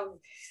still have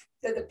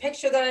the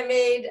picture that I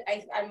made.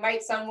 I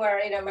might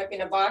somewhere, you know, it might be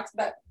in a box,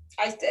 but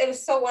it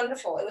was so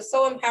wonderful. It was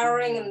so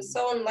empowering and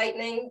so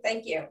enlightening.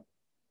 Thank you.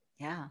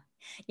 Yeah.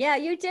 Yeah,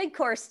 you did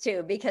course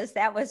too, because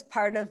that was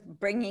part of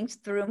bringing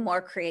through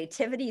more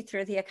creativity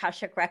through the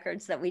Akashic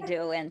Records that we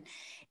do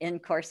in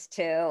course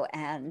two.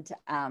 And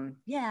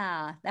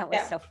yeah, that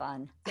was so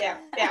fun. Yeah.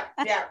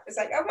 It's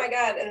like, oh my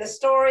God. And the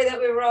story that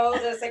we wrote,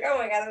 it's like, oh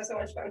my God, it was so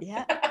much fun.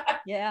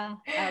 Yeah,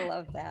 I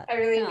love that. I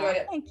really enjoyed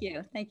it. Thank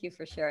you. Thank you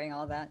for sharing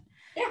all that.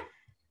 Yeah.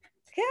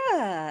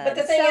 Good. But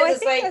the thing is,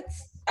 it's like,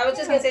 I was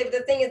just going to say, but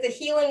the thing is, the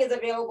healing is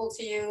available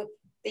to you.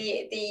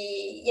 The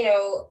you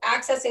know,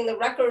 accessing the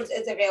records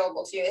is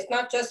available to you. It's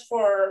not just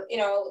for, you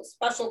know,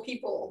 special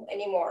people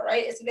anymore,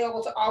 right? It's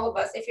available to all of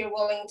us if you're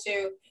willing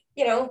to,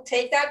 you know,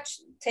 take that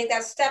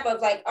step of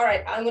like, all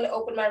right, I'm going to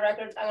open my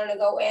records, I'm going to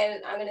go in,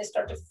 I'm going to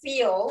start to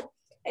feel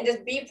and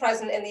just be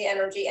present in the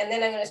energy, and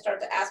then I'm going to start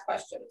to ask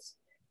questions,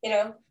 you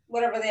know,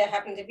 whatever they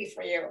happen to be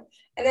for you,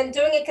 and then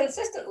doing it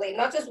consistently,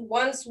 not just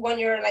once when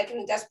you're like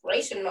in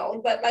desperation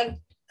mode, but like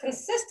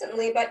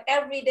consistently, but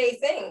everyday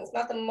things,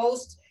 not the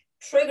most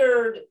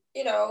triggered,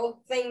 you know,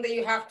 thing that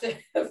you have to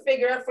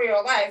figure out for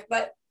your life,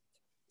 but,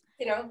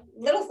 you know,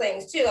 little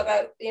things too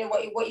about, you know,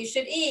 what you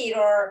should eat,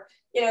 or,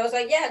 you know, it's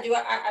like, yeah,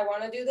 I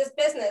want to do this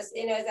business,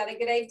 you know, is that a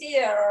good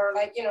idea? Or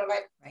like, you know,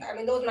 like, I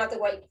mean, those are not the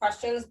right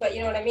questions, but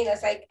you know what I mean?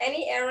 It's like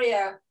any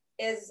area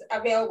is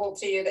available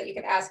to you that you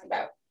can ask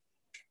about,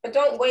 but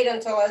don't wait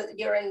until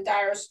you're in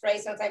dire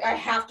straits and it's like, I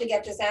have to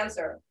get this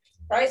answer,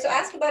 right? So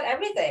ask about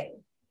everything.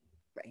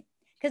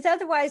 Because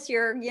otherwise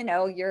you're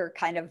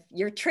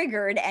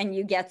triggered and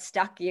you get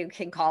stuck. You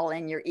can call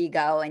in your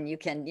ego, and you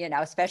can, you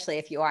know, especially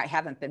if you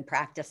haven't been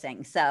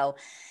practicing. So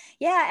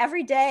yeah,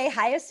 every day,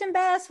 highest and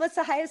best. What's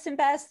the highest and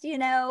best, you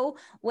know,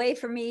 way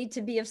for me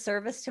to be of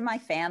service to my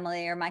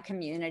family or my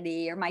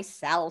community or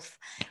myself,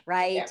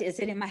 right? Yeah. Is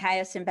it in my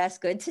highest and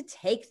best good to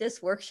take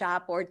this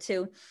workshop, or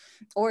to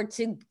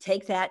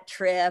take that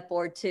trip,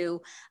 or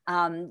to,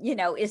 you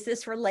know, is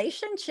this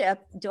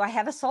relationship, do I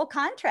have a soul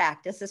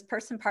contract? Is this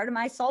person part of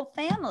my soul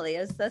family?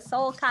 Is the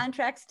soul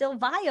contract still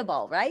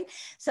viable, right?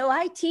 So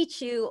I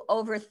teach you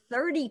over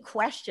 30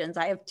 questions.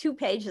 I have 2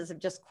 pages of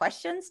just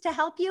questions to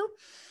help you,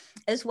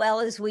 as well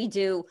as we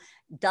do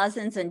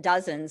dozens and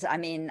dozens. I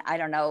mean, I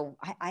don't know,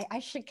 I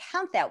should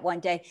count that one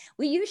day.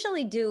 We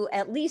usually do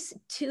at least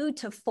 2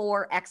 to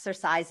 4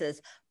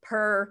 exercises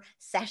per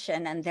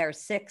session, and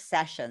there's 6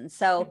 sessions.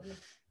 So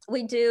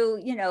we do,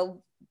 you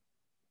know,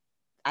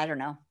 I don't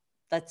know,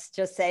 let's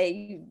just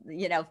say,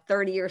 you know,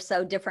 30 or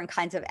so different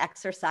kinds of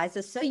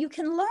exercises, so you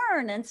can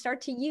learn and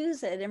start to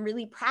use it and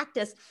really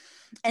practice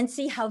and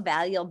see how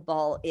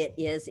valuable it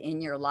is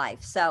in your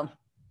life. So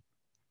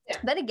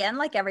but again,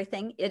 like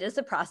everything, it is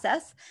a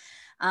process.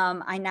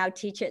 I now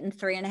teach it in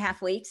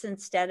 3.5 weeks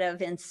instead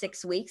of in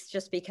 6 weeks,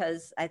 just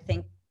because I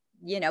think,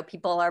 you know,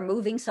 people are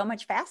moving so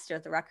much faster.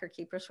 The record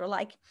keepers were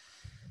like,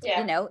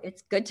 you know,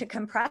 it's good to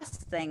compress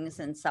things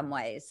in some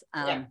ways.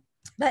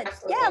 But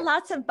absolutely. Yeah,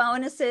 lots of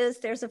bonuses.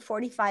 There's a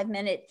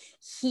 45-minute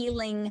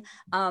healing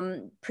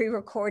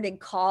pre-recorded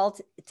call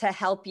to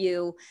help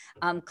you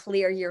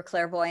clear your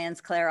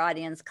clairvoyance,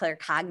 clairaudience,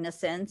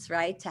 claircognizance,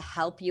 right? To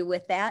help you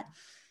with that.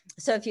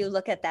 So if you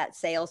look at that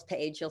sales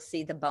page, you'll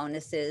see the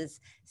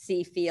bonuses: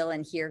 see, feel,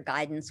 and hear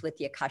guidance with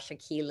the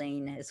Akashic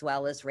Healing, as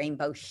well as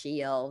Rainbow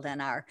Shield,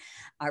 and our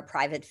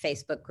private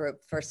Facebook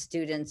group for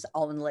students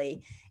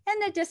only,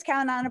 and a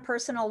discount on a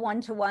personal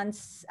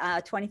one-to-ones,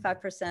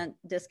 25%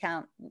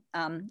 discount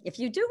if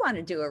you do want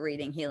to do a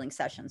reading healing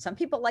session. Some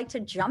people like to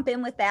jump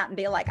in with that and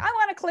be like, I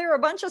want to clear a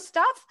bunch of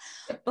stuff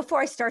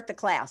before I start the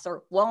class,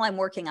 or while I'm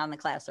working on the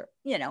class, or,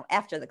 you know,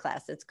 after the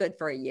class. It's good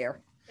for a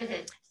year.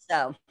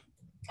 So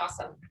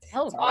awesome.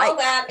 So all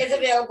that is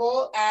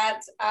available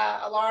at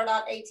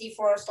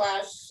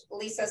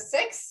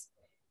alara.at/Lisa6,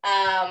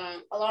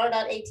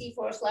 alara.at/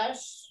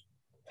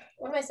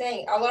 what am I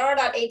saying?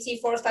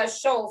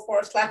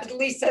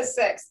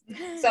 Alara.at/show/Lisa6.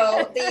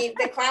 So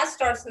the class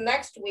starts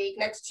next week,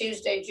 next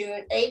Tuesday,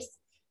 June 8th.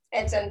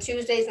 It's on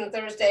Tuesdays and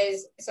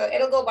Thursdays. So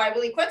it'll go by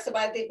really quick. So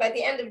by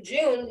the end of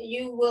June,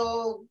 you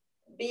will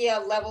be a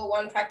level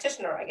 1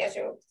 practitioner, I guess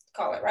you would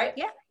call it, right?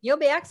 Yeah, you'll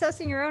be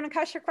accessing your own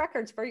Akashic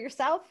records for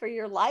yourself, for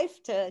your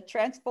life, to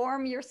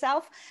transform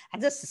yourself.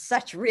 And this is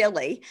such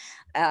really,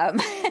 I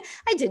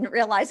didn't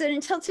realize it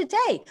until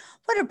today.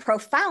 What a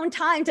profound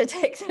time to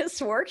take this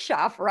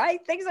workshop,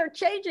 right? Things are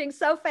changing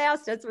so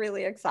fast. It's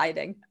really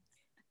exciting.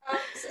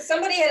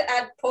 Somebody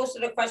had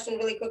posted a question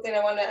really quickly, and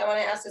I want to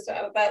ask this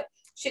about.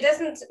 She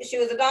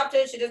was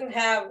adopted. She doesn't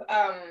have,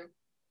 I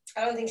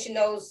don't think she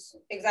knows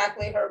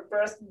exactly her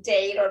birth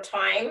date or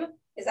time.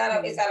 Is that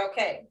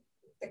okay?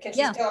 Can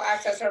she still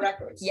access her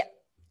records? Yeah.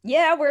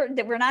 Yeah,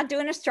 we're not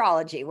doing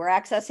astrology. We're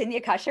accessing the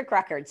Akashic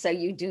records. So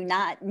you do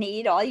not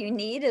need, all you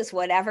need is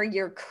whatever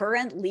your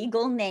current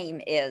legal name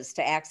is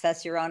to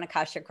access your own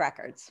Akashic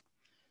records.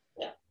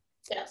 Yeah.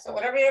 Yeah. So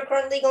whatever your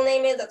current legal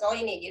name is, that's all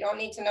you need. You don't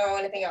need to know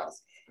anything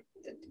else.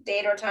 The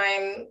date or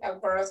time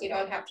of birth, you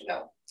don't have to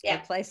know. Yeah. Or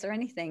place or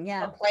anything.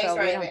 Yeah. Or place so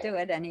or we anything. don't do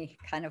it any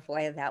kind of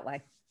way that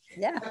way.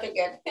 Yeah. Okay,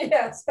 good.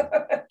 Yes.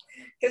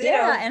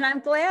 Yeah. And I'm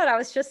glad. I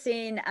was just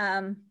seeing,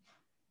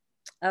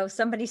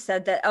 somebody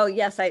said that,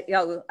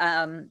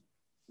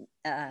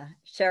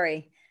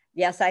 Sherry,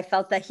 yes, I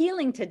felt the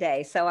healing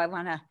today. So I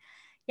want to,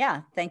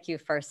 thank you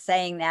for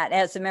saying that.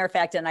 As a matter of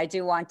fact, and I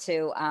do want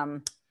to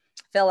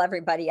fill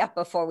everybody up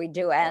before we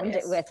do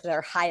end with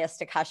their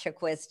highest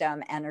Akashic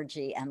wisdom,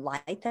 energy, and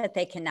light that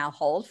they can now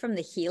hold from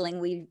the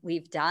healing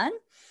we've done.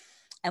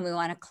 And we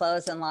want to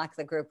close and lock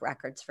the group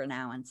records for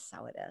now. And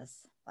so it is.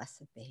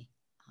 Blessed be.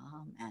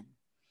 Amen.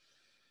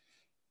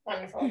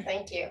 Wonderful.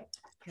 Thank you.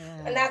 Good.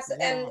 And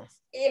and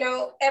you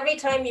know, every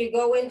time you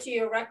go into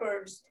your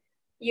records,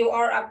 you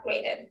are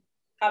upgraded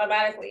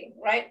automatically,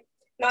 right?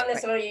 Not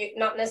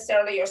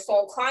necessarily your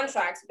soul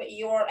contracts, but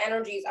your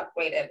energy is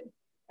upgraded.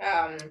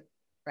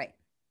 Right.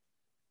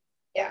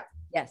 Yeah.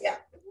 Yes. Yeah.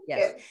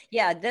 Yes. Good.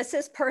 Yeah. This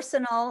is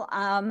personal.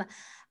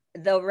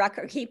 The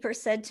record keeper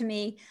said to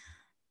me,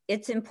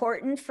 it's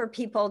important for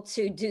people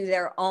to do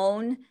their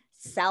own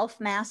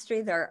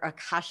self-mastery, their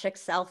Akashic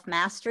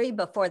self-mastery,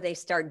 before they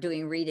start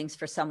doing readings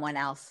for someone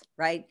else,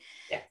 right?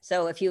 Yeah.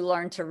 So if you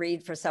learn to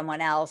read for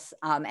someone else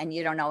and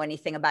you don't know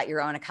anything about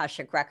your own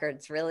Akashic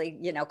records, really,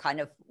 you know, kind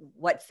of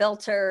what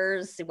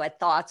filters, what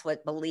thoughts,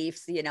 what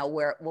beliefs, you know,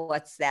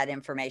 what's that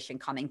information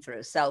coming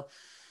through? So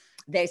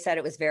they said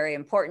it was very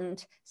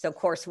important. So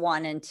course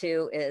 1 and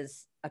 2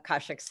 is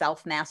Akashic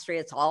self-mastery.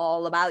 It's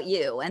all about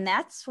you. And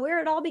that's where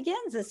it all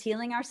begins, is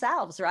healing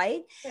ourselves,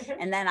 right? Mm-hmm.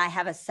 And then I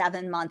have a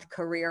 7-month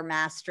career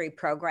mastery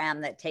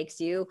program that takes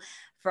you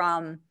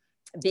from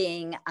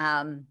being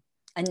a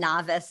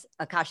novice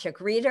Akashic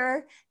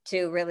reader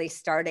to really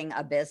starting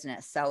a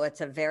business. So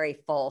it's a very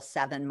full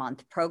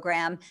 7-month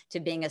program to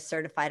being a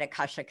certified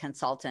Akashic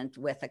consultant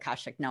with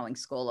Akashic Knowing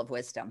School of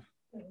Wisdom.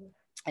 Mm-hmm.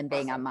 And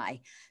being awesome. On my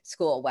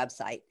school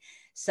website.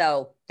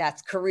 So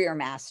that's career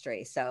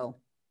mastery. So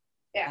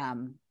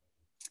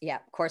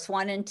course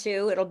 1 and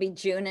 2, it'll be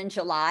June and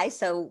July.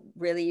 So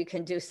really you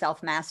can do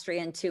self-mastery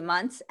in 2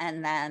 months.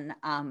 And then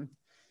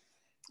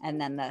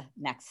the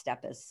next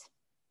step is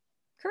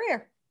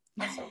career.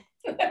 Awesome.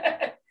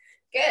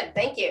 Good.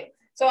 Thank you.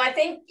 So I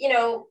think, you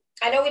know,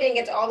 I know we didn't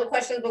get to all the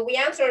questions, but we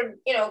answered,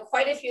 you know,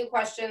 quite a few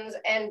questions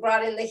and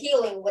brought in the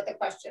healing with the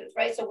questions,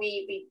 right? So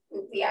we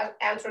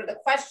answered the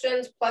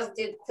questions plus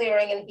did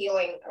clearing and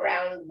healing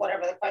around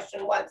whatever the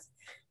question was.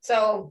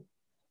 So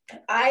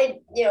I,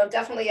 you know,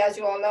 definitely, as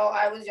you all know,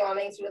 I was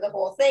yawning through the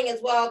whole thing as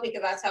well,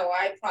 because that's how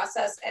I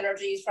process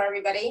energies for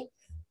everybody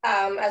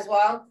as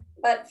well.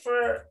 But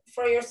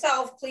for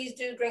yourself, please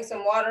do drink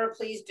some water.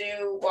 Please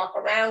do walk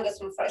around, get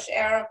some fresh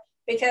air,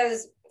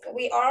 because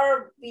we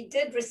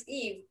did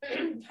receive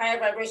higher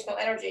vibrational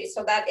energy.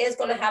 So that is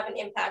going to have an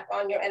impact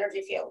on your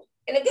energy field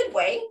in a good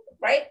way,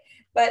 right?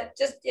 But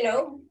just, you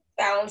know,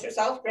 balance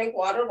yourself, drink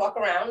water, walk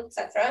around,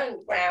 etc.,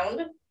 and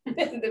ground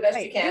the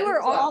best you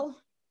can.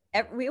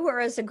 We were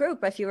as a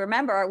group, if you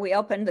remember, we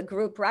opened the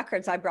group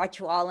records. I brought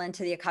you all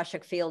into the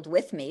Akashic field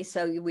with me.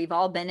 So we've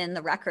all been in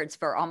the records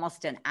for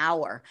almost an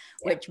hour,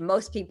 which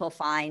most people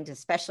find,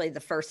 especially the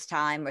first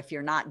time, if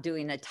you're not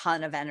doing a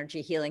ton of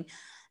energy healing,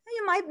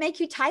 it might make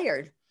you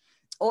tired.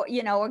 Or,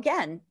 you know,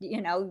 again,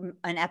 you know,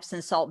 an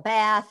Epsom salt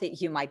bath,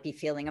 you might be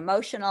feeling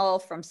emotional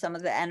from some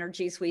of the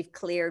energies we've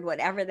cleared,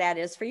 whatever that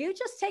is for you,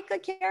 just take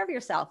good care of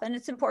yourself. And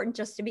it's important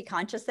just to be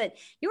conscious that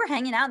you were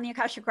hanging out in the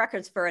Akashic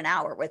records for an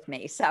hour with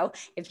me. So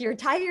if you're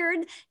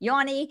tired,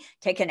 yawny,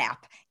 take a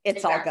nap.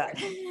 It's all good.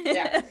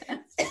 Yeah.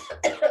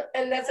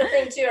 And that's the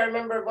thing too. I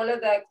remember one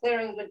of the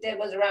clearings we did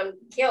was around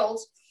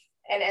guilt,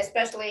 and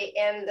especially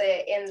in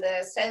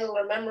the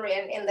cellular memory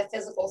and in the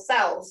physical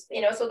cells,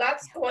 you know, so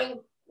that's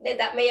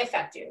that may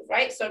affect you,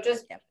 right? So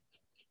just,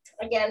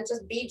 again,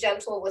 just be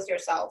gentle with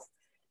yourself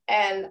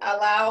and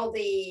allow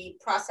the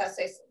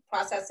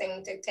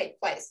processing to take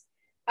place.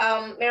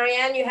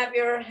 Marianne, you have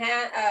your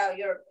hand,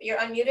 you're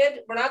unmuted.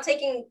 We're not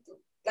taking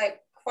like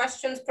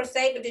questions per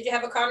se, but did you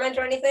have a comment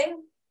or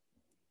anything?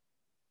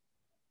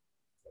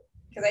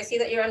 Because I see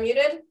that you're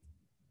unmuted.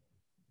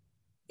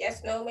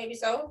 Yes, no, maybe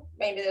so.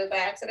 Maybe it was by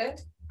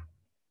accident.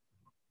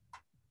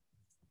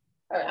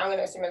 All right, I'm going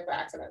to assume it's by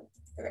accident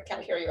because I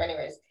can't hear you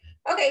anyways.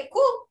 Okay,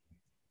 cool.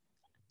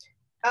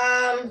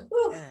 Awesome.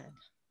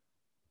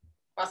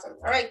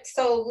 All right.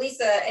 So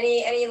Lisa,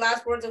 any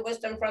last words of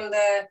wisdom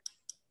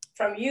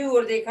from you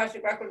or the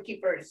Akashic Record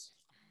keepers?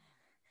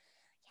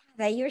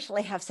 They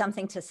usually have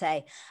something to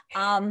say.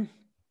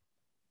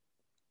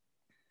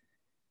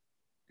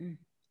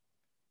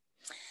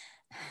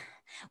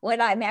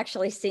 What I'm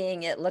actually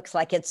seeing, it looks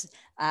like it's,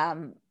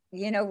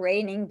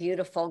 raining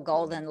beautiful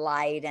golden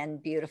light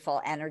and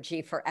beautiful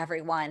energy for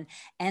everyone.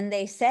 And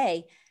they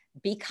say,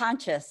 be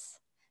conscious,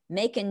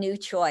 make a new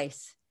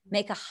choice,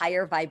 make a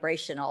higher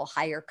vibrational,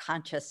 higher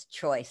conscious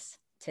choice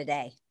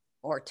today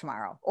or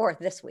tomorrow or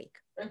this week,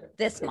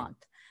 this month,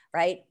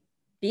 right?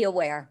 Be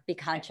aware, be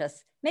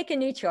conscious, make a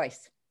new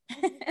choice.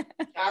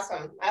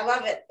 Awesome. I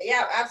love it.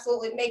 Yeah,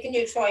 absolutely. Make a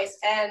new choice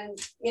and,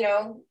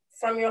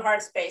 from your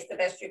heart space the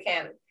best you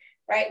can,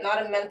 right?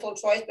 Not a mental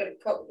choice, but,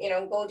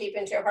 go deep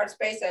into your heart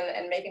space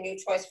and make a new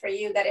choice for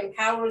you that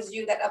empowers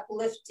you, that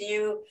uplifts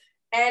you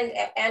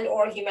and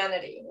or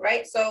humanity,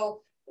 right?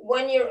 So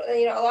when you're,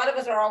 a lot of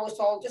us are always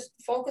told, just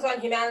focus on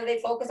humanity,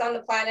 focus on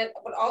the planet,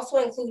 but also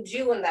include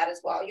you in that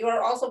as well. You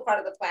are also part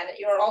of the planet.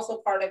 You are also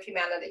part of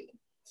humanity.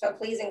 So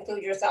please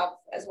include yourself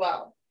as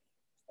well.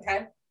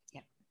 Okay.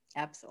 Yeah,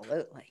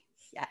 absolutely.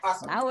 Yes.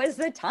 Awesome. Now is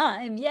the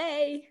time.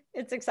 Yay.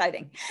 It's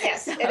exciting.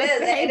 Yes, so it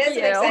is. It is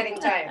an exciting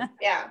time.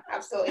 Yeah,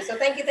 absolutely. So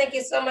thank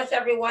you so much,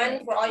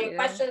 everyone, for all your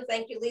questions.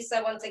 Thank you,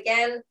 Lisa, once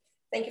again.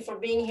 Thank you for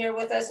being here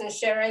with us and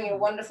sharing your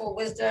wonderful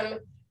wisdom,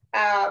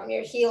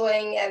 your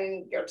healing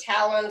and your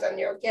talent and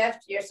your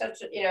gift. You're such,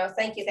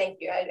 thank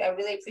you. I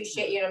really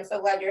appreciate you. And I'm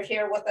so glad you're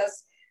here with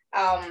us,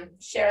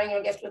 sharing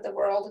your gift with the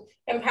world,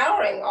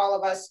 empowering all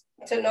of us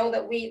to know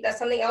that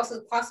something else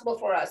is possible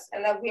for us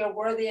and that we are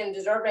worthy and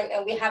deserving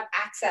and we have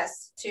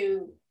access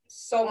to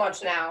so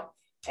much now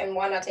and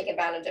why not take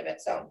advantage of it?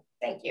 So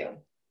thank you.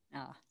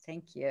 Oh,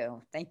 thank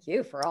you. Thank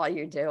you for all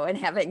you do and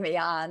having me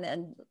on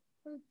and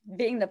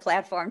being the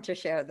platform to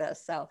share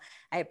this. So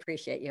I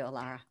appreciate you,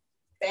 Alara.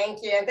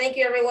 Thank you. And thank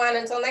you, everyone.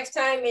 Until next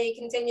time, may you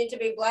continue to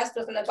be blessed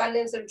with an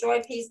abundance of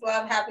joy, peace,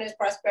 love, happiness,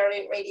 prosperity,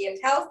 and radiant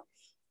health.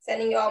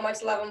 Sending you all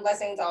much love and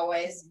blessings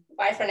always.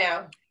 Bye for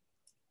now.